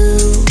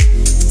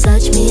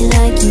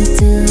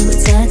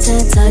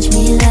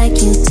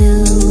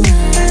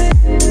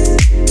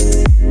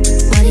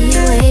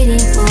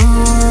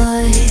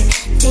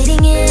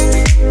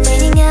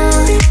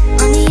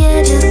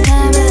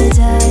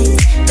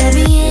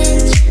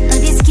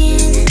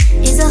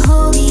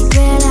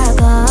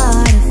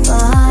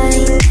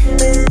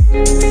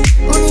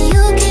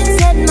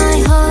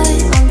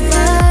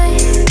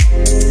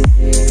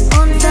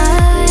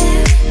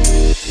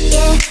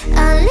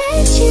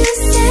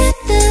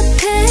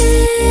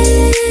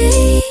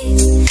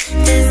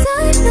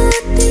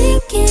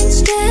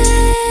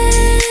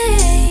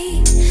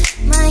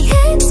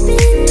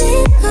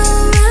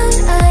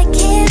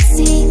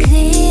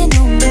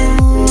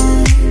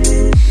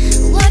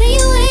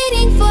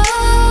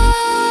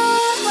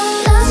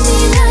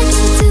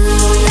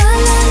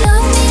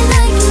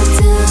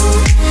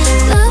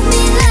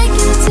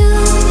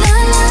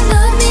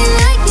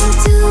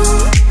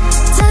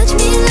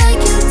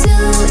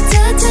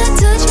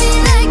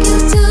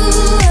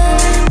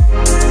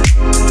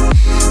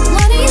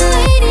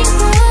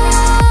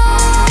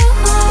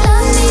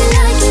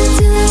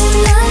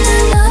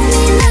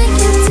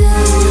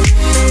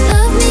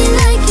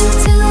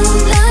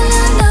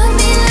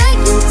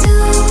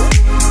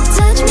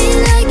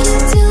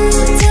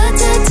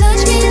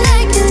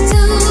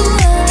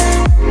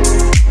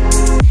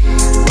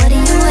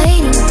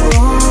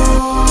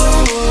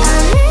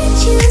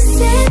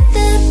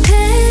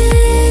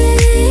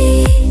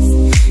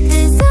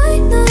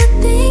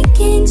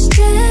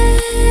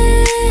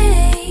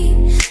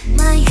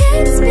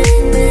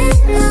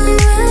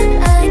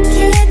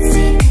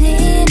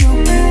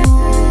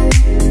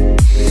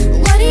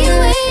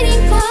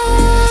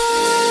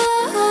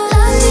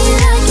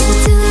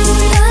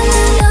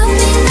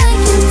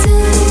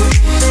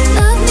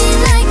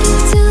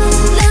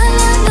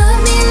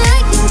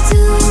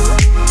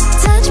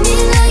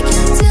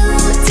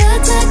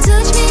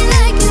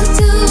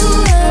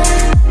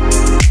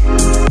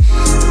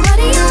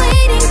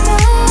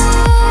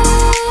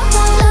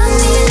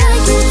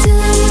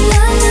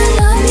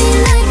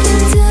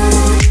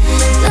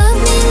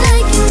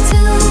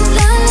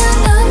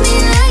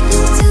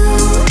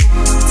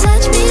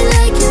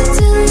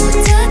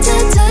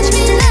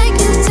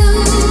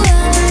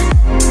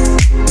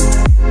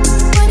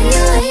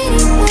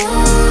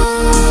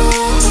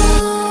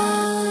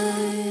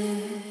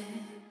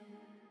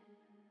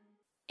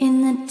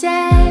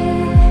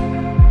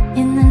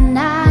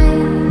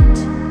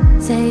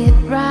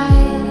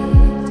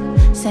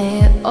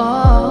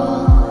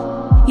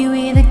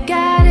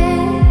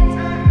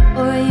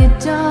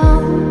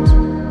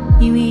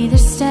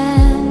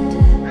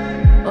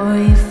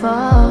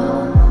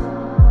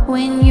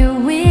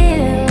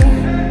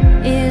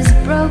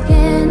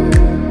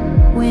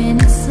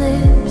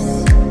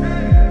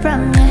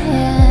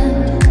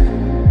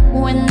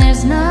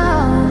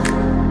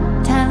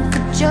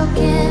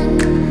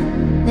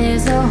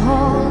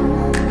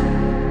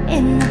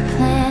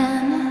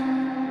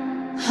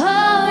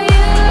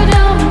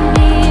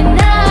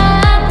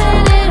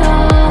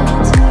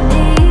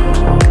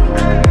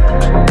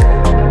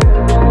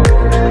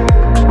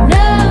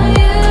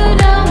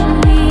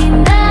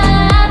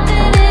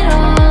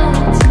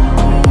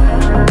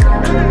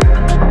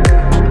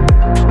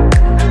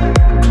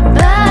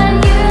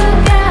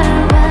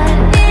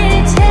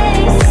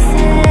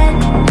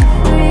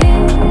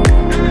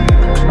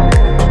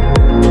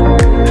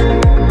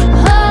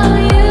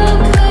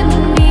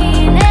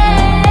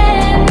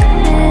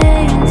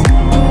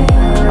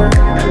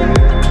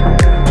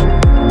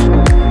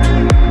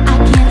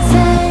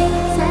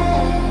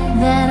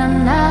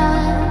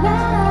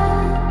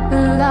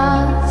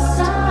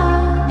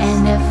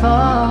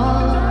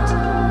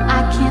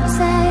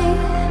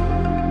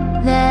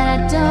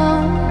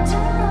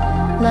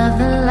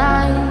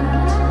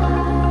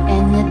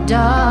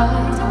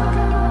dark.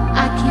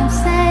 I can't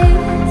say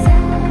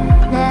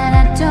that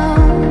I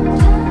don't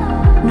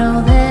know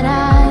that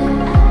I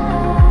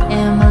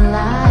am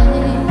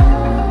alive,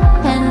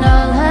 and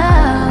all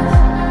of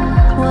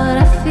what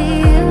I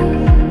feel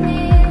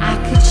I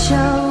could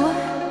show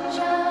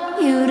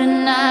you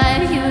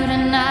tonight, you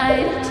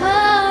tonight.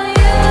 Oh,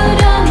 you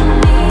don't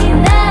mean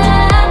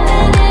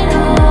nothing at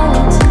all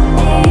to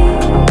me.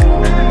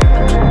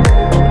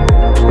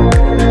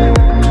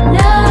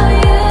 No,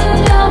 you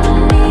don't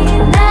mean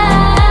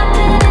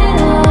nothing at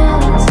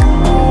all to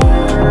me.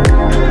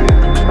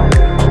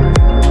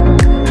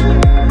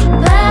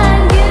 But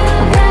you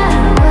got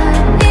what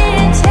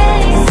it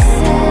takes to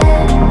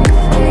set me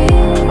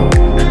free.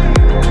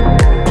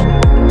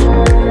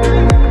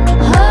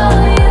 Oh,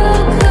 you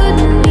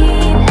couldn't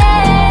mean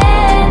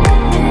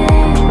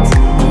anything to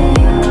me.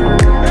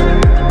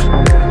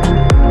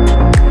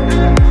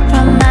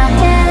 From my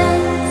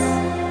hands,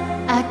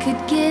 I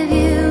could give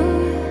you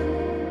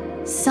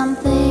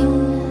something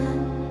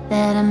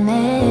that I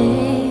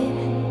made.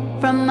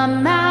 From my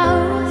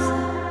mouth,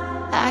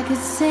 I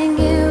could sing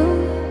you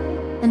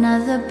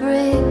another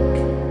brick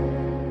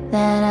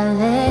that I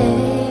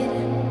laid.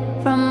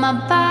 From my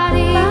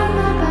body,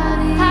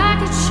 I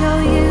could show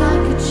you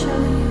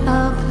a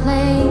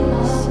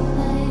place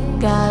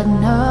God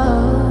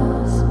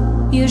knows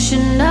you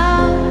should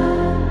know.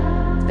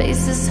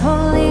 Space is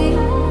holy.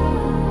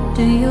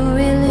 Do you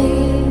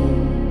really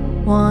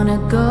wanna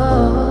go?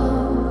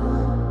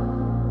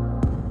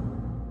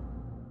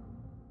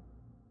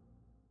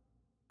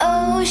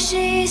 Oh,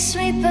 she's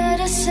sweet but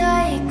a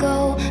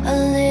psycho, a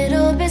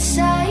little bit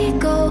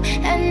psycho.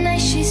 At night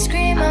she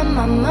scream,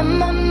 my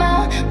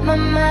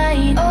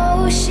mind.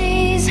 Oh,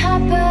 she's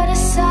hot but a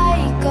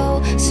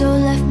psycho, so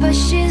left but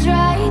she's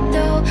right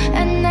though.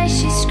 At night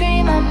she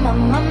scream, my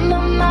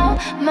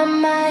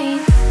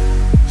mind.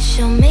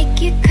 She'll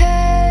make you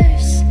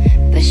curse,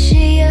 but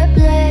she a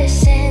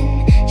blessing.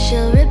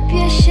 She'll rip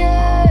your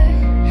shirt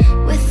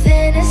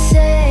within a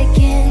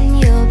second.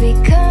 You'll be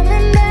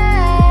coming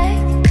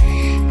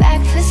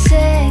back for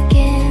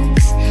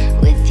seconds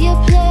with your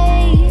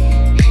play.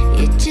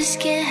 You just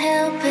can't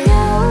help it.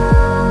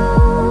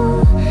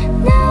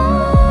 No,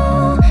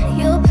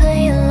 you'll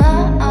play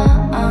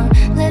along.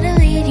 Let her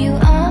lead you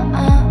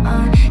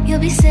on. You'll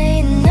be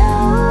saying no,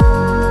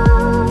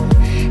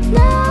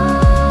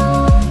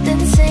 then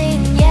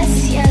saying yes,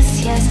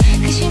 'cause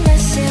she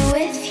messing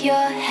with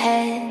your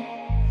head.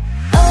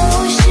 Oh,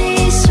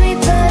 she's sweet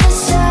but a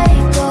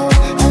psycho,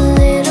 a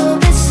little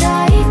bit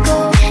psycho.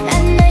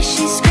 At night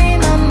she scream,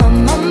 my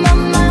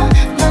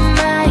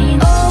mind.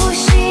 Oh,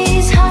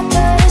 she's hot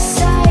but a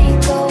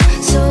psycho,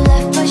 so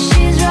left but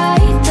she's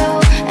right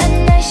though. At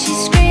night she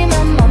scream,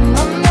 my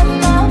mind.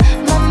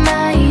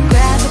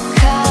 Grab a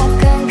cock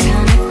gun,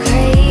 kinda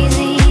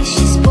crazy.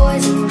 She's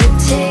poison but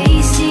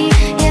tasty.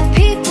 Yeah,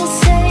 people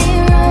say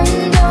run,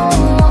 don't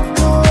walk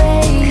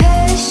away.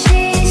 'Cause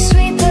she's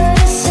sweet but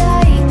a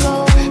psycho,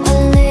 a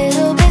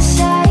little bit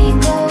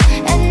psycho.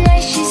 At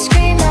night she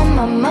scream,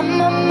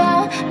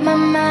 my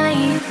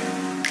mind.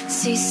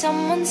 See,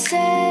 someone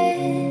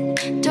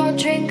said, don't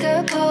drink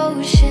her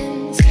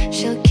potions.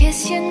 She'll kiss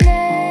your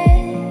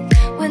neck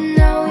with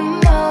no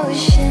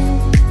emotion.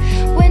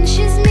 When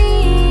she's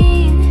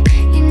mean,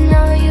 you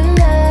know you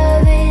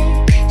love it.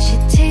 She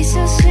tastes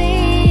so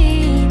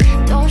sweet,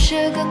 don't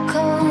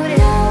sugarcoat it.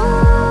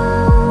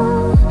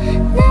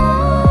 No,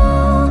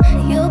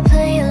 you'll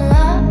play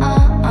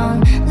along.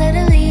 Let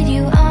her lead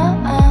you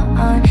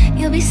on.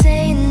 You'll be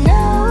saying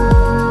no,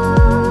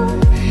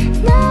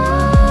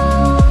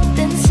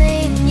 then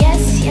saying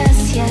yes,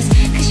 'cause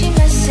she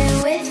messing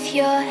with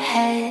your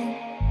head.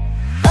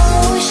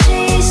 Oh,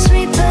 she's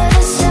sweet but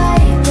a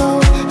psycho,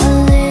 a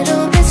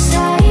little bit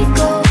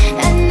psycho.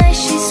 At night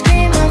she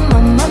scream, my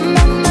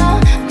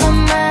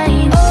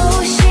mind. Oh,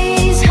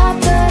 she's hot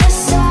but a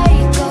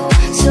psycho,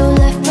 so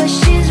left but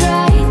she's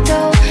right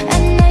though.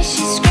 At night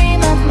she scream,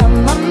 my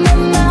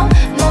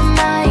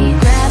mind.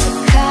 Grab a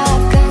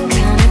cock gun,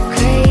 kinda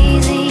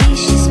crazy.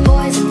 She's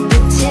poison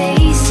but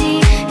tasty.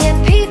 Yeah,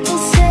 people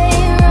say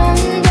run,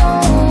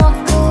 don't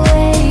walk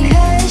away.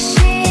 'Cause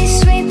she's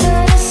sweet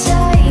but a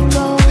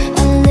psycho,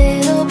 a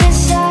little bit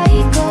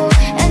psycho.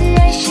 At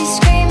night she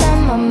scream,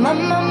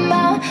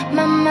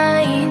 my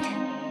mind.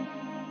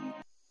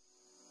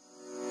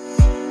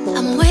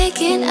 I'm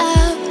waking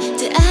up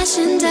to ash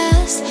and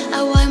dust. I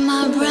wipe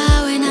my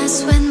brow and I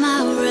sweat my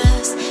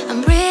rust. I'm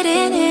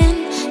breathing in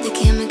the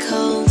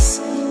chemicals.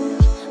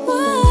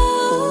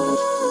 Whoa.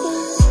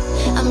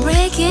 I'm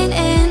breaking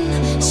in,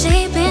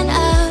 shaping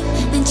up,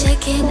 then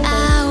checking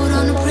out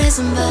on a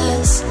prison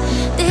bus.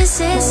 This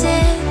is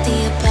it, the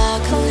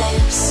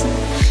apocalypse.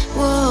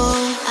 Whoa,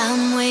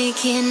 I'm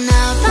waking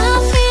up, I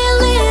feel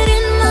it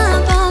in my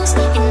bones,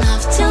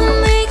 enough to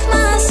make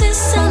my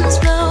systems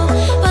blow.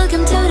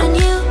 Welcome to the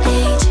new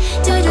age,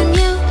 to the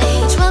new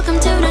age. Welcome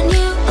to the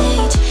new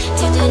age,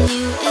 to the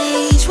new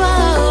age. Whoa,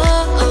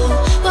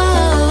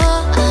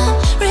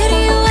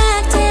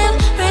 radioactive,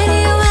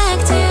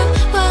 radioactive.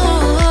 Whoa,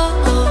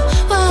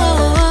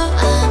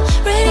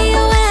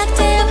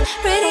 radioactive,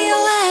 radioactive.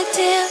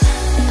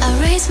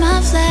 raise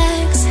my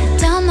flags,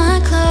 down my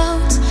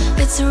clothes.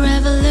 It's a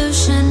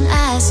revolution,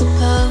 I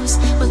suppose.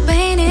 We'll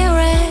paint it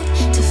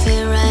red to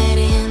fit right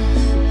in.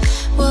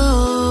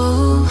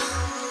 Whoa,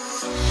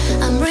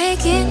 I'm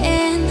breaking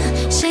in,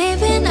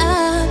 shaping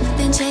up,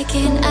 then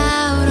checking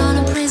out on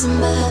a prison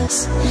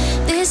bus.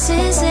 This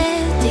is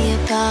it, the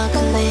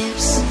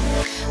apocalypse.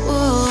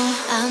 Whoa,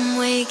 I'm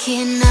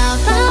waking up,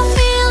 I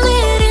feel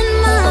it in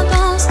my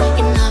bones,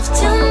 enough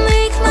to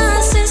make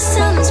my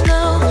systems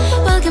blow.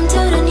 Welcome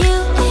to the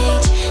new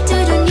age, to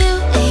the new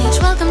age.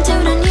 Welcome to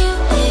the new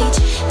age,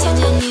 to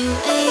the new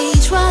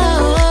age. Whoa,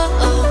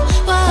 whoa,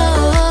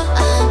 whoa,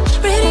 I'm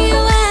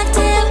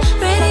radioactive,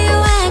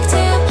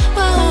 radioactive.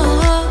 Whoa,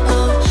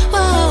 whoa,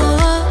 whoa,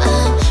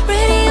 I'm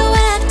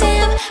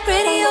radioactive,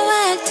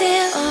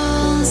 radioactive.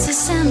 All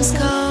systems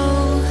go,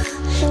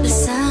 the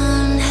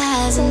sun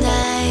hasn't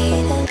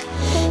died.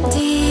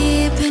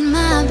 Deep in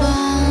my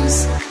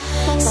bones,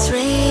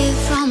 straight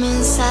from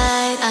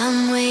inside,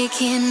 I'm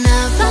waking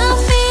up. I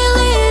feel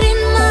it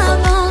in my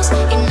bones,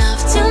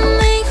 enough to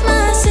make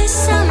my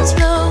systems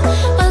blow.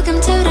 Welcome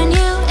to the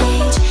new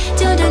age,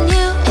 to the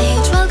new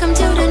age. Welcome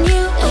to the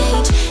new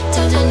age,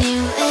 to the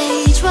new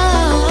age. Whoa,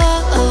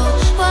 whoa,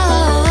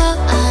 whoa,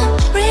 I'm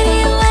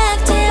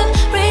radioactive,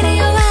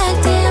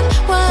 radioactive.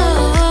 Whoa,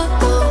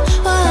 whoa,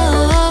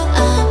 whoa,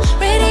 I'm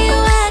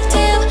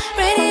radioactive,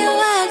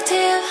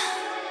 radioactive.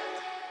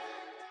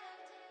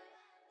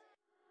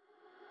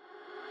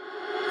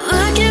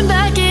 Looking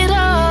back at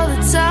all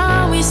the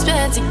time we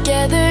spent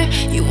together,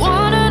 you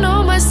wanna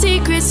know my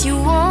secrets, you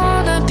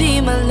wanna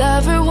be my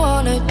lover,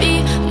 wanna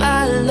be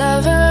my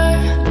lover,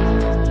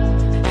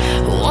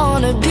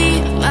 wanna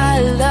be my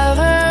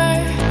lover.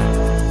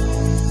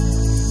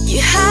 You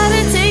had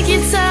to take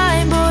your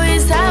time, boy,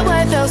 is that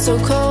why I felt so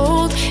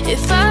cold?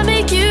 If I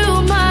make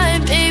you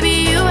mine, baby,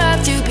 you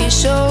have to be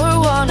sure.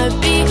 Wanna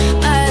be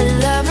my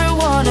lover,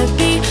 wanna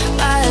be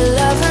my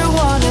lover,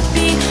 wanna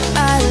be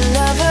my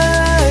lover.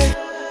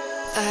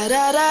 Da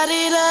da da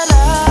dee da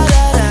da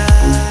da da.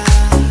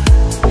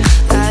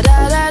 Da da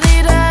da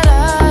dee da da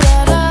da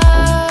da.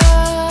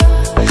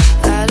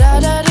 Da da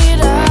da dee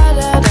da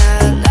da da.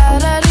 Da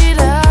da dee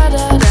da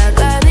da da.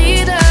 Da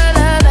dee da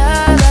da da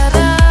da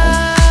da.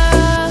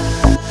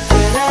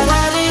 Da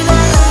da dee da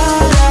da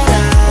da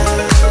da.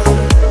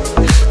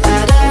 Da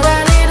da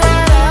dee da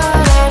da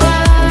da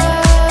da.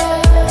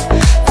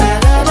 Da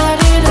da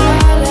dee da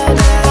da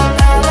da.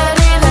 Da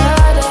dee da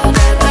da da.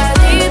 Da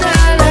dee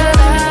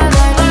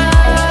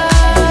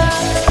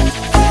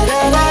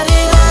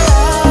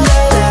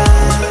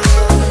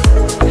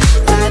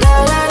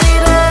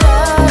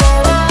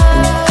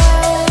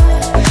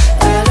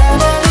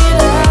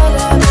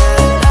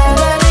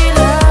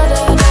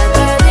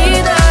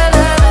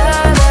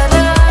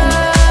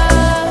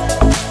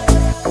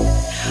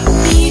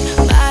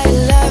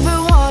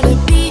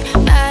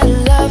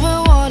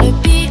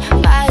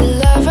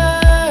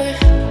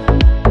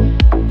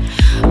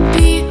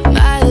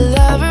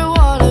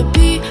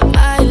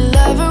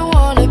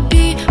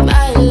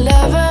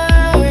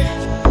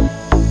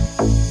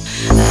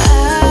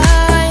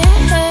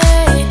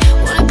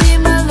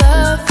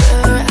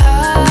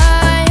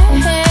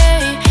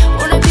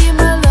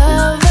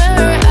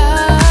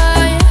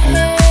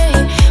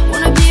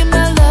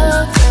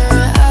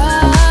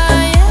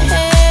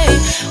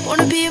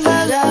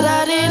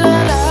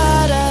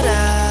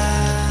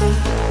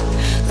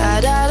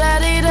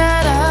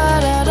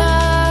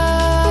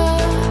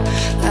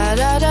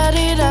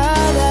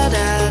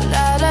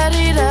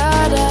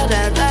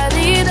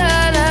da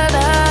da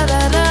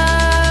da da.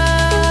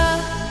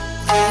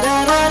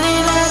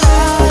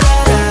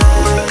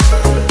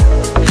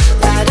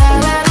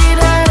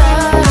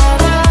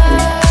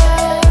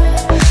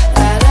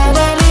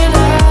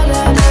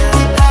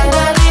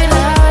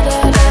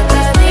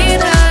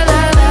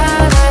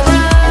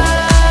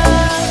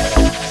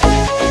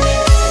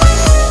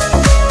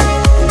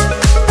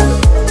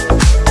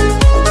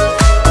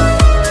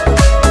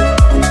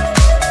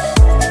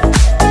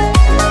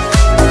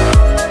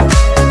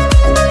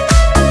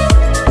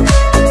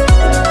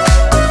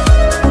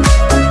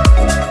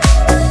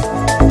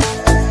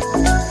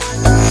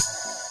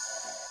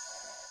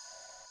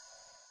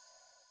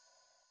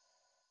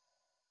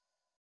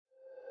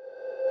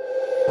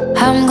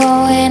 I'm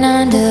going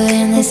under,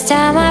 and this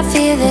time I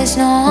feel there's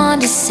no one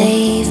to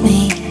save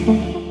me.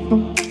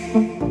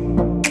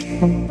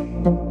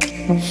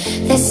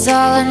 This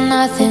all or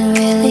nothing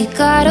really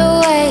got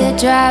a way of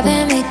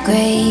driving me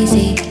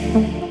crazy.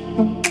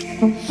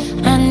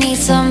 I need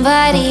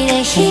somebody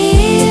to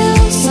heal,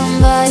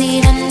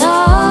 somebody to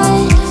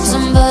know,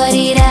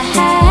 somebody to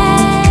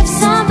have,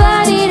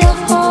 somebody to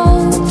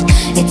hold.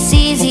 It's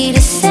easy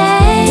to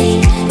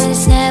say, but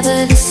it's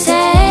never the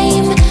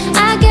same.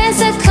 I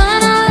guess I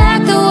kinda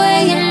like the way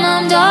you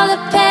numbed all the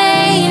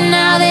pain.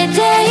 Now the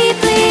day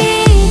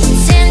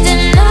bleeds into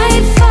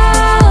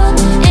nightfall,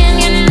 and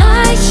you're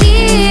not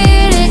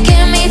here to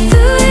get me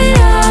through it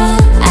all.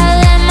 I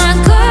let my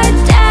guard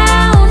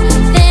down,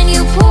 then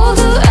you pulled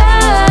the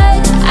rug.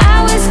 I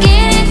was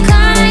getting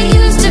kinda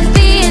used to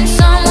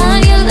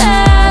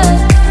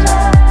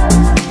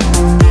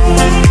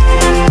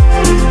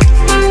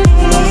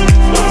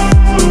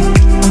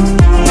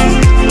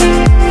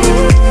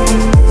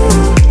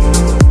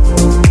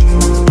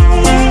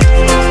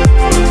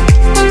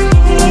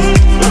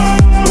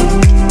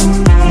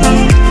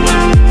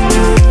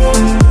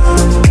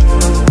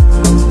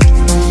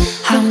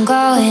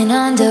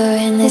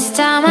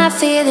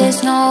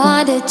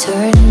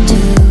turn to.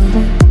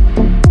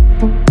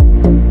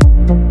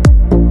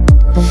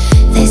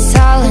 This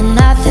all or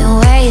nothing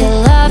way of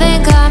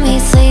loving got me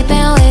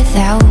sleeping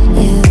without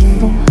you.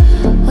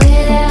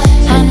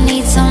 I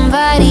need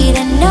somebody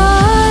to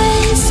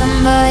know,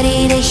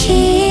 somebody to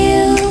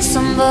heal,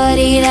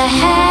 somebody to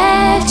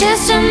have,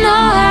 just to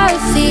know how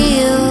it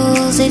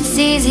feels. It's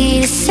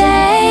easy to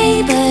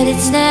say, but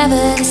it's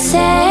never the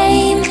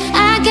same.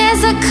 I guess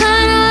I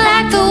kinda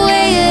like the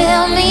way you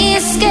help me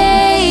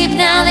escape.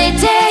 Now they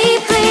day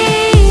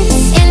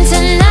bleeds into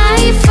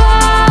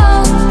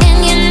nightfall, and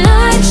you're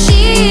not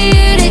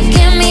here to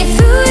get me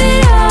through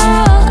it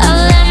all. I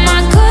let my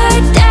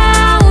guard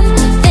down,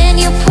 then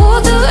you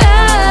pulled the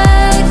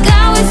rug.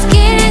 I was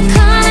getting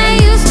kinda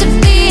used to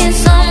being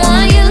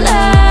someone you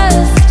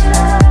loved.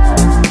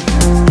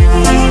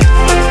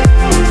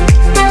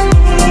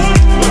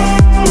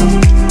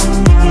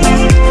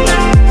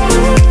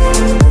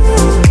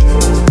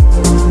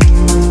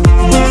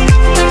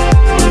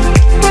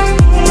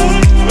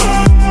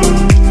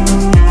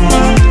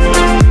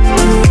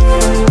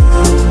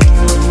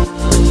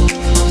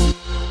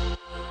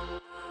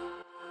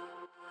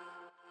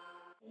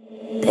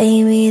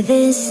 Baby,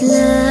 this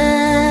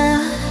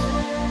love,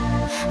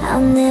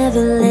 I'll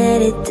never let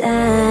it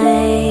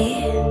die.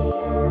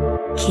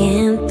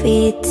 Can't be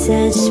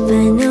touched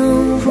by no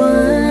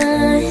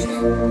one.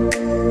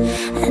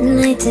 I'd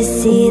like to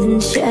see them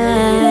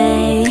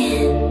try.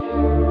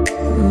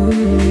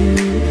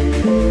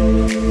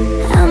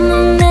 I'm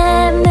a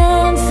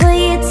madman for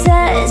your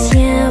touch,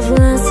 yeah, I've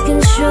lost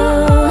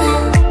control.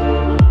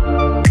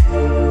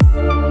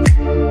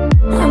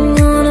 I'm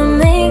gonna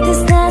make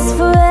this last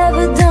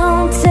forever,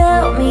 don't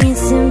tell me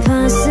it's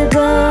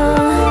impossible.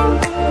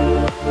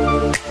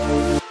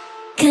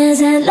 'Cause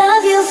I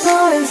love you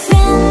for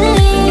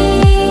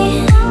infinity,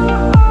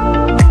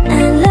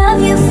 I love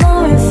you for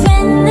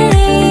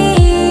infinity.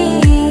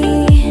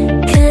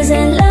 'Cause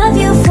I love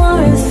you for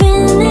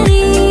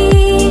infinity,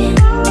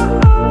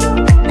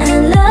 I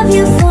love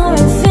you for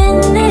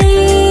infinity.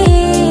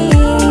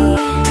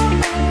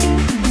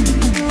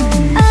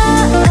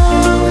 Oh,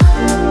 oh.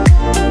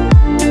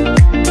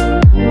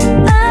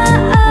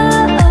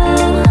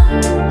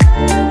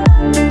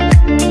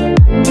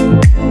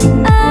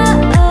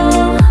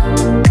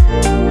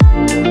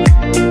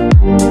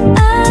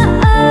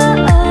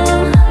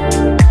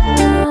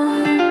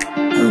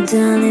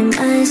 Darling,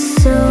 my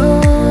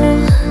soul,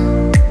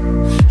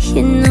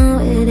 you know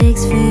it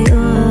aches for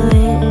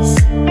yours,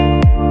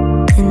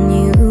 and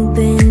you've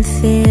been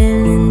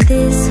feeling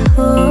this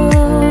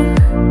hole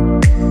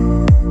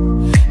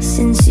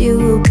since you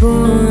were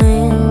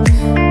born.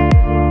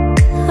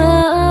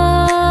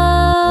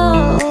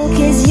 Oh,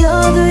 'cause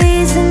you're the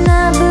reason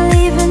I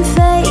believe in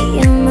fate,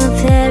 you're my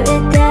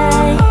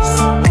paradise.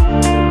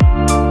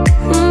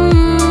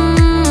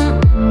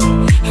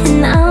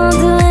 And I'll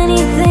do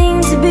anything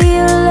to be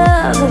your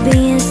love, or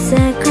be a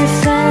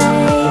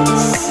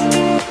sacrifice.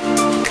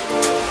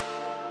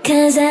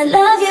 'Cause I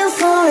love you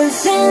for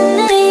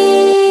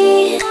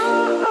infinity,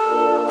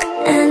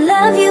 I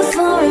love you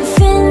for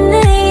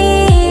infinity.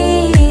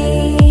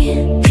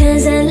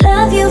 'Cause I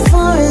love you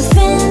for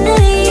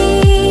infinity,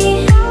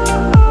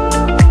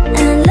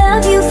 I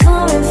love you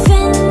for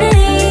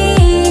infinity.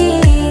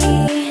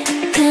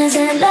 'Cause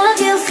I love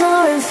you for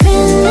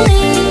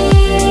infinity,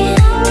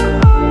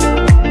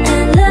 I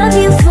love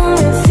you for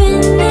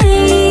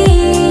infinity.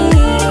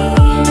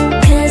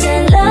 'Cause I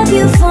love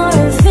you for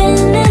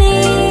infinity,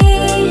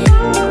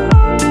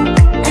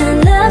 I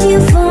love you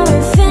for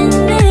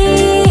infinity.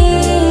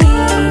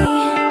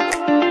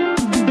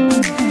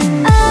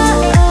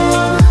 Oh,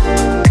 oh.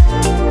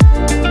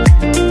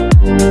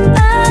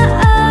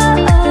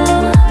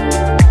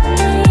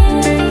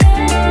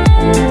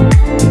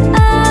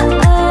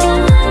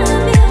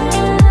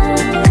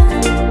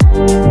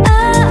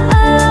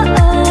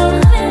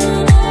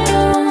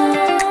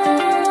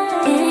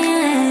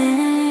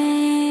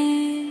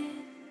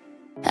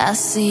 I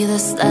see the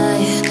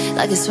light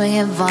like a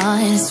swinging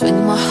vine,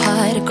 swing my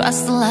heart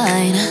across the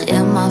line.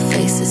 Yeah, my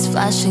face is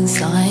flashing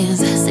signs.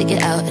 Stick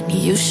it out and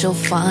you shall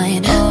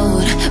find.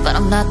 Old, but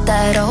I'm not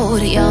that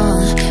old.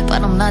 Young,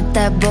 but I'm not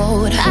that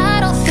bold. I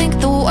don't think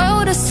the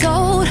world is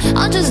sold,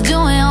 I'm just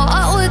doing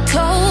what we're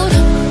told.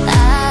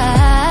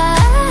 I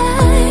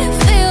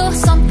feel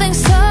something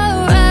so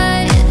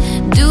right,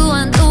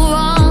 doing the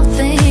wrong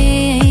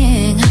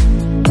thing.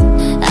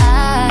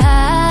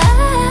 I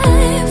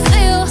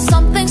feel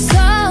something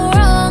so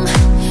wrong,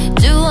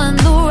 doing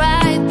the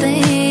right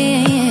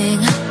thing.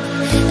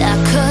 I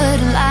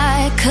couldn't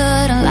lie,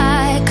 couldn't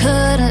lie,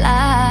 couldn't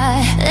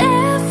lie.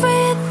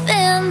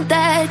 Everything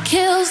that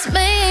kills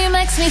me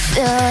makes me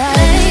feel right.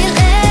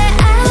 Lately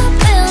I've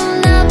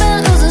been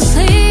losing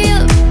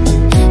sleep.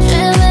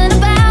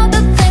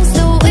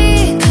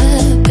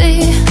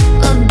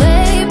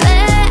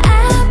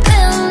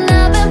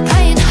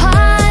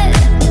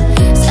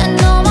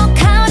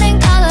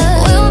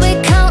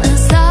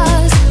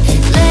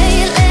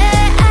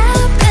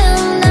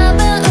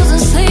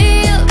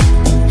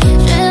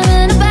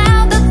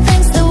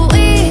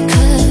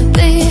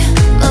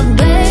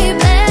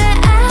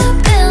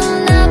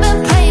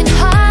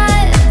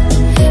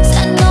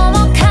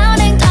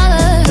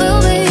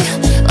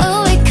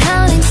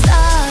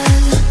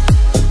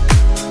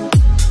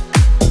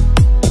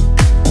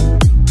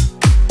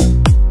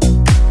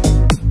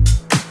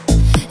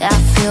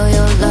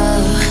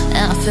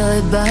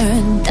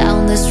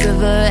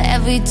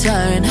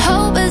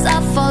 hope as I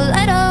fall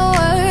at a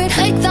word.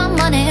 Make the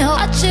money,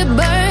 watch it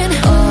burn.